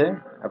হচ্ছে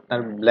আপনার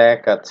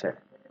ব্ল্যাক আছে,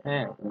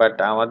 হ্যাঁ, বাট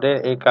আমাদের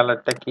এই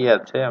কালারটা কি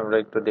আছে আমরা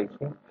একটু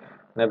দেখি।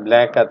 মানে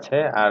ব্ল্যাক আছে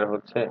আর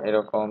হচ্ছে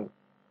এরকম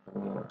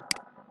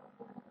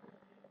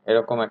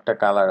এরকম একটা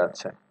কালার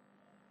আছে।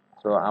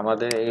 তো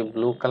আমাদের এই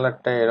ব্লু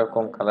কালারটা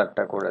এরকম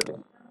কালারটা করে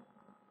দিই।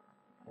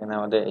 এখানে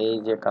আমাদের এই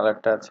যে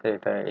কালারটা আছে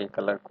এটা এই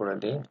কালার করে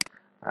দিই।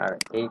 আর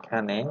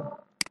এইখানে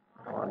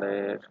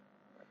আমাদের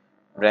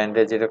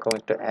ব্র্যান্ডে যেরকম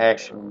একটু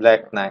অ্যাশ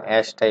ব্ল্যাক না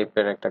অ্যাশ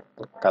টাইপের একটা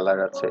কালার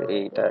আছে,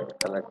 এইটা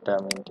কালারটা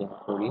মেনটেন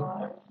করি।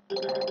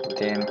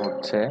 দেন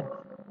হচ্ছে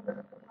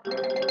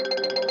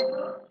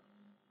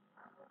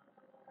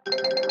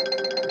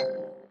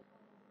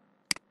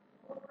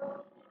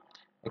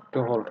একটু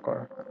হোল্ড কর।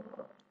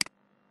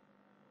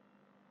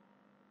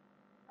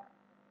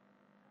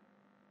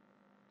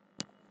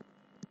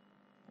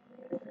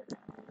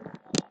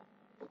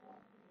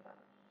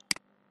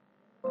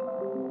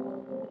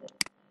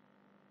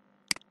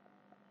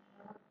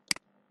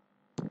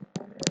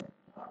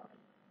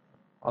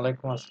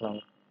 ওয়ালাইকুম আসসালাম।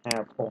 হ্যাঁ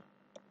আপু,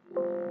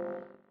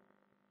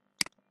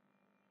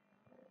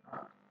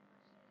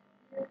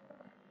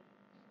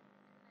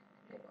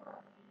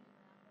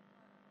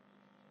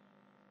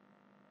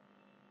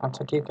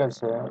 আচ্ছা ঠিক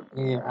আছে।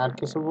 আর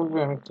কিছু বলবি?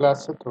 আমি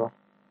ক্লাসে তো।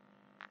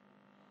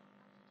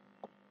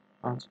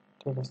 আচ্ছা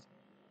ঠিক আছে।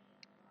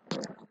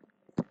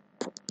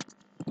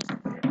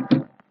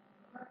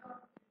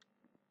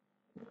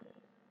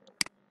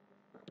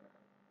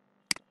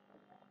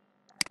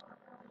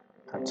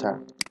 আচ্ছা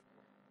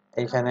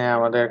এখানে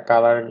আমাদের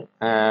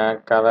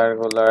কালার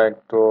গুলা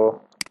একটু,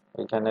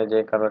 এখানে যে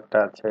কালারটা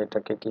আছে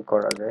এটাকে কি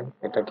করা যায়,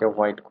 এটাকে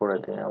হোয়াইট করে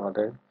দিই।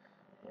 আমাদের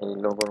এই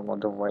লোগোর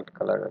মধ্যে হোয়াইট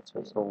কালার আছে,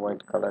 সো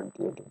হোয়াইট কালার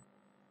দিয়ে দিই।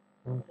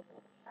 হুম,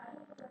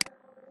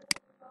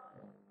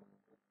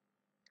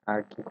 আর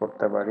কি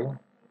করতে পারি?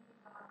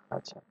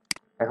 আচ্ছা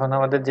এখন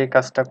আমাদের যে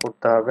কাজটা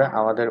করতে হবে,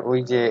 আমাদের ওই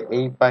যে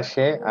এই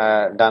পাশে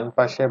ডান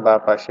পাশে বা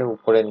পাশে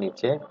উপরে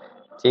নিচে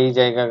যেই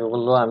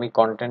জায়গাগুলো আমি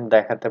কন্টেন্ট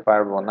দেখাতে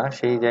পারবো না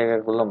সেই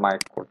জায়গাগুলো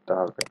মার্ক করতে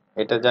হবে।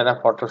 এটা যারা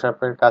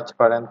ফটোশপের কাজ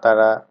করেন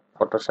তারা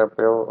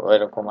ফটোশপেও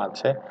এরকম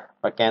আছে,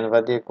 বা ক্যানভা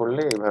দিয়ে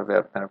করলে এইভাবে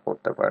আপনারা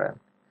করতে পারেন।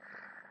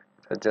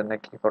 এর জন্য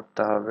কি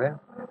করতে হবে?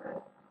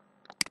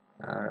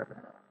 আর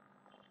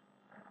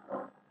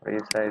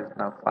রিসাইজ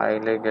না,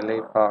 ফাইলে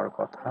গেলেই পাওয়ার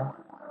কথা।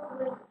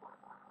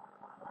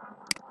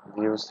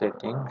 View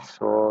setting,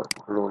 show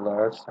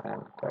rulers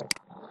and guide.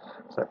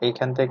 তো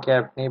এইখান থেকে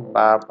আপনি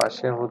বা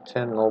পাশে হচ্ছে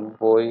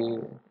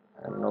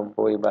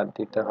 90 বাদ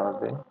দিতে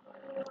হবে,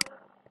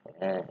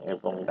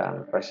 এবং ডান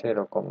পাশে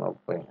এরকম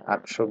 90।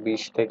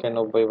 820 থেকে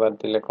 90 বাদ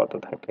দিলে কত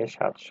থাকে?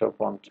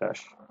 750।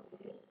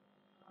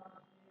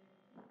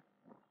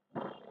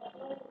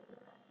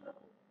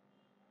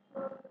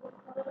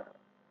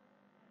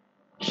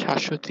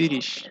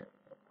 730।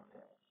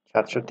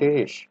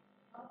 730।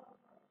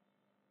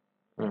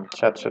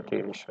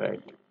 730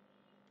 রাইট।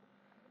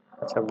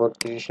 আচ্ছা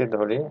 32-এ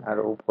ধরি, আর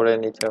উপরে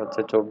নিচে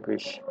হচ্ছে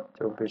 24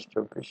 24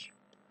 24।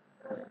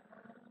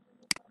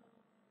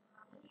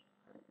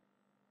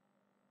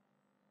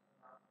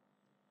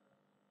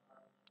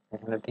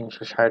 এখানে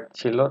 360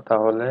 ছিল,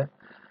 তাহলে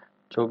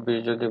 24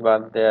 যদি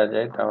বাদ দেয়া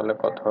যায় তাহলে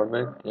কত হবে?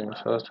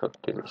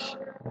 336।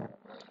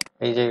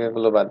 এই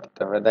জায়গাগুলো বাদ দিতে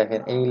হবে।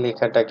 দেখেন এই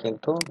লেখাটা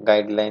কিন্তু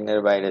গাইডলাইনের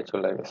বাইরে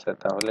চলে গেছে,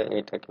 তাহলে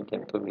এটাকে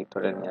কিন্তু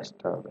ভিতরে নিয়ে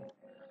আসতে হবে।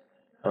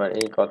 আবার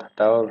এই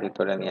কথাটাও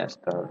ভিতরে নিয়ে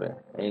আসতে হবে।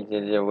 এই যে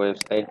যে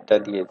ওয়েবসাইটটা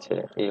দিয়েছে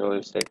এই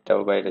ওয়েবসাইটটাও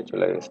বাইরে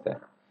চলে গেছে,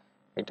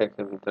 এটাকে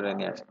ভিতরে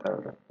নিয়ে আসতে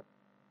হবে।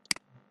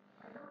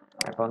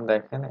 এখন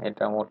দেখেন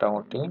এটা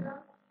মোটামুটি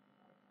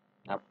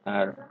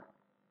আপনার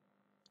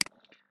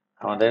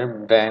আমাদের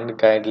ব্র্যান্ড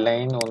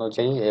গাইডলাইন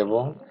অনুযায়ী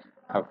এবং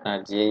আপনার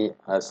যেই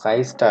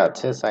সাইজটা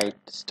আছে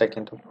সাইজটা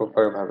কিন্তু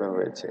প্রপার ভাবে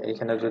হয়েছে।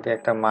 এখানে যদি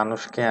একটা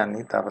মানুষকে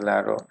আনি তাহলে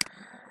আরো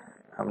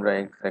আমরা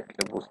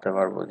এক্স্যাক্টলি বুঝতে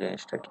পারবো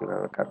জিনিসটা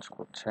কিভাবে কাজ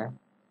করছে।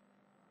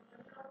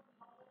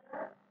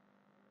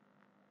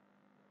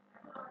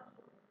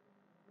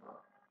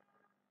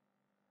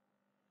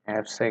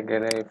 অ্যাডসে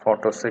গেলে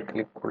ফটোসে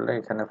ক্লিক করলে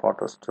এখানে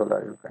ফটোস চলে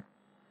আসবে।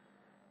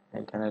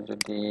 এখানে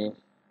যদি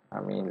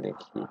আমি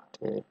লিখি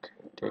টেক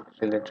টেক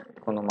রিলেটেড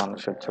কোনো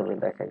মানুষের ছবি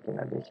দেখায়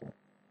কিনা দেখি।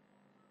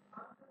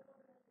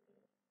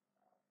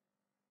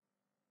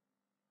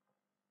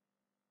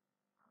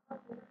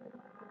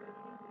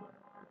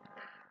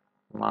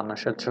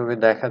 মানুষের ছবি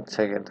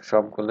দেখাচ্ছে কিন্তু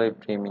সবগুলোই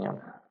প্রিমিয়াম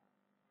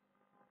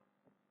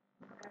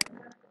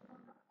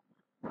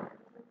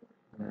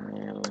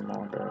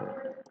মডেল।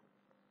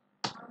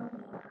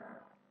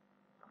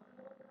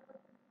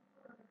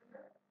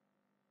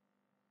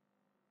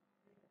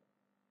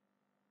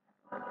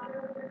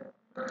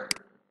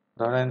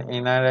 ধরেন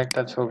এনার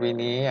একটা ছবি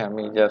নিয়ে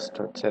আমি জাস্ট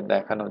হচ্ছে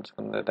দেখানোর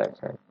জন্য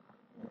দেখাই,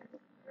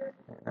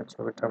 এনার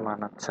ছবিটা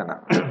মানাচ্ছে না।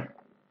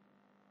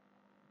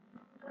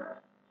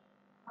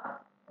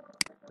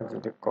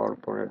 যদি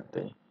কর্পোরেট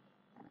দেই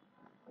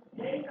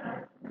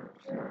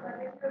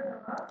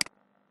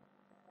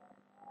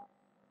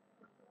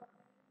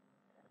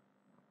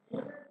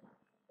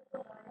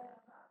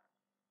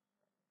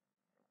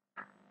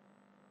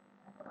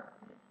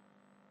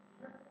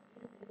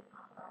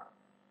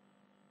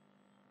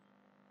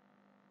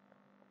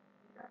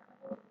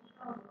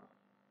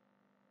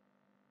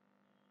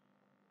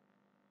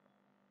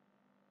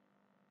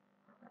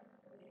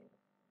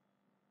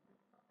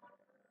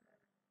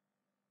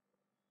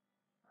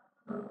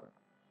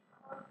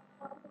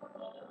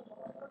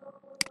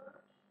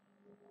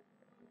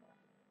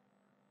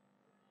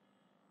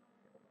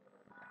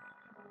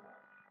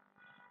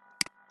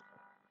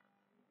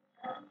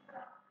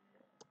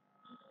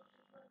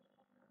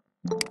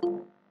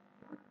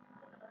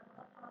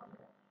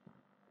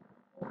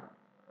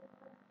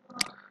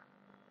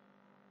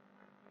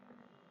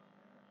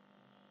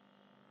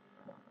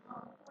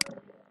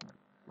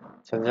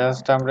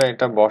জাস্ট আমরা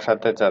এটা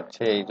বসাতে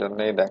চাচ্ছি এই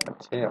জন্যই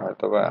দেখাচ্ছি,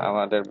 হয়তোবা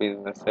আমাদের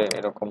বিজনেসে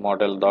এরকম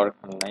মডেল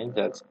দরকার নাই,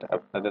 জাস্ট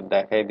আপনাদের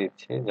দেখাই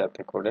দিচ্ছি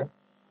যাতে করে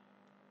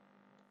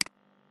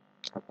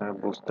আপনারা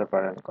বুঝতে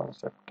পারেন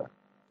কনসেপ্টটা।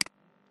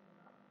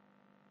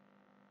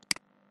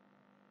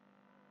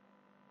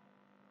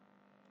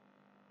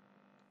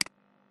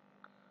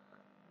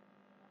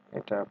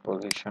 এটা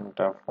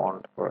পজিশনটা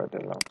ফন্ট করে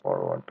দিলাম,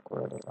 ফরওয়ার্ড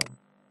করে দিলাম।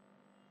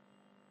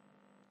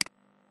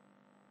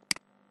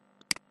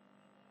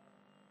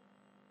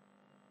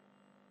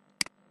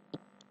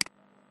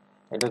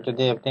 এটা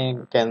যদি আপনি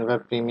ক্যানভা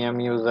প্রিমিয়াম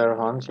ইউজার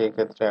হন সেই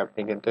ক্ষেত্রে আপনি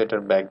কিন্তু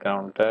এটার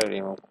ব্যাকগ্রাউন্ডটা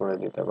রিমুভ করে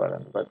দিতে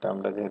পারেন, বাট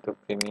আমরা যেহেতু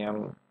প্রিমিয়াম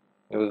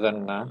ইউজার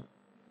না,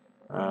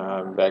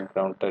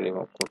 ব্যাকগ্রাউন্ডটা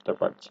রিমুভ করতে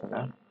পারছি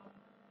না।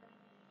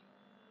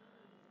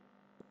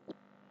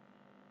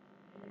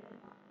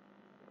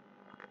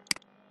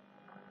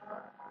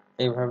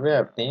 এইভাবে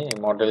আপনি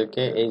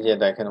মডেলকে, এই যে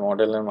দেখেন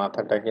মডেলের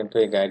মাথাটা কিন্তু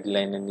এই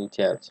গাইডলাইনের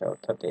নিচে আছে,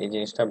 অর্থাৎ এই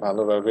জিনিসটা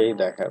ভালোভাবেই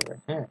দেখাবে।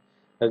 হ্যাঁ,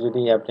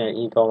 যদি আপনার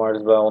ই কমার্স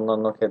বা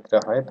অন্যান্য ক্ষেত্রে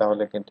হয়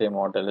তাহলে কিন্তু এই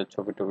মডেলের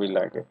ছবি টবি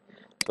লাগে।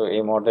 তো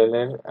এই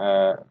মডেলের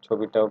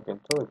ছবিটাও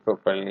কিন্তু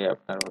প্রপারলি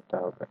আপনার হতে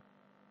হবে।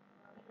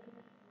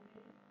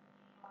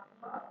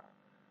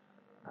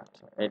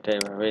 আচ্ছা, এটা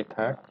এভাবেই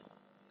থাক।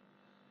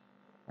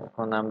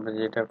 এখন আমরা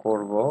যেটা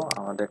করব,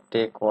 আমাদের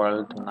টেক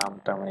ওয়ার্ল্ড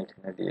নামটা আমি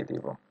এখানে দিয়ে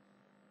দিব।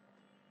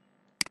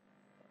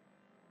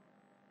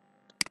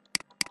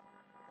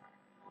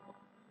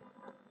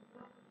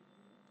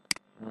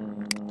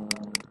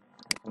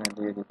 এখানে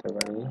দিয়ে দিতে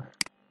পারি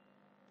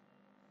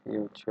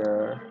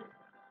ফিউচার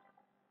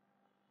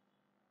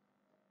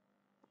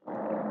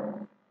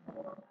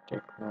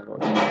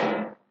টেকনোলজি।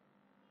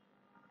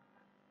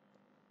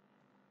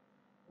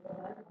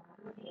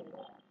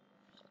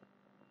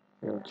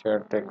 ফিউচার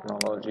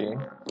টেকনোলজি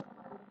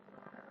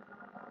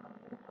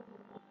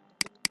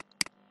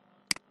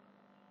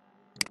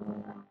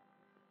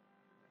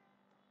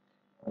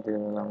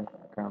দিলাম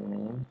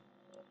কামিং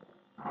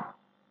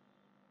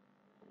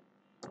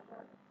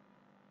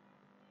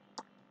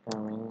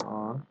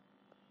অন।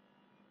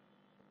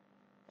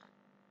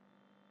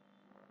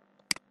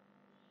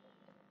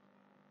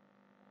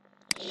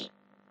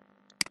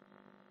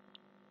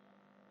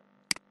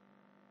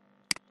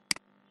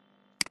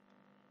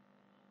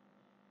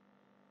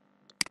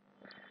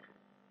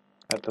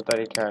 এত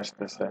তারিখে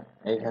আসতেছে,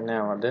 এইখানে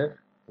আমাদের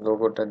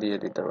লোগোটা দিয়ে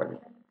দিতে পারি।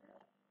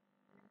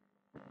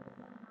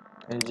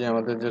 এই যে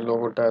আমাদের যে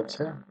লোগোটা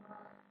আছে,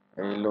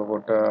 এই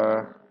লোগোটা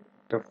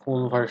একটা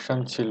ফুল ভার্সন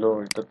ছিল,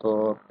 এটা তো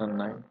আপনার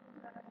নাই।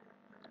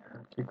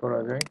 কি করা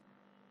যায়,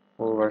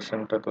 ফুল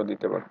ভার্সনটা তো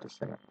দিতে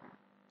পারতেছি না।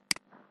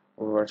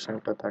 ফুল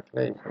ভার্সনটা থাকলে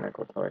এখানে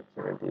কোথাও এক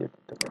জায়গায় দিয়ে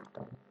দিতে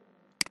পারতাম।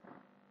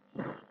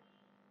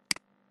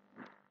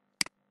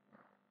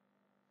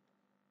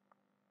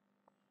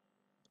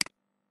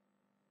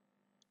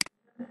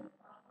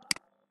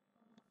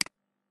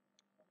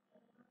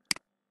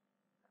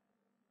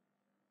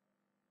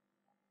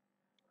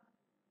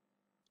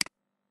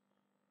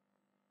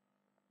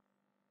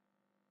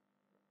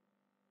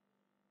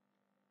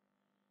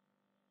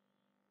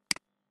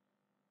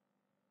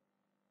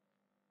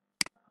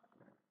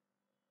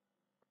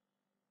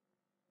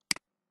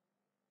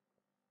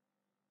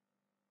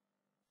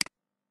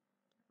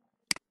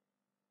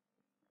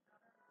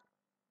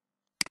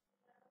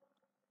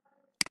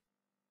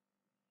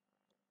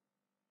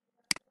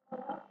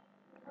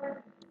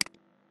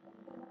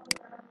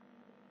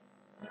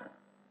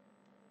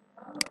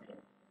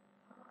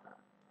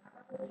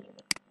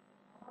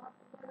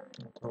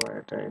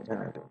 এটা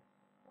এখানে দিই।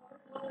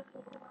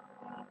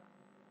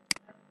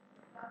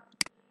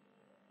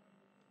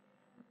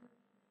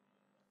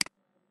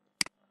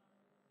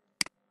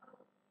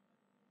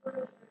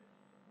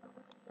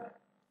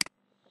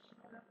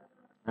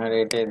 আর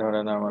এটাই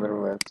ধরেন আমাদের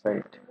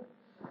ওয়েবসাইট।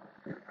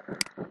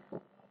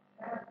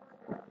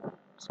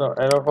 সো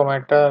এরকম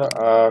একটা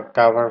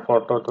কভার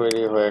ফটো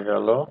তৈরি হয়ে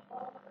গেল।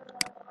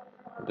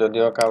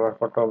 যদিও কভার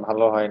ফটো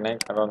ভালো হয় নাই,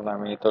 কারণ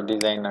আমি তো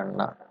ডিজাইনার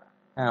না।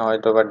 হ্যাঁ,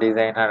 হয়তো বা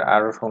ডিজাইনার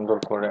আরো সুন্দর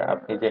করে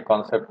আপনি যে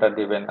কনসেপ্টটা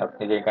দিবেন,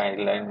 আপনি যে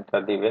গাইডলাইনটা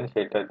দিবেন,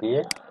 সেটা দিয়ে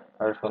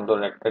আরো সুন্দর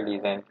একটা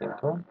ডিজাইন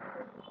কিন্তু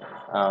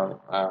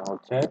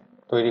হচ্ছে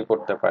তৈরি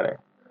করতে পারে।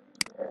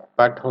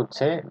 বাট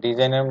হচ্ছে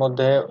ডিজাইনের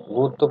মধ্যে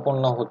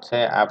গুরুত্বপূর্ণ হচ্ছে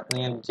আপনি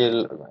যে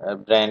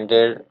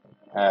ব্র্যান্ডের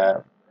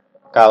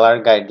কালার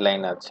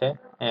গাইডলাইন আছে।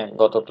 হ্যাঁ,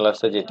 গত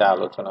ক্লাসে যেটা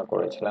আলোচনা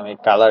করেছিলাম, এই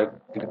কালার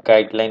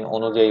গাইডলাইন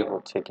অনুযায়ী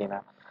হচ্ছে কিনা।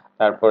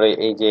 তারপরে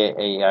এই যে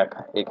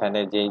এখানে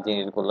যেই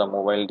জিনিসগুলো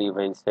মোবাইল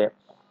ডিভাইসে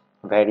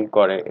ভ্যারি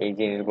করে, এই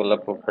জিনিসগুলো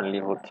প্রপারলি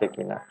হচ্ছে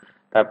কিনা।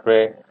 তারপরে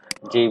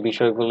যেই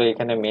বিষয়গুলো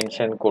এখানে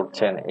মেনশন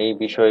করছেন, এই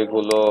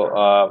বিষয়গুলো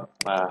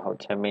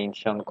হচ্ছে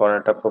মেনশন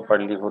করাটা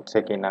প্রপারলি হচ্ছে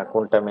কিনা,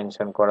 কোনটা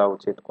মেনশন করা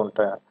উচিত,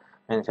 কোনটা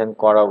মেনশন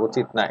করা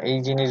উচিত না, এই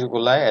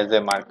জিনিসগুলা অ্যাজ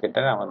এ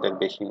মার্কেটার আমাদের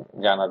বেশি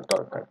জানার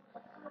দরকার।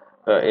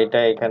 তো এটা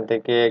এখান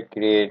থেকে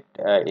ক্রিয়েট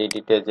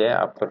এডিটে যে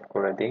আপলোড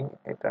করে দিই।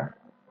 এটা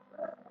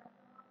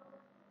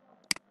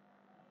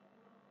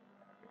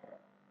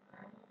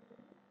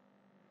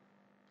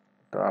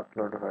তো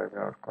আপলোড হয়ে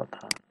যাওয়ার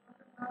কথা।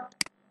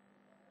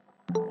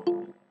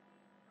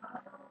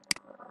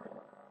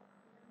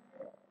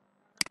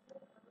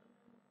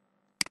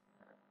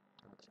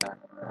 আচ্ছা,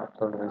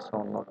 আপলোড হয়েছে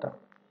অন্যটা।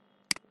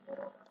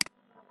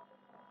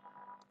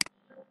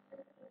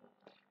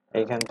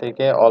 এখান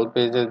থেকে অল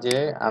পেজে যে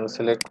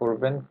আনসিলেক্ট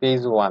করবেন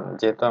পেজ 1,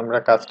 যেহেতু আমরা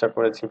কাজটা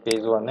করেছি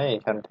পেজ 1-এ,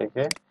 এখান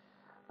থেকে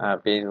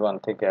পেজ 1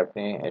 থেকে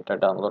আপনি এটা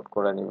ডাউনলোড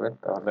করে নেবেন,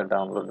 তাহলে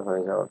ডাউনলোড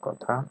হয়ে যাওয়ার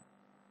কথা।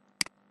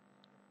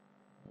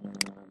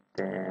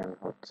 দেন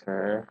হচ্ছে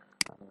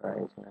আমরা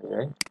এখানে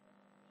যাই।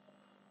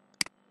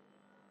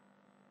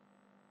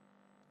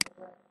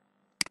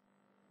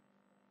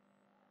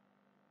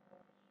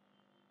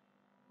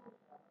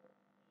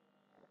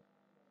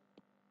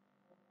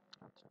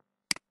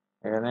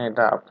 এখানে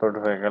এটা আপলোড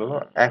হয়ে গেল।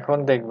 এখন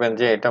দেখবেন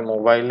যে এটা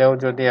মোবাইলেও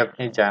যদি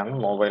আপনি যান,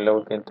 মোবাইলেও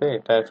কিন্তু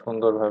এটা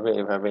সুন্দরভাবে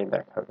এভাবেই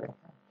দেখাবে।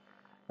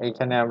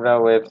 এইখানে আমরা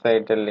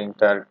ওয়েবসাইটের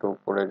লিঙ্কটা একটু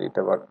উপরে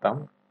দিতে পারতাম।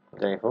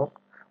 যাই হোক,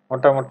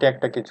 মোটামুটি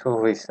একটা কিছু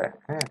হয়েছে।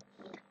 হ্যাঁ,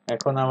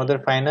 এখন আমাদের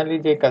ফাইনালি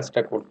যে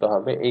কাজটা করতে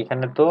হবে,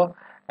 এইখানে তো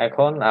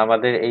এখন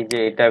আমাদের এই যে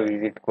এটা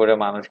ভিজিট করে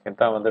মানুষ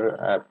কিন্তু আমাদের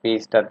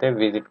পেজটাতে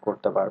ভিজিট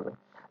করতে পারবে।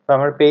 তো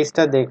আমার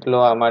পেজটা দেখলো,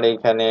 আমার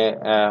এইখানে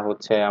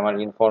হচ্ছে আমার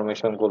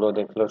ইনফরমেশন গুলো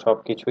দেখলো,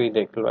 সবকিছুই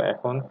দেখলো।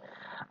 এখন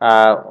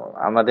আহ,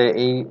 আমাদের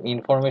এই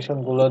ইনফরমেশন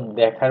গুলো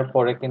দেখার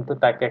পরে কিন্তু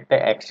তাকে একটা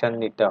অ্যাকশন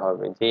নিতে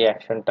হবে, যে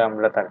অ্যাকশনটা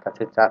আমরা তার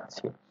কাছে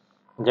চাচ্ছি।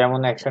 যেমন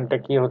অ্যাকশনটা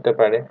কি হতে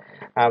পারে,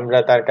 আমরা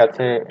তার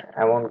কাছে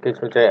এমন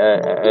কিছু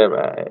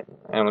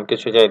এমন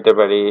কিছু চাইতে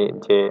পারি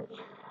যে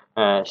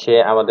সে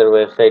আমাদের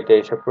ওয়েবসাইটে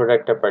এসে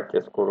প্রোডাক্টটা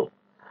পারচেজ করুক।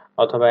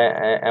 অথবা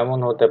এমন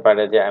হতে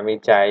পারে যে আমি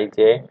চাই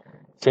যে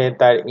সে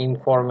তার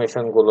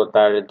ইনফরমেশন গুলো,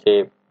 তার যে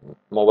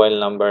মোবাইল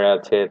নাম্বার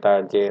আছে,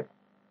 তার যে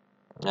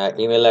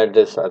ইমেল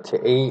অ্যাড্রেস আছে,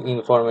 এই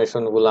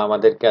ইনফরমেশন গুলো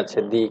আমাদের কাছে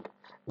দিক,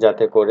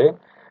 যাতে করে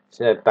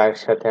তার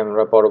সাথে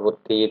আমরা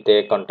পরবর্তীতে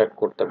কন্ট্যাক্ট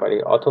করতে পারি।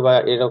 অথবা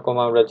এরকম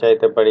আমরা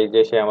চাইতে পারি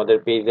যে সে আমাদের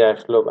পেজে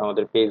আসলো,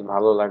 আমাদের পেজ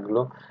ভালো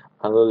লাগলো,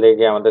 ভালো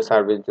লেগে আমাদের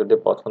সার্ভিস যদি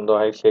পছন্দ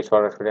হয়, সে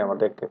সরাসরি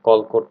আমাদেরকে কল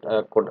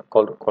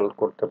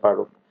করতে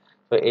পারুক।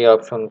 তো এই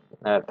অপশন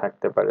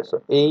থাকতে পারে। তো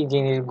এই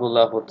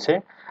জিনিসগুলা হচ্ছে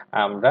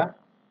আমরা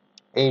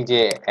এই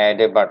যে অ্যাড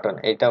এ বাটন,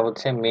 এটা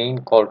হচ্ছে মেইন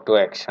কল টু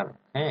অ্যাকশন।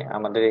 হ্যাঁ,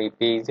 আমাদের এই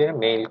পেজের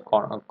মেইল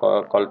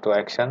কল টু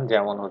অ্যাকশন।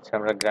 যেমন হচ্ছে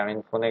আমরা গ্রামীণ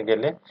ফোনে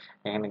গেলে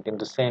এখানে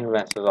কিন্তু সেন্ড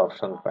মেসেজ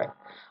অপশন পাই।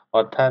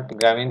 অর্থাৎ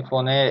গ্রামীণ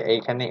ফোনে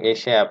এইখানে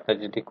এসে আপনার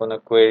যদি কোনো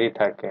কোয়েরি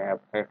থাকে,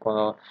 আপনার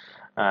কোনো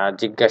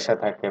জিজ্ঞাসা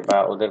থাকে, বা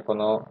ওদের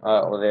কোনো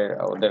ওদের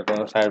ওদের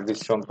কোনো সার্ভিস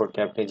সম্পর্কে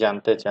আপনি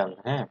জানতে চান,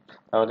 হ্যাঁ,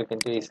 তাহলে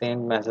কিন্তু এই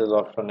সেন্ড মেসেজ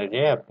অপশনে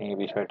গিয়ে আপনি এই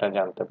বিষয়টা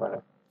জানতে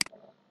পারেন।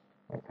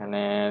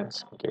 এখানে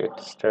গেট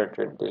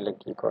স্টার্টেড দিলে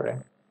কি করে,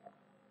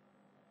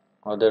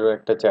 ওদেরও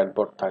একটা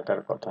চ্যাটবট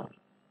থাকার কথা।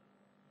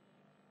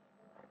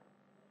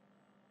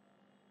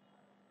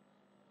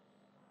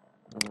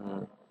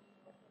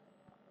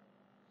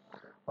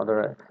 ওদের,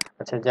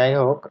 আচ্ছা যাই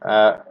হোক,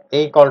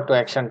 এই কল টু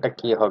অ্যাকশনটা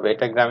কি হবে,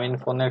 এটা গ্রামীণ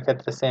ফোনের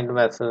ক্ষেত্রে সেন্ড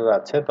মেসেজ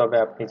আছে, তবে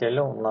আপনি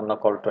চাইলে অন্যান্য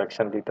কল টু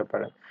অ্যাকশন দিতে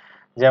পারেন।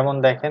 যেমন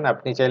দেখেন,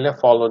 আপনি চাইলে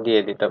ফলো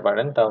দিয়ে দিতে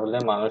পারেন, তাহলে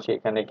মানুষ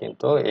এখানে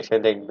কিন্তু এসে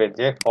দেখবে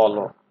যে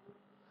ফলো।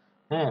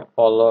 হ্যাঁ,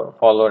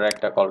 ফলোর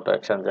একটা কল টু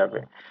অ্যাকশন যাবে।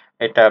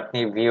 এটা আপনি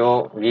ভিও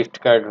গিফট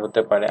কার্ড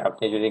হতে পারে,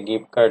 আপনি যদি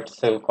গিফট কার্ড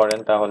সেল করেন,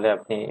 তাহলে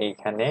আপনি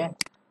এইখানে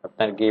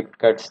আপনার গিফট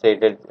কার্ড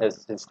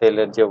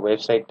সেলের যে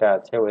ওয়েবসাইটটা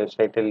আছে,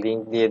 ওয়েবসাইটের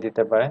লিংক দিয়ে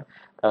দিতে পারেন।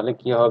 তাহলে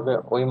কি হবে,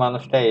 ওই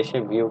মানুষটা এসে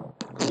ভিউ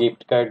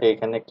গিফট কার্ড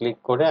এখানে ক্লিক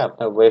করে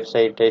আপনার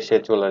ওয়েবসাইটে এসে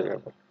চলে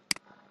যাবে।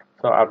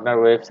 তো আপনার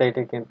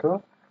ওয়েবসাইটে কিন্তু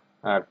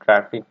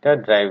ট্রাফিকটা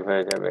ড্রাইভ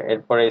হয়ে যাবে।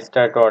 এরপরে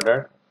স্টার্ট অর্ডার,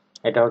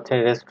 এটা হচ্ছে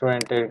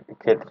রেস্টুরেন্টের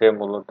ক্ষেত্রে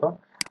মূলত,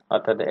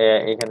 অর্থাৎ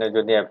এখানে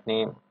যদি আপনি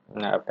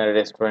আপনার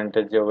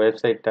রেস্টুরেন্টের যে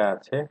ওয়েবসাইটটা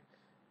আছে,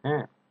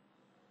 হ্যাঁ,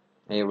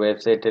 এই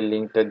ওয়েবসাইটের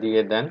লিঙ্কটা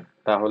দিয়ে দেন,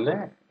 তাহলে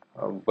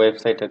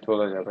ওয়েবসাইটে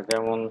চলে যাবে।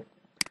 যেমন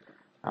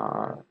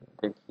আহ,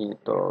 দেখি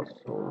তো,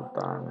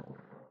 সুলতান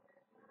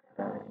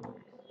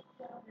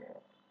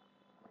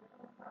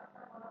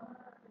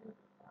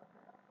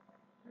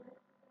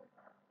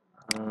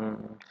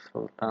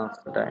সুলতানস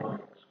ডাইন,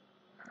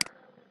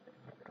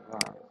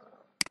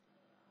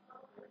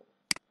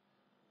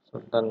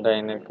 সুলতান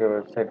ডাইনের কি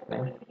ওয়েবসাইট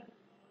নেই?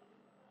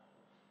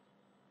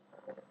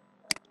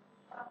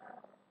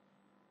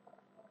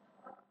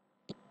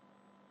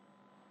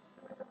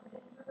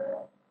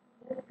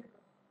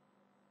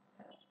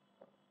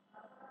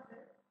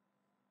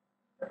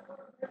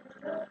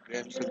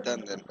 গ্র্যান্ড সুলতান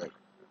দেন ভাই।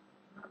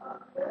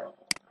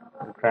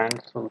 গ্র্যান্ড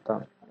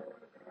সুলতান,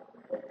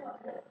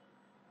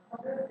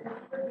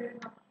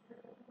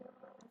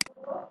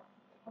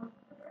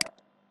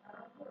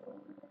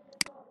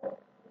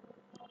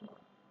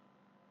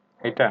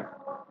 এটা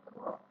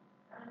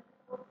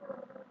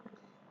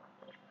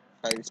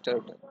 5 স্টার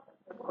দেন।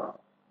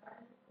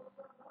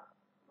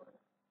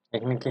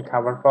 এখানে কি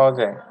খাবার পাওয়া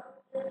যায়?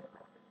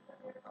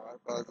 খাবার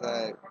পাওয়া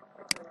যায়,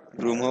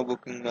 রুমও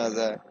বুকিং নেওয়া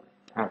যায়।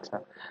 আচ্ছা,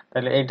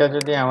 তাহলে এটা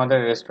যদি আমাদের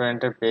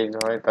রেস্টুরেন্টের পেজ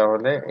হয়,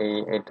 তাহলে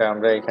এটা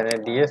আমরা এখানে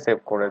দিয়ে সেভ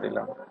করে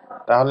দিলাম।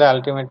 তাহলে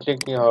আলটিমেটলি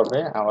কি হবে,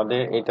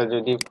 আমাদের এটা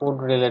যদি ফুড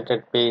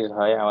রিলেটেড পেজ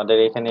হয়, আমাদের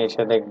এখানে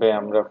এসে দেখবে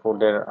আমরা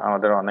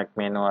আমাদের অনেক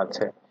মেনু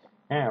আছে,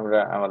 হ্যাঁ, আমরা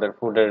আমাদের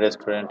ফুডের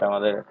রেস্টুরেন্ট,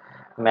 আমাদের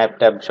ম্যাপ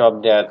ট্যাপ সব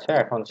দেওয়া আছে।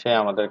 এখন সে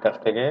আমাদের কাছ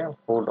থেকে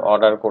ফুড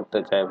অর্ডার করতে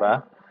চায়, বা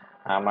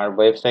আমার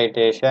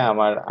ওয়েবসাইটে এসে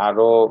আমার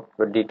আরো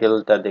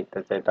ডিটেলটা দেখতে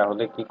চায়,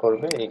 তাহলে কি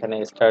করবে, এখানে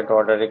স্টার্ট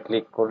অর্ডারে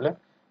ক্লিক করলে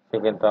সে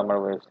কিন্তু আমার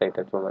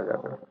ওয়েবসাইটে চলে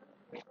যাবে।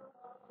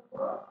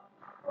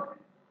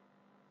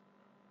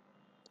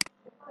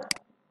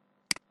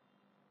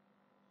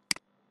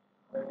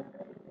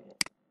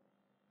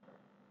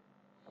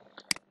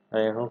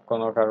 যাই হোক,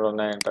 কোনো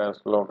কারণে এটা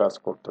স্লো কাজ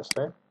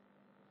করতেছে,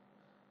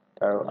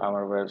 তার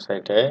আমার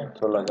ওয়েবসাইটে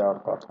চলে যাওয়ার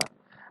কথা।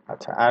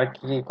 আচ্ছা, আর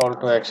কি কল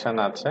টু অ্যাকশন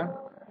আছে?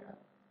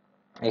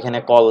 এখানে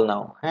কল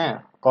নাও, হ্যাঁ,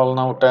 কল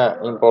নাওটা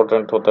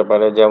ইম্পর্টেন্ট হতে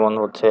পারে। যেমন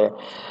হচ্ছে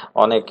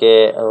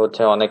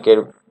অনেকের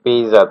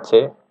পেজ আছে,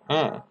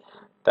 হ্যাঁ,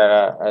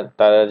 তারা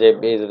তারা যে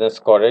বিজনেস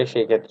করে,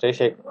 সেক্ষেত্রে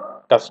সে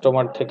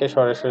কাস্টমার থেকে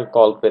সরাসরি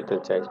কল পেতে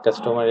চায়,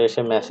 কাস্টমার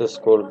এসে মেসেজ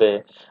করবে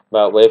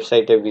বা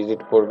ওয়েবসাইটে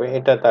ভিজিট করবে,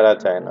 এটা তারা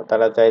চায় না,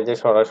 তারা চায় যে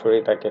সরাসরি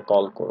তাকে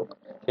কল করুক।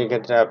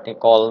 সেক্ষেত্রে আপনি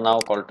কল নাও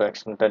কল টু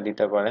অ্যাকশনটা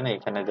দিতে পারেন,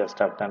 এখানে জাস্ট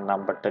আপনার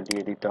নাম্বারটা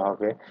দিয়ে দিতে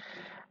হবে।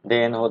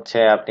 দেন হচ্ছে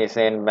আপনি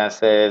send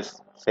message,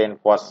 send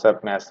WhatsApp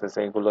message,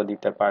 এগুলো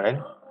দিতে পারেন।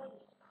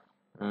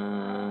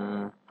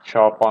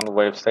 শপ অন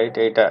ওয়েবসাইট,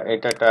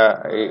 এটাটা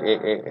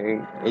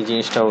এই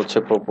জিনিসটা হচ্ছে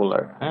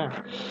পপুলার, হ্যাঁ।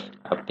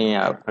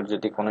 আপনার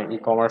যদি কোনো ই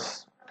কমার্স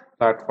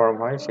প্ল্যাটফর্ম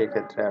হয়, সেই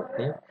ক্ষেত্রে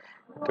আপনি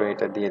তো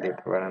এটা দিয়ে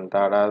দিতে পারেন,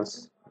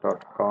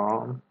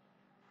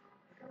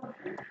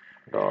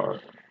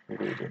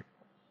 daraz.com.bd।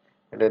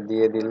 এটা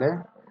দিয়ে দিলে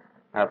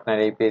আপনার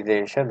এই পেজে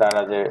এসে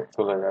দারাজে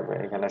চলে যাবে।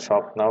 এখানে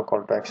shop now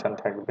call to action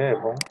থাকবে,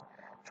 এবং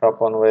shop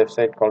on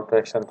website call to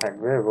action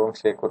থাকবে, এবং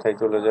সে কোথায়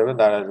চলে যাবে,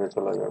 দারাজে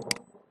চলে যাবে।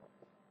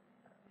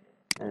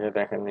 এই যে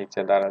দেখেন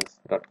নিচে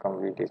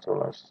daraz.com.bd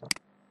চলে আসছে।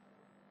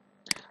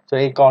 তো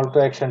এই কল টু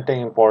অ্যাকশনটা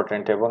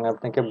ইম্পর্টেন্ট, এবং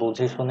আপনাকে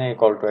বুঝে শুনে এই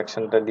কল টু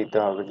অ্যাকশনটা দিতে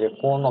হবে, যে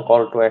কোন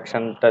কল টু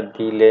অ্যাকশনটা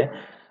দিলে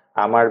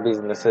আমার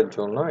বিজনেসের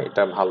জন্য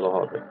এটা ভালো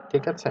হবে।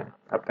 ঠিক আছে,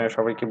 আপনারা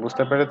সবাই কি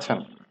বুঝতে পেরেছেন?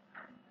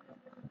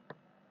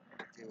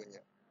 জি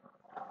ভাইয়া।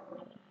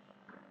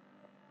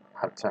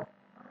 আচ্ছা,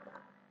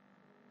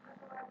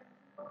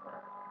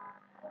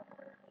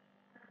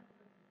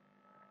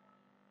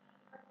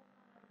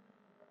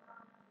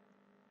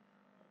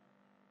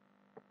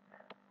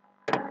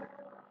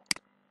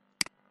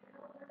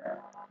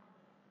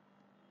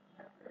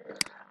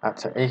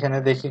 আচ্ছা, এখানে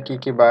দেখি কি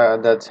কি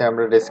বাদ আছে।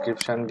 আমরা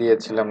ডেসক্রিপশন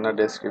দিয়েছিলাম না,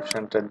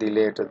 ডেসক্রিপশনটা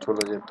দিলে এটা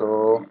চলে যেত।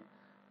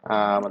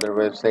 আমাদের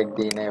ওয়েবসাইট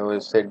দিই নাই,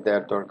 ওয়েবসাইট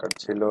দেওয়ার দরকার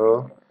ছিল।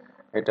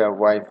 এটা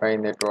ওয়াইফাই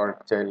নেটওয়ার্ক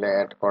চাইলে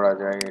অ্যাড করা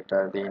যায়, এটা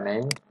দিই নাই।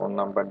 ফোন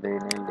নাম্বার দিই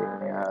নাই,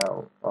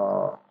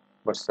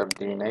 হোয়াটসঅ্যাপ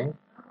দিই নাই।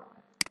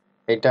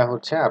 এটা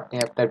হচ্ছে আপনি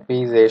আপনার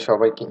পেজে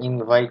সবাইকে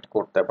ইনভাইট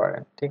করতে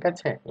পারেন, ঠিক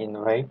আছে।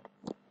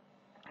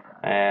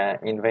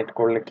 ইনভাইট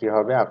করলে কি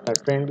হবে, আপনার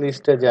ফ্রেন্ড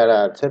লিস্টে যারা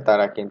আছে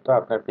তারা কিন্তু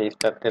আপনার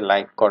পেজটাতে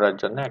লাইক করার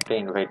জন্য একটা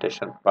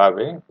ইনভাইটেশন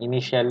পাবে।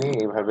 ইনিশিয়ালি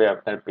এইভাবে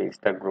আপনার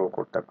পেজটা গ্রো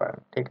করতে পারেন,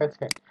 ঠিক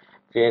আছে।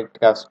 ক্রিয়েট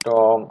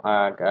কাস্টম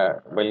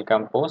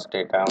ওয়েলকাম পোস্ট,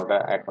 এটা আমরা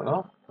এখনো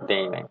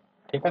দেই নাই,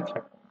 ঠিক আছে।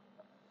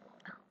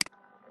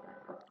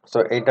 সো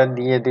এটা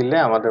দিয়ে দিলে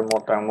আমাদের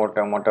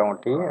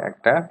মোটামুটি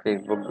একটা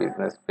ফেসবুক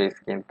বিজনেস পেজ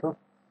কিন্তু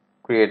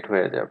ক্রিয়েট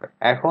হয়ে যাবে।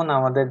 এখন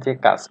আমাদের যে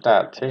কাজটা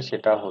আছে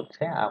সেটা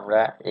হচ্ছে,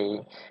 আমরা এই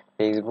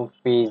ফেসবুক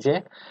পেজে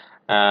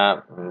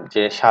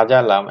যে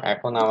সাজালাম,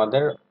 এখন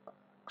আমাদের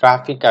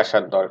ট্রাফিক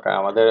আসার দরকার,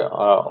 আমাদের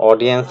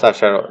অডিয়েন্স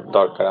আসার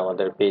দরকার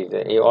আমাদের পেজে।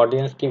 এই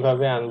অডিয়েন্স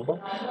কিভাবে আনবো?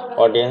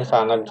 অডিয়েন্স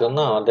আনার জন্য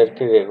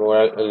আমাদেরকে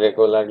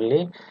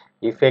রেগুলারলি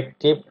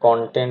ইফেক্টিভ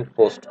কন্টেন্ট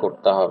পোস্ট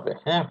করতে হবে,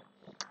 হ্যাঁ।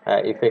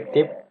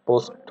 ইফেক্টিভ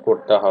পোস্ট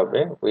করতে হবে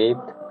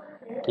উইথ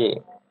কি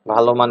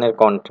ভালো মানের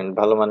কন্টেন্ট,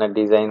 ভালো মানের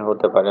ডিজাইন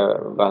হতে পারে,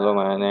 ভালো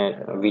মানের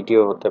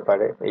ভিডিও হতে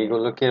পারে।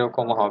 এইগুলো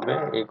কিরকম হবে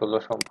এইগুলো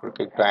সম্পর্কে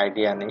একটু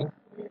আইডিয়া নেই।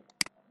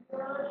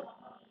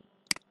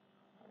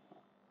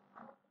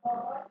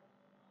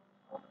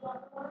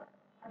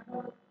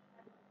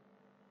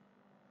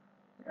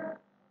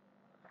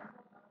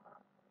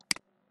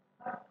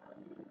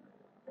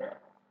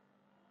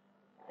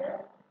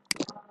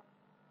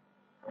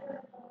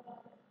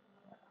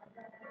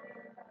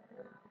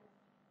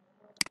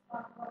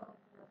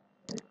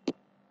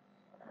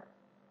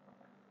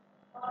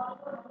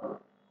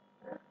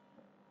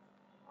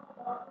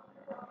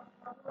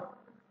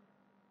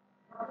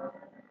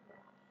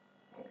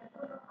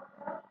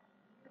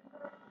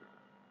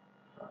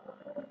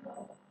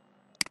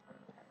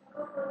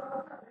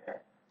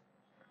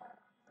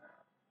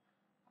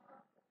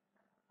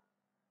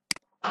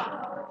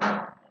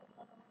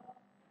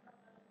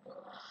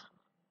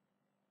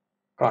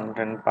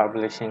 Content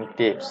publishing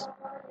tips.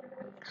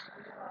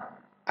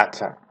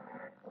 আচ্ছা,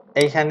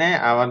 এইখানে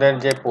আমাদের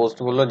যে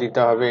পোস্টগুলো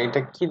দিতে হবে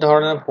এটা কি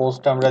ধরনের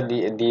পোস্ট আমরা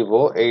দিব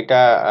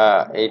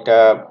এইটা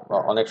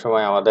অনেক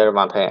সময় আমাদের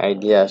মাথায়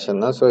আইডিয়া আসে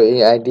না। সো এই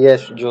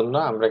আইডিয়ার জন্য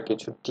আমরা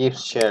কিছু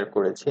টিপস শেয়ার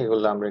করেছি,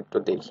 এগুলো আমরা একটু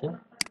দেখি।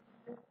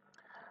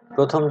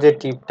 প্রথম যে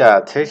টিপটা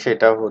আছে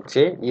সেটা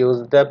হচ্ছে use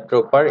the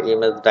proper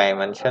image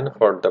dimension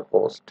for the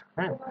post.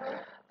 হ্যাঁ,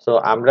 সো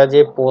আমরা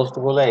যে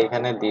পোস্টগুলো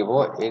এখানে দিব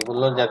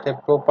এগুলো যাতে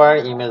প্রপার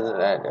ইমেজ,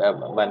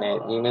 মানে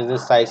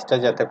ইমেজের সাইজটা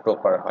যাতে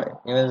প্রপার হয়।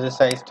 ইমেজের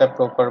সাইজটা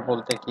প্রপার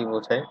বলতে কি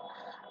বোঝায়,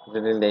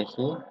 যদি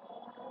দেখি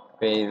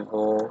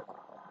ফেসবুক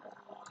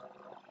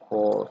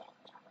পোস্ট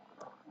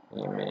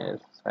ইমেজ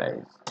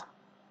সাইজ।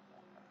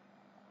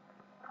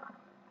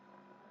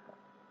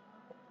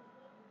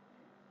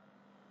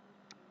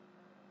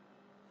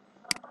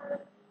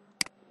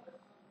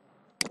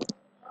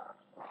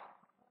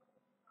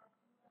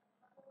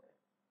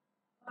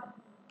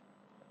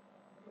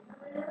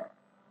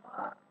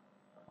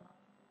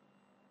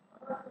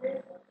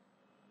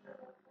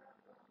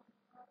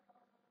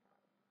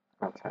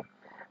 আচ্ছা,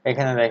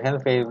 এখানে দেখেন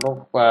Facebook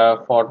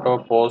photo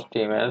post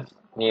image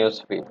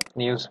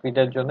news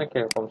ফিডের জন্য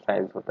কিরকম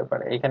সাইজ হতে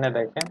পারে। এখানে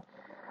দেখেন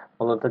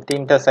মূলত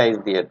তিনটা সাইজ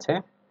দিয়েছে।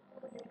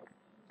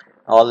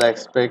 অল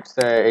এক্সপেক্টস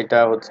এটা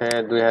হচ্ছে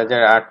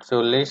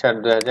 2048 আর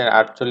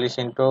 2048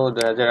 ইন্টু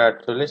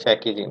 2048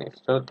 একই জিনিস।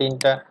 তো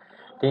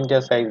তিনটা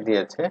সাইজ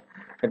দিয়েছে।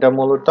 এটা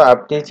মূলত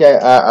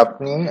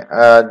আপনি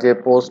যে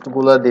পোস্ট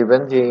গুলা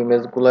দিবেন, যে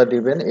ইমেজ গুলা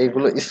দিবেন,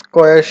 এগুলো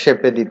স্কোয়ার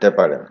শেপে দিতে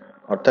পারেন।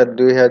 অর্থাৎ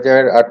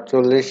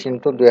 2048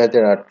 ইন্টু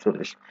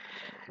 2048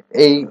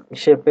 এই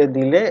শেপে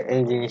দিলে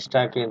এই জিনিসটা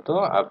কিন্তু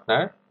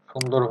আপনার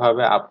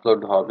সুন্দরভাবে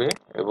আপলোড হবে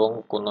এবং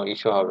কোনো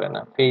ইস্যু হবে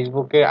না।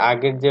 ফেসবুকের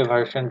আগের যে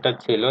ভার্সনটা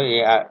ছিল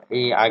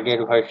এই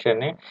আগের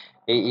ভার্সনে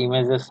এই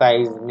ইমেজের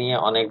সাইজ নিয়ে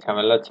অনেক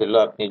ঝামেলা ছিল।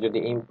 আপনি যদি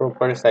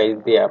ইমপ্রপার সাইজ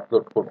দিয়ে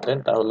আপলোড করতেন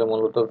তাহলে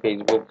মূলত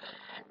ফেসবুক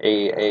এই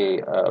এই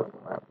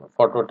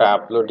ফটোটা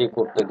আপলোডই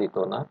করতে দিত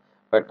না।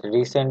 বাট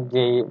রিসেন্ট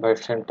যে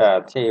ভার্সনটা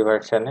আছে এই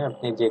ভার্সনে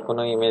আপনি যে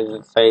কোনো ইমেজ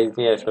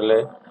সাইজই আসলে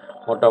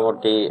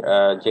মোটামুটি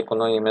যে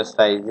কোনো ইমেজ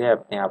সাইজে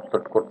আপনি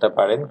আপলোড করতে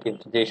পারেন।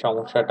 কিন্তু যে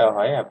সমস্যাটা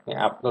হয় আপনি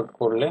আপলোড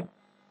করলে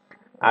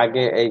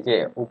আগে এই যে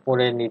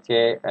উপরে নিচে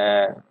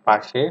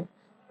পাশে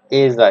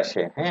এজ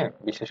আসে, হ্যাঁ,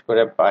 বিশেষ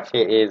করে পাশে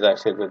এজ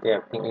আসে যদি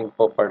আপনি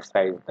ইমপ্রপার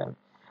সাইজ দেন।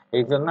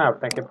 এই জন্য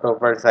আপনাকে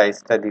প্রপার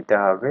সাইজটা দিতে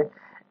হবে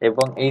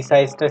এবং এই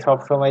সাইজটা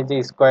সবসময় যে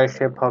স্কোয়ার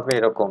শেপ হবে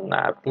এরকম না।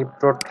 আপনি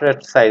পোর্ট্রেট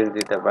সাইজ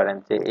দিতে পারেন,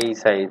 যে এই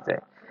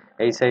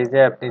সাইজে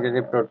আপনি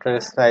যদি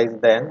পোর্ট্রেট সাইজ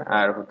দেন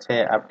আর হচ্ছে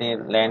আপনি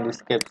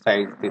ল্যান্ডস্কেপ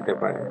সাইজ দিতে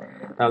পারেন,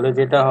 তাহলে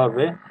যেটা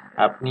হবে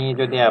আপনি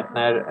যদি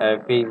আপনার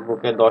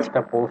ফেসবুকে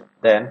 10টা পোস্ট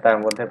দেন তার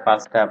মধ্যে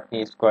 5টা আপনি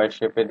স্কোয়ার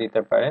শেপে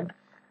দিতে পারেন,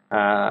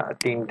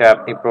 3টা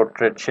আপনি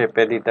পোর্ট্রেট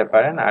শেপে দিতে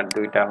পারেন আর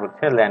 2টা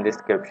হচ্ছে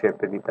ল্যান্ডস্কেপ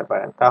শেপে দিতে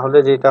পারেন। তাহলে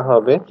যেটা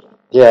হবে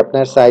যে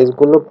আপনার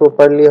সাইজগুলো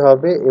প্রপারলি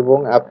হবে এবং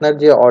আপনার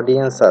যে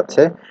অডিয়েন্স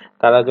আছে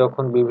তারা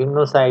যখন বিভিন্ন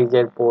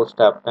সাইজের পোস্ট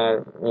আপনার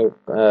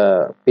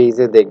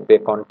পেজে দেখবে,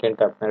 কন্টেন্ট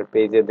আপনার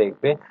পেজে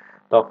দেখবে,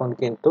 তখন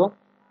কিন্তু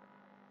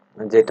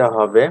যেটা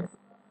হবে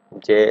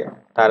যে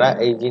তারা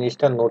এই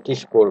জিনিসটা নোটিশ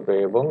করবে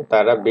এবং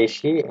তারা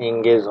বেশি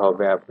এঙ্গেজ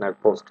হবে আপনার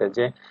পোস্টে।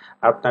 যে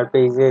আপনার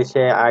পেজে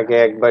এসে আগে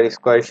একবার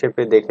স্কোয়ার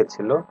শেপে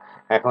দেখেছিল,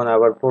 এখন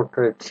আবার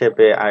পোর্ট্রেট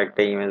শেপে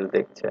আরেকটা ইমেজ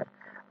দেখছে,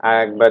 আর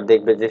একবার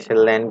দেখবে যে সে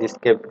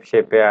ল্যান্ডস্কেপ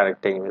শেপে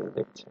আরেকটা ইমেজ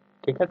দেখছে।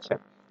 ঠিক আছে,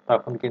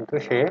 তখন কিন্তু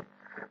সে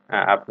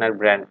আপনার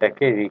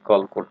ব্র্যান্ডটাকে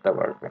রিকল করতে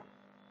পারবে।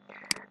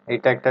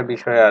 এটা একটা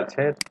বিষয়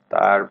আছে।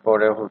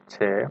 তারপরে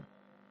হচ্ছে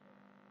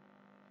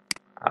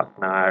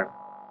আপনার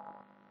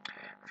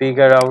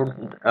figure out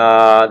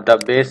the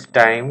best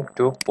time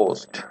to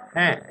post.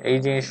 হ্যাঁ, এই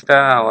জিনিসটা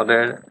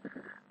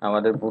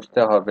আমাদের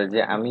বুঝতে হবে যে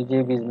আমি যে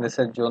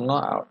বিজনেসের জন্য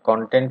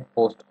কন্টেন্ট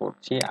পোস্ট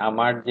করছি,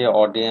 আমার যে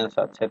অডিয়েন্স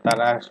আছে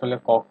তারা আসলে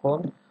কখন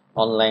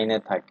অনলাইনে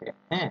থাকে।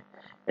 হ্যাঁ,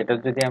 এটা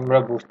যদি আমরা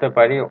বুঝতে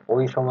পারি,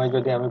 ওই সময়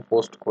যদি আমি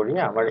পোস্ট করি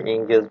আমার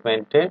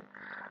এঙ্গেজমেন্টের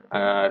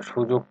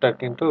সুযোগটা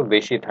কিন্তু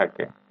বেশি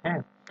থাকে।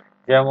 হ্যাঁ,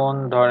 যেমন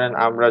ধরেন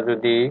আমরা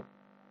যদি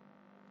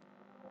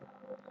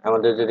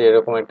আমাদের যদি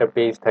এরকম একটা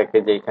পেজ থাকে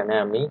যেখানে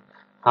আমি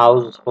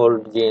হাউস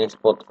হোল্ড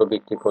জিনিসপত্র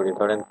বিক্রি করি,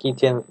 ধরেন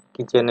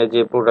কিচেনে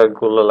যে প্রোডাক্ট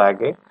গুলো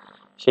লাগে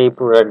সেই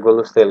প্রোডাক্ট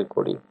গুলো সেল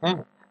করি, হ্যাঁ,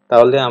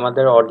 তাহলে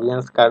আমাদের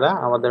অডিয়েন্স কারা?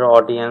 আমাদের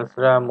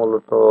অডিয়েন্সরা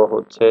মূলত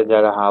হচ্ছে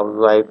যারা হাউস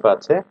ওয়াইফ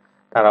আছে,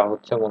 তারা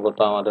হচ্ছে মূলত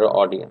আমাদের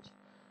অডিয়েন্স।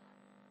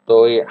 তো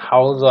এই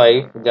হাউস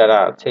ওয়াইফ যারা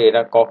আছে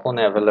এরা কখন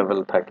অ্যাভেলেবেল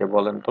থাকে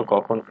বলেন তো,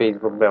 কখন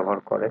ফেসবুক ব্যবহার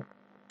করে?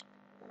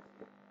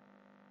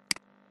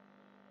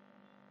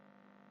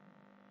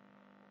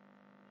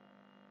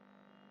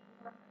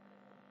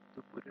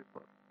 দুপুরের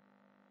পর।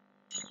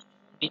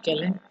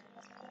 বিকালে।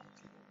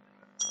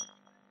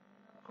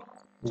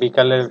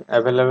 বিকালে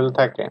অ্যাভেলেবেল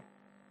থাকে,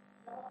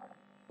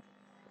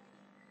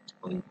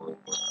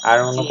 আর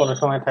অন্য জি, কোনো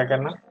সময় থাকে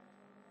না?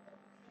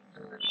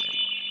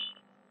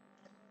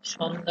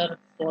 সন্ধ্যার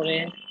পরে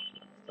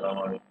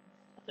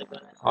হতে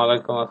পারে।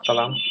 ওয়ালাইকুম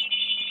আসসালাম।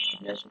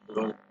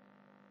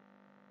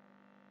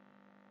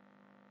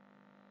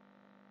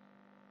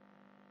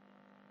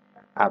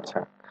 আচ্ছা,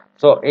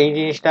 তো এই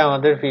জিনিসটা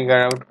আমাদের ফিগার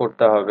আউট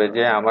করতে হবে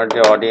যে আমার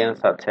যে অডিয়েন্স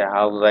আছে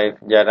হাউস ওয়াইফ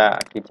যারা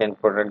কিচেন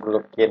প্রোডাক্ট গুলো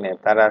কেনে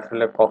তারা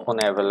আসলে কখন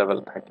অ্যাভেলেবেল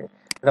থাকে।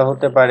 এটা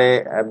হতে পারে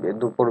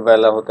দুপুর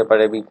বেলা, হতে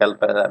পারে বিকাল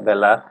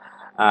বেলা,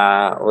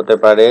 হতে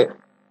পারে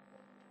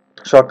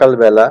সকাল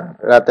বেলা,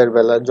 রাতের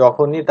বেলা,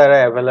 যখনই তারা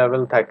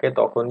অ্যাভেলেবেল থাকে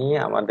তখনই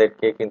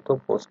আমাদেরকে কিন্তু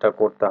পোস্টটা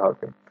করতে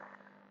হবে।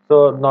 তো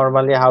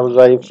নর্মালি হাউস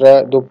ওয়াইফরা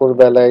দুপুর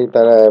বেলায়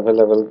তারা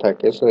অ্যাভেলেবেল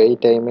থাকে, সো এই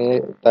টাইমে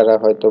তারা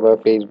হয়তো বা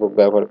ফেসবুক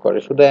ব্যবহার করে।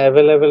 শুধু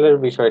অ্যাভেলেবেল এর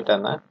বিষয়টা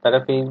না, তারা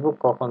ফেসবুক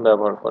কখন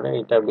ব্যবহার করে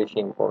এটা বেশি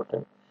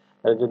ইম্পর্টেন্ট।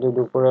 তারা যদি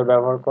দুপুরে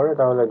ব্যবহার করে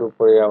তাহলে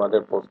দুপুরে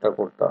আমাদের পোস্টটা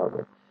করতে হবে।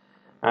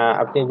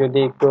 আপনি যদি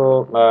একটু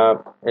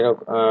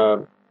এরকম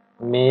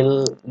মেল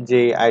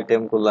যে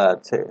আইটেম গুলো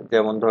আছে,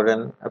 যেমন ধরেন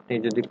আপনি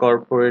যদি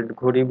কর্পোরেট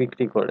ঘড়ি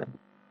বিক্রি করেন,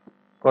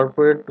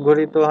 কর্পোরেট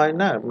ঘড়ি তো হয়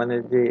না, মানে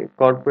যে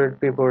কর্পোরেট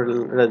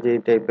পিপলরা যে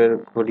টাইপের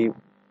ঘড়ি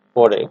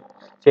পরে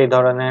সেই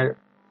ধরনের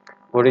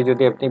ঘড়ি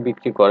যদি আপনি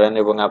বিক্রি করেন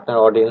এবং আপনার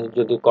অডিয়েন্স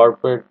যদি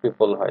কর্পোরেট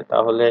পিপল হয়,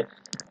 তাহলে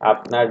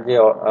আপনার যে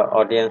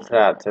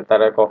অডিয়েন্সরা আছে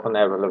তারা কখন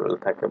অ্যাভেলেবেল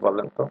থাকে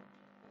বলেন তো?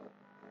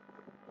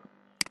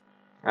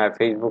 আর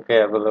ফেসবুকে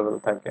অ্যাভেলেবেল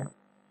থাকে।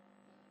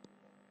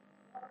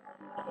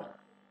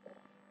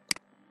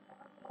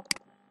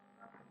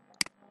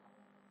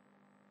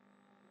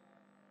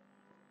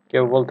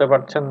 কেউ বলতে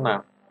পারছেন না?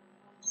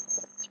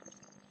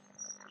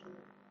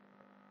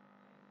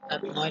 আর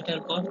 9টার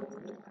পর।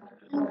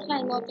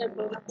 হ্যাঁ, 9টার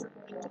পর।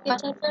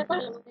 9টার পর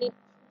আমাদের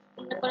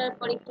চিন্তা করার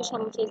পর একটু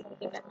সময়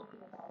ফেসবুকে কাটাই।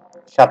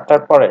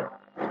 7টার পরে?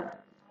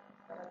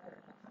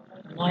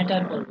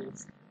 9টার পর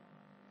বলছি।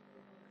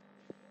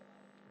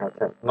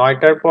 আচ্ছা,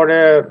 9টার পরে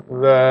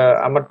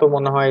আমার তো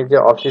মনে হয় যে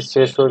অফিস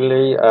শেষ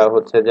হলেই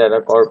হচ্ছে যারা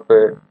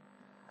কর্পোরেট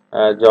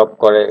জব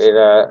করে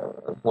এরা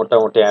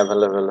মোটামুটি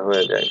অ্যাভেলেবেল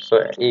হয়ে যায়। তো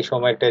এই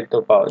সময়টাই তো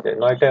পাওয়া যায়,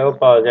 9টায়ও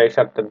পাওয়া যায়,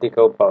 7টার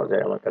দিকেও পাওয়া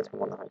যায় আমার কাছে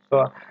মনে হয়। তো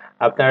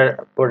আপনার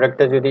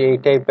প্রোডাক্টটা যদি এই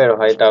টাইপের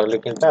হয় তাহলে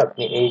কিন্তু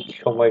আপনি এই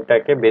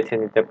সময়টাকে বেছে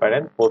নিতে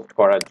পারেন পোস্ট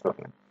করার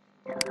জন্য।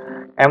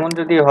 এমন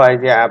যদি হয়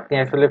যে আপনি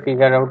আসলে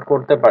ফিগার আউট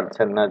করতে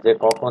পারছেন না যে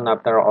কখন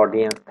আপনার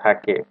অডিয়েন্স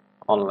থাকে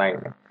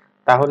অনলাইনে,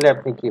 তাহলে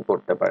আপনি কি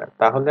করতে পারেন?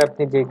 তাহলে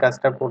আপনি যে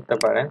কাজটা করতে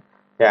পারেন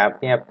যে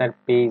আপনি আপনার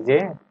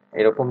পেজে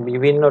এরকম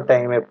বিভিন্ন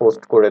টাইমে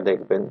পোস্ট করে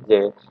দেখবেন, যে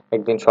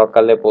একদিন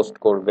সকালে পোস্ট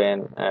করবেন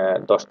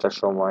 10টার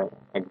সময়,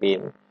 একদিন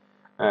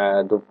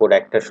দুপুর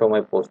 1টার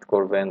সময় পোস্ট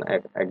করবেন,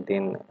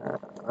 একদিন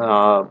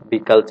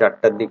বিকাল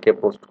 4টার দিকে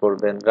পোস্ট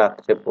করবেন,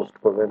 রাত্রে পোস্ট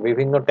করবেন,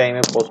 বিভিন্ন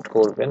টাইমে পোস্ট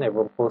করবেন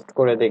এবং পোস্ট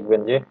করে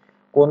দেখবেন যে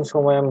কোন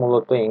সময়ে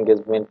মূলত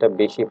এঙ্গেজমেন্টটা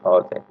বেশি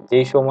পাওয়া যায়।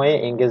 যেই সময়ে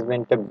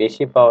এঙ্গেজমেন্টটা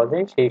বেশি পাওয়া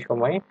যায় সেই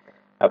সময়ে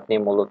আপনি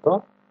মূলত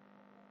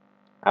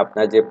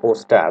আপনার যে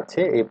পোস্টটা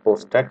আছে এই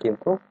পোস্টটা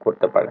কিন্তু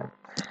করতে পারেন।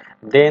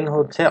 দেন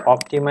হচ্ছে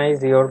অপটিমাইজ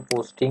ইওর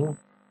পোস্টিং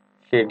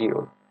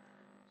শিডিউল।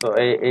 তো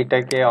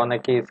এইটাকে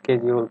অনেকে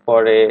স্কেডিউল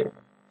পড়ে,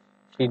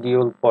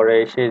 শিডিউল পড়ে,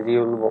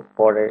 শেডিউল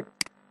পড়ে।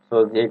 তো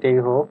যেটাই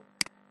হোক,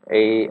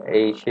 এই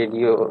এই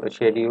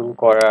শিডিউল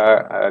করা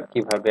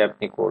কিভাবে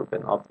আপনি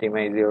করবেন,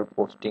 অপটিমাইজ ইওর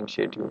পোস্টিং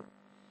শিডিউল।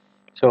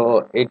 তো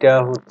এটা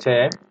হচ্ছে,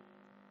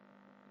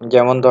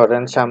 যেমন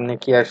ধরেন সামনে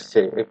কি আসছে,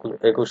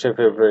 21শে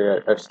ফেব্রুয়ারি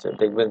আসছে,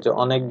 দেখবেন যে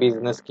অনেক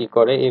বিজনেস কি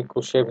করে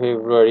 21শে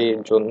ফেব্রুয়ারির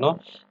জন্য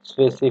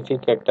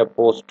স্পেসিফিক একটা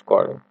পোস্ট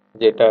করে,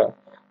 যেটা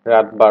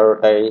রাত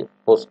 12টায়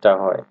পোস্টটা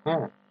হয়,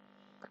 হ্যাঁ।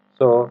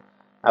 তো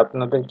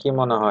আপনাদের কি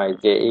মনে হয়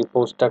যে এই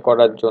পোস্টটা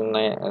করার জন্য,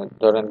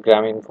 ধরেন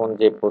গ্রামীণ ফোন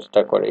যে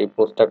পোস্টটা করে, এই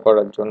পোস্টটা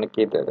করার জন্য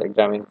কি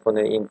গ্রামীণ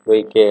ফোনের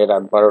এমপ্লয়িকে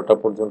রাত 12টা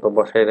পর্যন্ত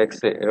বসায়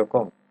রাখছে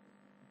এরকম?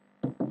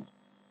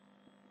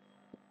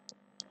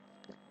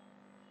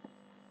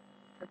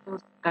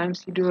 টাইম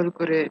শিডিউল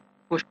করে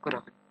পোস্ট করা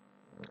হয়।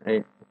 এই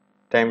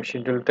টাইম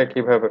শিডিউলটা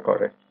কিভাবে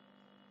করে?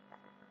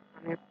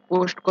 মানে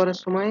পোস্ট করার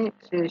সময়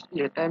সে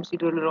টাইম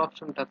শিডিউলের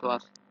অপশনটা তো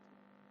আছে।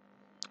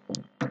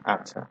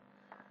 আচ্ছা,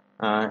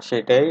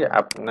 সেটাই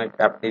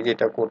আপনি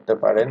যেটা করতে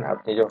পারেন,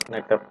 আপনি যখন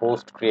একটা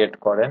পোস্ট ক্রিয়েট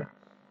করেন,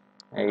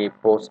 এই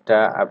পোস্টটা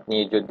আপনি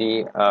যদি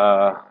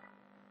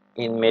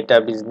ইন মেটা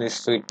বিজনেস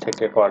সুইট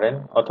থেকে করেন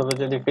অথবা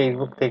যদি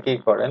ফেসবুক থেকেই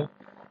করেন,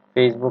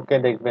 ফেসবুকে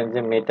দেখবেন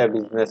যে মেটা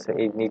বিজনেস,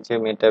 এই নিচে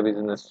মেটা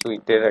বিজনেস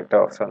সুইটের একটা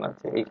অপশন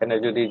আছে, এইখানে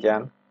যদি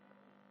যান,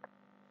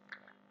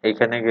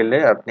 এইখানে গেলে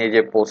আপনি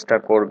যে পোস্টটা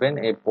করবেন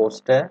এই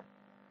পোস্টটা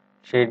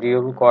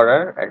শিডিউল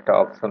করার একটা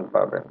অপশন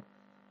পাবেন।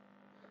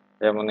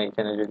 যেমন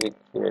এইখানে যদি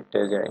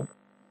ক্রিয়েটে যাই,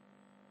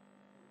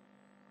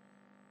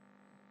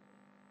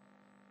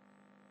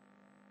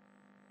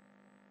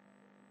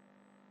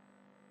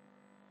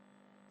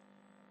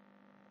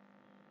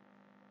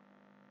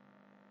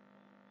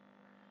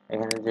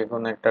 এখানে যে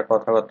কোনো একটা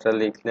কথাবার্তা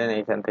লিখলেন,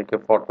 এইখান থেকে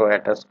ফটো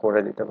অ্যাটাচ করে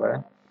দিতে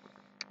পারেন।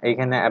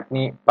 এইখানে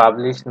আপনি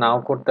পাবলিশ নাও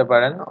করতে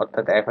পারেন,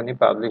 অর্থাৎ এখনই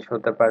পাবলিশ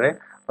হতে পারে,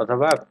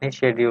 অথবা আপনি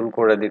শিডিউল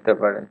করে দিতে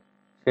পারেন।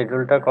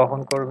 শিডিউলটা কখন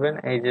করবেন?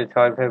 এই যে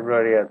 6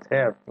 ফেব্রুয়ারি আছে,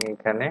 আপনি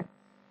এখানে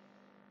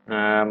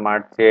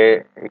মার্চে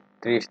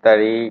 31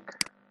 তারিখ,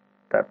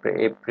 তারপরে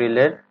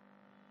এপ্রিলের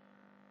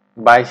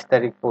 22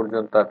 তারিখ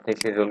পর্যন্ত আপনি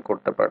শিডিউল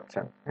করতে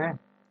পারছেন। হ্যাঁ,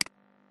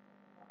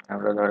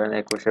 আমরা ধরেন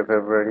 21শে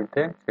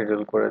ফেব্রুয়ারিতে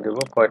শিডিউল করে দেব।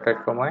 কয়টার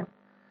সময়?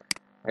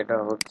 এটা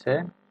হচ্ছে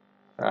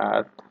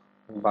রাত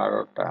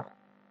 12টা,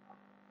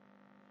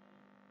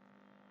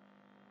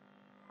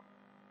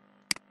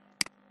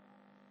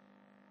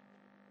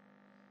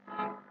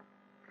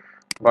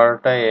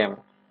 12টা AM।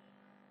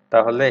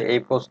 তাহলে এই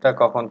পোস্টটা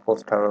কখন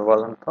পোস্ট হবে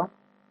বলেন তো?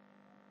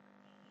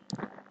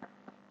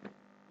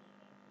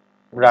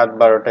 রাত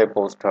 12টায়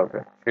পোস্ট হবে।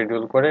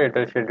 শিডিউল করে এটা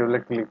শিডিউলে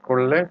ক্লিক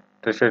করলে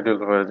এটা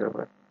শিডিউল হয়ে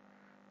যাবে।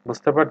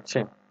 বুঝতে পারছি?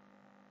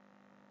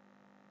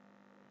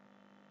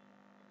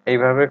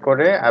 এইভাবে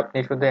করে আপনি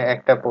শুধু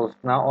একটা পোস্ট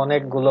না,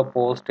 অনেকগুলো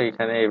পোস্ট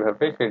এইখানে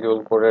এইভাবে শিডিউল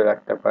করে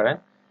রাখতে পারেন,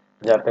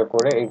 যাতে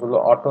করে এগুলো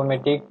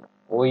অটোমেটিক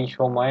ওই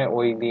সময়ে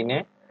ওই দিনে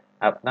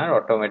আপনার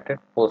অটোমেটেড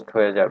পোস্ট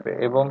হয়ে যাবে।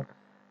 এবং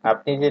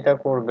আপনি যেটা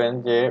করবেন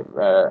যে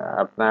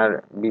আপনার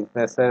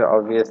বিজনেসের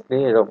অবভিয়াসলি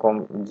এরকম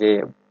যে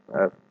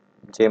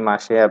যে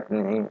মাসে আপনি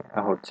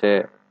হচ্ছে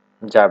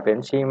যাবেন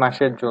সেই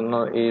মাসের জন্য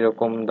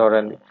এইরকম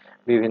ধরেন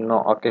বিভিন্ন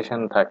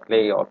অকেশন থাকলে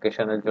এই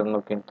অকেশনের জন্য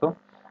কিন্তু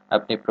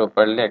আপনি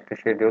প্রপারলি একটা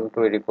শিডিউল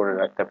তৈরি করে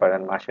রাখতে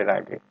পারেন মাসের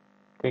আগে।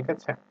 ঠিক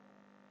আছে?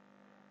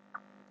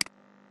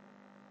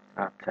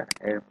 আচ্ছা,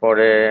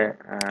 এরপরে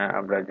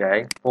আমরা যাই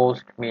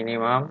post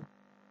minimum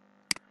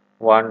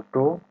 1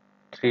 to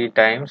 3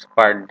 Times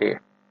per day.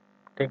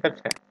 ঠিক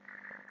আছে?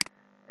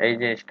 এই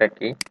জিনিসটা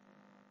কি?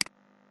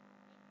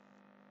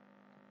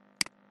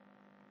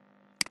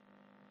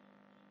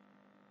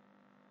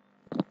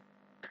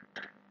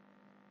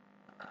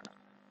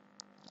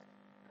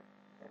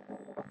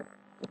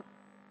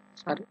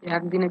 স্যার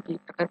একদিনে কি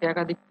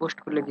একাধিক পোস্ট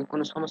করলে কি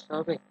কোনো সমস্যা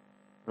হবে?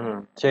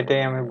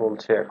 সেটাই আমি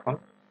বলছি এখন।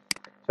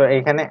 তো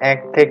এখানে 1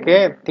 থেকে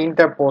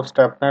 3টা পোস্ট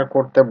আপনার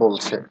করতে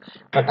বলছে,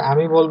 বাট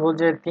আমি বলবো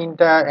যে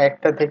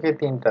একটা থেকে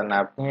 3টা না,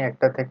 আপনি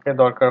একটা থেকে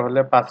দরকার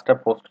হলে 5টা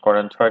পোস্ট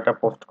করেন, 6টা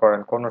পোস্ট করেন,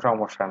 কোনো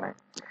সমস্যা নাই।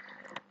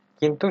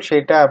 কিন্তু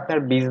সেটা আপনার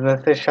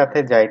বিজনেসের সাথে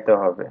যাইতে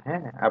হবে।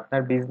 হ্যাঁ,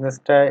 আপনার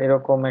বিজনেসটা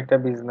এরকম একটা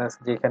বিজনেস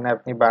যেখানে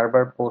আপনি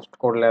বারবার পোস্ট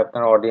করলে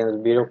আপনার অডিয়েন্স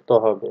বিরক্ত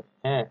হবে।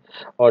 হ্যাঁ,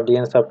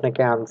 অডিয়েন্স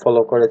আপনাকে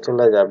আনফলো করে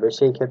চলে যাবে,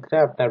 সেই ক্ষেত্রে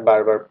আপনার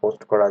বারবার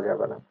পোস্ট করা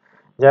যাবে না।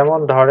 যেমন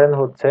ধরেন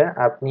হচ্ছে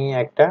আপনি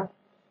একটা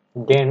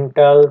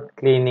ডেন্টাল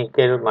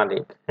ক্লিনিকের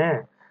মালিক। হ্যাঁ,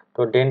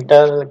 তো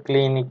ডেন্টাল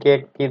ক্লিনিকে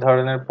কি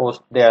ধরনের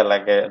পোস্ট দেয়া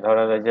লাগে?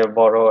 ধরেন এই যে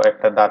বড়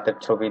একটা দাঁতের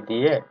ছবি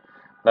দিয়ে,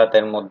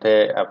 দাঁতের মধ্যে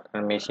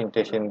আপনার মেশিন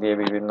টেশিন দিয়ে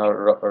বিভিন্ন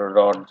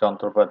রড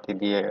যন্ত্রপাতি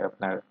দিয়ে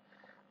আপনার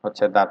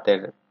হচ্ছে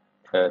দাঁতের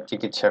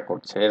চিকিৎসা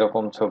করছে,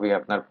 এরকম ছবি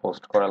আপনার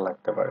পোস্ট করা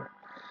লাগতে পারে।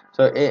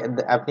 তো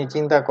আপনি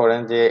চিন্তা করেন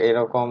যে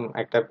এরকম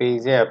একটা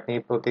পেজে আপনি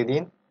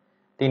প্রতিদিন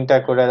 3টা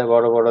করে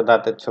বড় বড়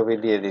দাঁতের ছবি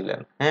দিয়ে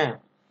দিলেন। হ্যাঁ,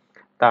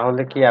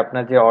 তাহলে কি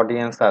আপনার যে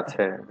অডিয়েন্স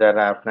আছে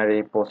যারা আপনার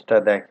এই পোস্টটা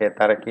দেখে,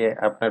 তারা কি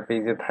আপনার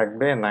পেজে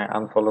থাকবে না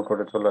আনফলো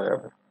করে চলে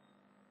যাবে?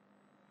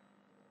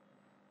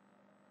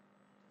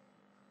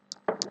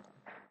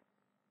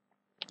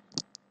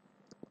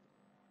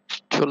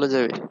 চলে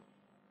যাবে।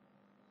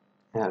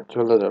 হ্যাঁ,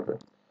 চলে যাবে।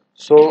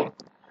 সো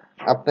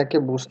আপনাকে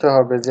বুঝতে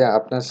হবে যে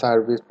আপনার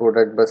সার্ভিস,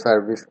 প্রোডাক্ট বা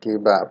সার্ভিস কি,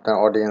 বা আপনার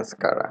অডিয়েন্স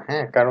কারা।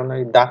 হ্যাঁ, কারণ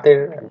ওই দাঁতের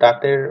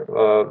দাঁতের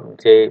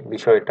যে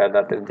বিষয়টা,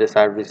 দাঁতের যে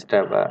সার্ভিসটা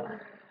বা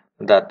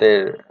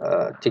দাঁতের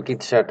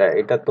চিকিৎসাটা,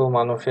 এটা তো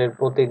মানুষের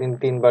প্রতিদিন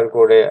 3বার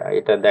করে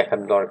এটা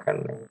দেখার দরকার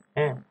নেই।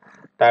 হ্যাঁ,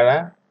 তারা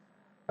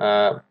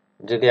আহ,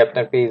 যদি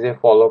আপনার পেজে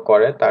ফলো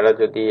করে, তারা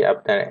যদি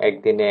আপনার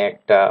একদিনে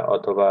একটা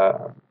অথবা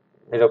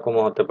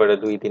এরকমও হতে পারে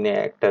 2 দিনে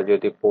একটা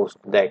যদি পোস্ট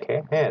দেখে,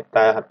 হ্যাঁ,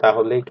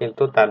 তাহলেই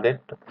কিন্তু তাদের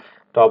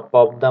টপ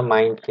অফ দা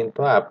মাইন্ড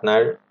কিন্তু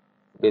আপনার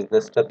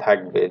বিজনেসটা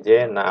থাকবে যে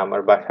না,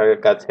 আমার বাসার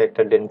কাছে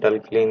একটা ডেন্টাল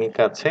ক্লিনিক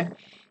আছে,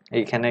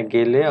 এইখানে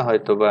গেলে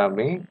হয়তোবা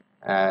আমি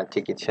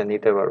চিকিৎসা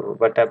নিতে পারবো।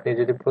 বাট আপনি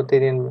যদি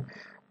প্রতিদিন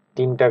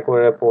 3টা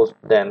করে পোস্ট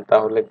দেন,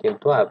 তাহলে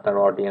কিন্তু আপনার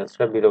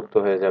অডিয়েন্সরা বিরক্ত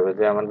হয়ে যাবে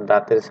যে আমার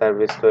দাঁতের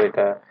সার্ভিস তো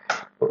এটা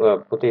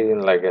প্রতিদিন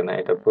লাগে না,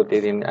 এটা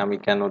প্রতিদিন আমি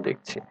কেন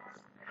দেখছি।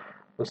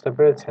 বুঝতে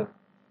পেরেছেন?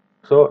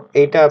 সো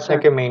এইটা স্যার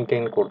আপনাকে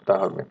মেনটেন করতে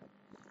হবে।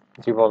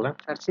 জি বলেন।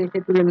 স্যার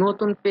সেক্ষেত্রে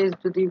নতুন পেজ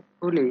যদি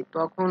খুলি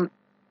তখন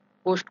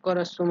পোস্ট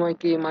করার সময়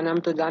কি মানে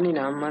আমি তো জানি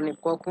না মানে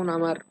কখন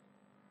আমার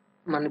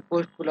মানে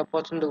পোস্ট গুলো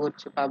পছন্দ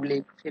করছে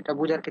পাবলিক, সেটা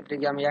বোঝার ক্ষেত্রে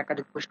কি আমি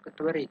একাধিক পোস্ট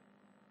করতে পারি?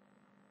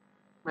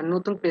 মানে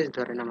নতুন পেজ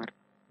ধরেন আমার।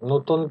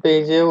 নতুন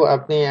পেজেও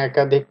আপনি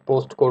একাধিক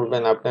পোস্ট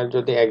করবেন, আপনার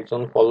যদি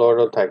একজন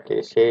ফলোয়ারও থাকে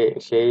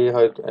সেই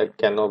হয়তো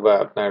কেন বা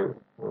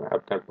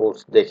আপনার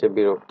পোস্ট দেখে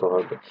বিরক্ত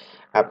হবে।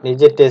 আপনি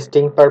যে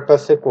টেস্টিং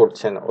পারপাসে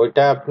করছেন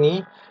ওইটা আপনি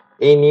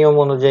এই নিয়ম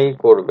অনুযায়ী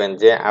করবেন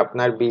যে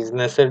আপনার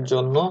বিজনেসের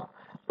জন্য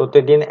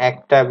প্রতিদিন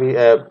একটা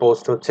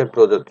পোস্ট হচ্ছে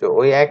প্রযোজ্য।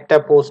 ওই একটা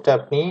পোস্ট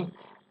আপনি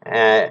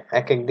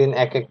এক এক দিন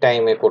এক এক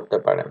টাইমে করতে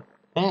পারেন।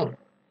 হ্যাঁ,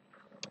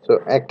 তো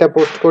একটা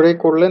পোস্ট করেই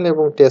করলেন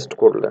এবং টেস্ট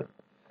করলেন,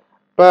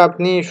 বা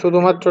আপনি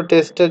শুধুমাত্র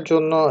টেস্টের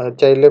জন্য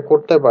চাইলে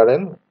করতে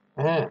পারেন।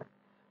 হ্যাঁ,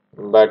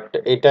 বাট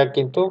এটা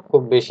কিন্তু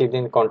খুব বেশি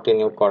দিন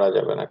কন্টিনিউ করা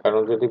যাবে না,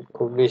 কারণ যদি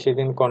খুব বেশি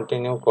দিন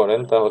কন্টিনিউ করেন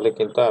তাহলে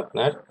কিন্তু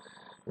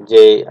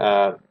যেই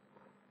আহ,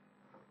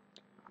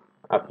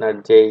 আপনার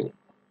যেই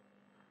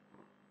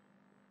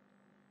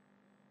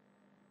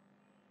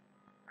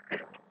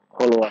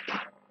ফলোয়ার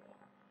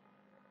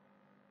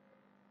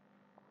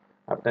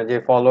আপনার যে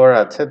ফলোয়ার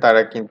আছে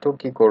তারা কিন্তু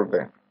কি করবে,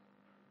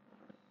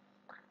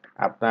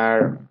 আপনার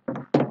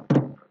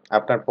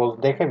আপনার পোস্ট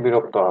দেখে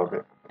বিরক্ত হবে।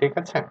 ঠিক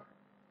আছে,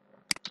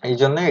 এই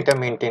জন্য এটা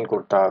মেনটেন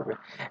করতে হবে।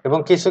 এবং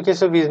কিছু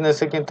কিছু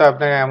বিজনেসে কিন্তু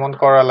আপনার এমন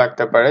করা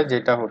লাগতে পারে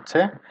যেটা হচ্ছে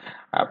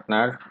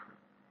আপনার,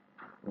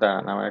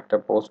 দাঁড়ান আমার একটা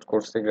পোস্ট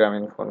করছি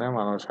গ্রামীণ ফোনে,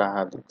 মানুষ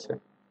হাহা দিচ্ছে,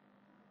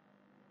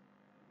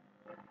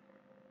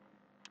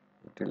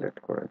 ডিলিট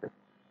করে দিই।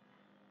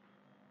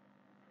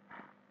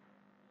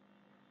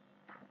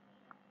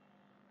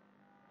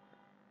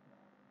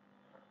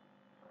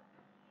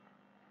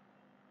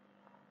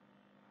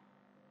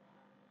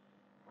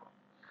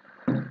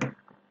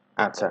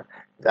 আচ্ছা,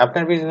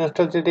 আপনার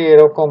বিজনেসটা যদি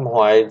এরকম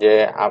হয় যে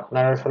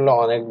আপনার আসলে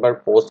অনেকবার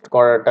পোস্ট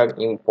করাটা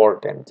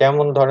ইম্পর্টেন্ট,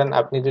 যেমন ধরেন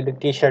আপনি যদি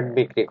টি শার্ট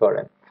বিক্রি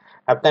করেন,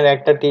 আপনার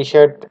একটা টি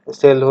শার্ট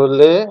সেল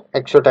হলে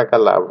 100 টাকা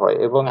লাভ হয়,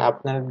 এবং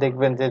আপনার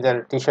দেখবেন যে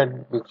যারা টি শার্ট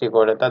বিক্রি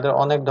করে তাদের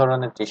অনেক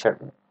ধরনের টি শার্ট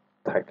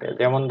থাকে।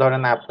 যেমন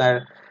ধরেন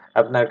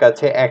আপনার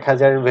কাছে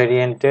 1000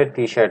 ভেরিয়েন্টের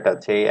টি শার্ট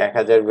আছে, এই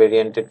 1000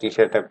 ভেরিয়েন্টের টি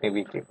শার্ট আপনি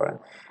বিক্রি করেন।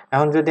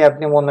 এখন যদি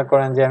আপনি মনে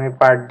করেন যে আমি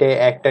পার ডে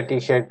একটা টি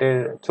শার্টের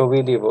ছবি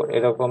দিব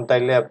এরকম,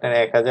 তাইলে আপনার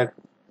 1000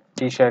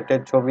 টি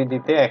শার্টের ছবি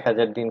দিতে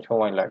 1000 দিন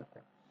সময় লাগবে।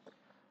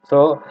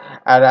 তো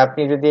আর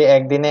আপনি যদি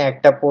একদিনে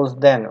একটা পোস্ট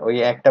দেন, ওই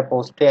একটা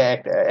পোস্টে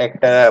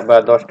একটা বা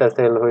 10টা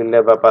সেল হইলে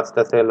বা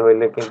 5টা সেল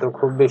হইলে কিন্তু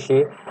খুব বেশি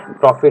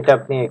প্রফিট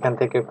আপনি এখান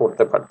থেকে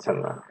করতে পারছেন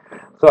না।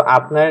 তো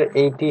আপনার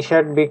এই টি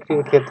শার্ট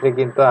বিক্রির ক্ষেত্রে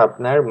কিন্তু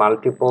আপনার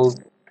মাল্টিপল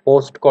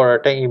পোস্ট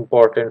করাটা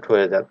ইম্পর্টেন্ট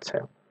হয়ে যাচ্ছে।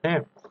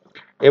 হ্যাঁ,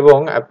 এবং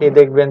আপনি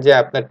দেখবেন যে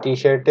আপনার টি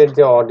শার্টের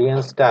যে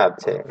অডিয়েন্সটা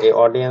আছে, এই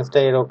অডিয়েন্সটা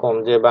এরকম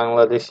যে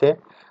বাংলাদেশে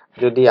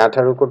যদি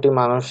 18 কোটি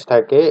মানুষ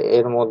থাকে,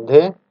 এর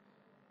মধ্যে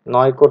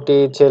 9 কোটি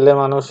ছেলে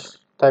মানুষ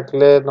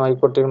থাকলে 9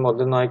 কোটির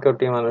মধ্যে 9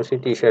 কোটি মানুষই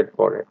টি শার্ট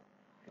পরে।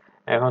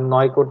 এখন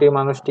 9 কোটি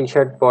মানুষ টি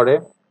শার্ট পরে,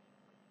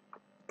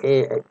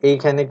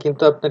 এইখানে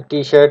কিন্তু আপনার টি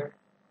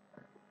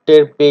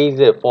শার্টের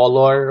পেজে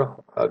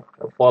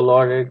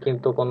ফলোয়ারের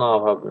কিন্তু কোনো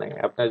অভাব নেই।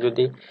 আপনার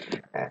যদি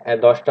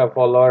 10টা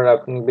ফলোয়ার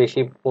আপনি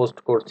বেশি পোস্ট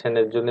করছেন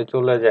এর জন্য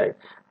চলে যায়,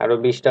 আরো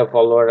 20টা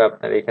ফলোয়ার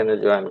আপনার এখানে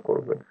জয়েন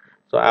করবে।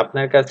 তো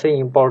আপনার কাছে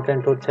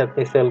ইম্পর্টেন্ট হচ্ছে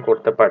আপনি সেল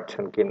করতে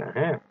পারছেন কিনা।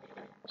 হ্যাঁ,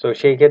 তো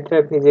সেই ক্ষেত্রে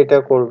আপনি যেটা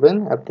করবেন,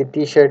 আপনি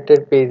টি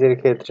শার্টের পেজের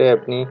ক্ষেত্রে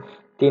আপনি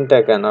 3টা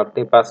কেন,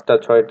 আপনি 5টা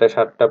 6টা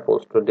 7টা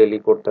পোস্ট ডেলি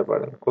করতে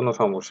পারেন, কোনো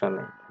সমস্যা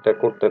নেই, এটা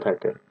করতে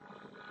থাকেন।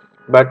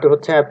 বাট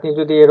হচ্ছে আপনি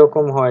যদি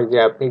এরকম হয় যে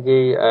আপনি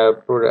যেই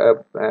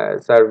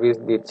সার্ভিস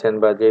দিচ্ছেন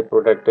বা যে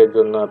প্রোডাক্টের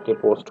জন্য আপনি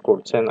পোস্ট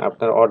করছেন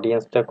আপনার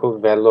অডিয়েন্সটা খুব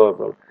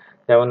ভ্যালুয়েবল,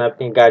 যেমন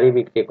আপনি গাড়ি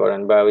বিক্রি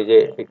করেন বা ওই যে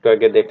একটু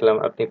আগে দেখলাম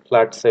আপনি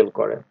ফ্ল্যাট সেল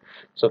করেন,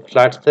 সো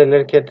ফ্ল্যাট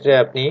সেলের ক্ষেত্রে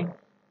আপনি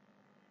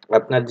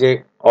আপনার যে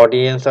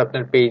অডিয়েন্স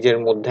আপনার পেজের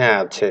মধ্যে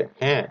আছে,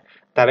 হ্যাঁ,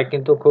 তারা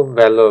কিন্তু খুব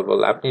ভ্যালুয়েবল।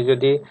 আপনি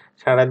যদি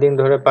সারাদিন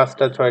ধরে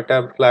 5টা 6টা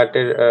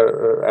ফ্ল্যাটের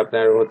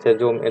আপনার হচ্ছে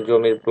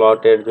জমির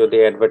প্লটের যদি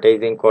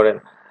অ্যাডভার্টাইজিং করেন,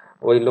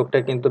 ওই লোকটা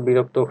কিন্তু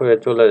বিরক্ত হয়ে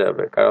চলে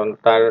যাবে, কারণ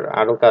তার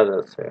আরো কাজ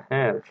আছে।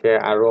 হ্যাঁ, সে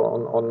আরো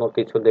অন্য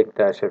কিছু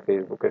দেখতে আসে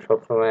ফেসবুকে,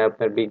 সবসময়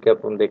আপনার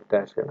বিজ্ঞাপন দেখতে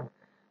আসে না।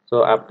 তো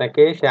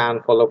আপনাকে সে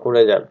আনফলো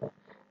করে যাবে।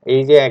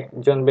 এই যে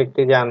একজন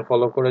ব্যক্তি যে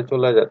আনফলো করে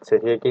চলে যাচ্ছে,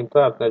 সে কিন্তু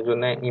আপনার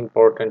জন্য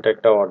ইম্পর্টেন্ট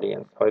একটা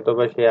অডিয়েন্স,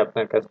 হয়তোবা সে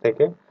আপনার কাছ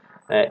থেকে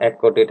 1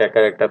 কোটি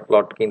টাকার একটা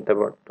প্লট কিনতে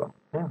পারতো।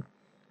 হ্যাঁ,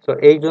 তো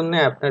এই জন্য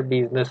আপনার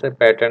বিজনেসের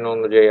প্যাটার্ন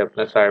অনুযায়ী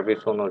আপনার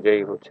সার্ভিস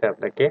অনুযায়ী হচ্ছে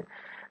আপনাকে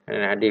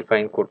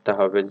ডিফাইন করতে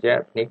হবে যে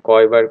আপনি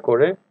কয়বার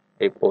করে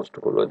এই পোস্ট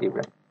গুলো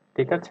দিবেন।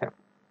 ঠিক আছে,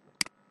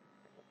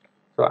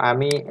 তো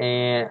আমি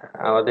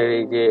আমাদের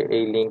এই যে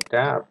এই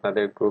লিঙ্কটা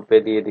আপনাদের গ্রুপে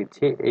দিয়ে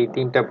দিচ্ছি, এই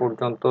 3টা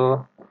পর্যন্ত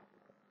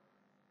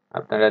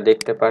আপনারা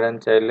দেখতে পারেন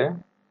চাইলে।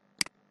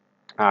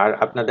 আর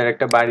আপনাদের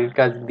একটা বাড়ির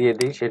কাজ দিয়ে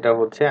দিই, সেটা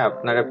হচ্ছে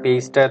আপনারা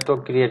পেজটা তো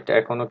ক্রিয়েট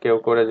এখনো কেউ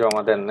করে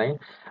জমা দেন নাই,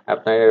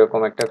 আপনারা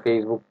এরকম একটা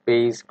ফেসবুক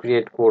পেজ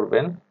ক্রিয়েট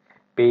করবেন।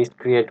 পেজ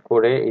ক্রিয়েট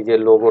করে এই যে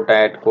লোগোটা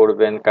অ্যাড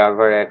করবেন,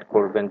 কাভার অ্যাড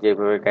করবেন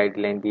যেভাবে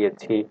গাইডলাইন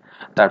দিয়েছি,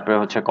 তারপরে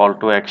হচ্ছে কল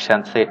টু অ্যাকশন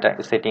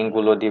সেটিং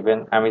গুলো দিবেন।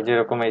 আমি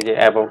যেরকম এই যে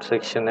অ্যাবাউট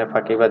সেকশনে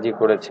ফাঁকিবাজি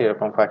করেছি,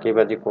 এরকম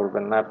ফাঁকিবাজি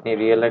করবেন না। আপনি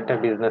রিয়েল একটা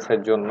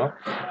বিজনেসের জন্য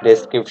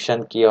ডেসক্রিপশন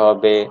কি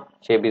হবে,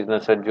 সেই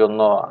বিজনেসের জন্য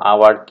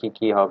আওয়ার কি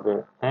কি হবে,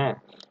 হ্যাঁ,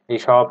 এই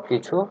সব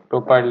কিছু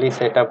প্রপারলি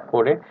সেট আপ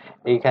করে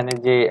এইখানে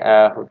যে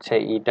হচ্ছে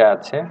ইটা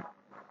আছে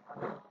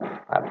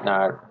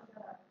আপনার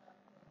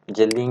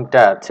যে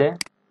লিঙ্কটা আছে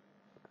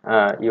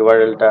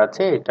ইউআরএলটা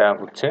আছে এটা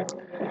হচ্ছে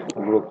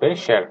গ্রুপে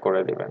শেয়ার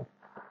করে দিবেন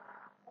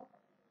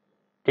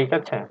ঠিক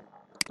আছে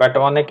বাট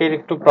অনেকের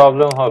একটু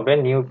প্রবলেম হবে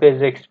নিউ পেজ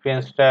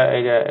এক্সপিরিয়েন্সটা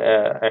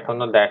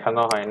এখনো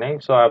দেখানো হয় নাই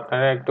সো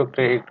আপনারা একটু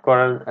ক্রিয়েট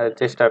করার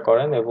চেষ্টা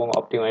করেন এবং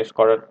অপটিমাইজ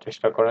করার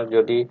চেষ্টা করেন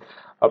যদি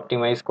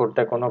অপটিমাইজ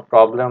করতে কোনো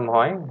প্রবলেম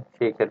হয়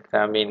সেই ক্ষেত্রে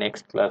আমি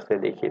নেক্সট ক্লাসে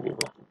দেখিয়ে দিব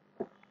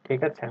ঠিক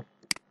আছে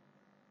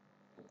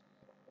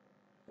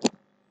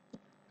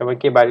তবে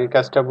কি বাড়ির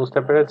কাজটা বুঝতে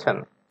পেরেছেন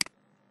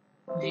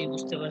জি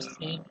বুঝতে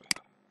পারছি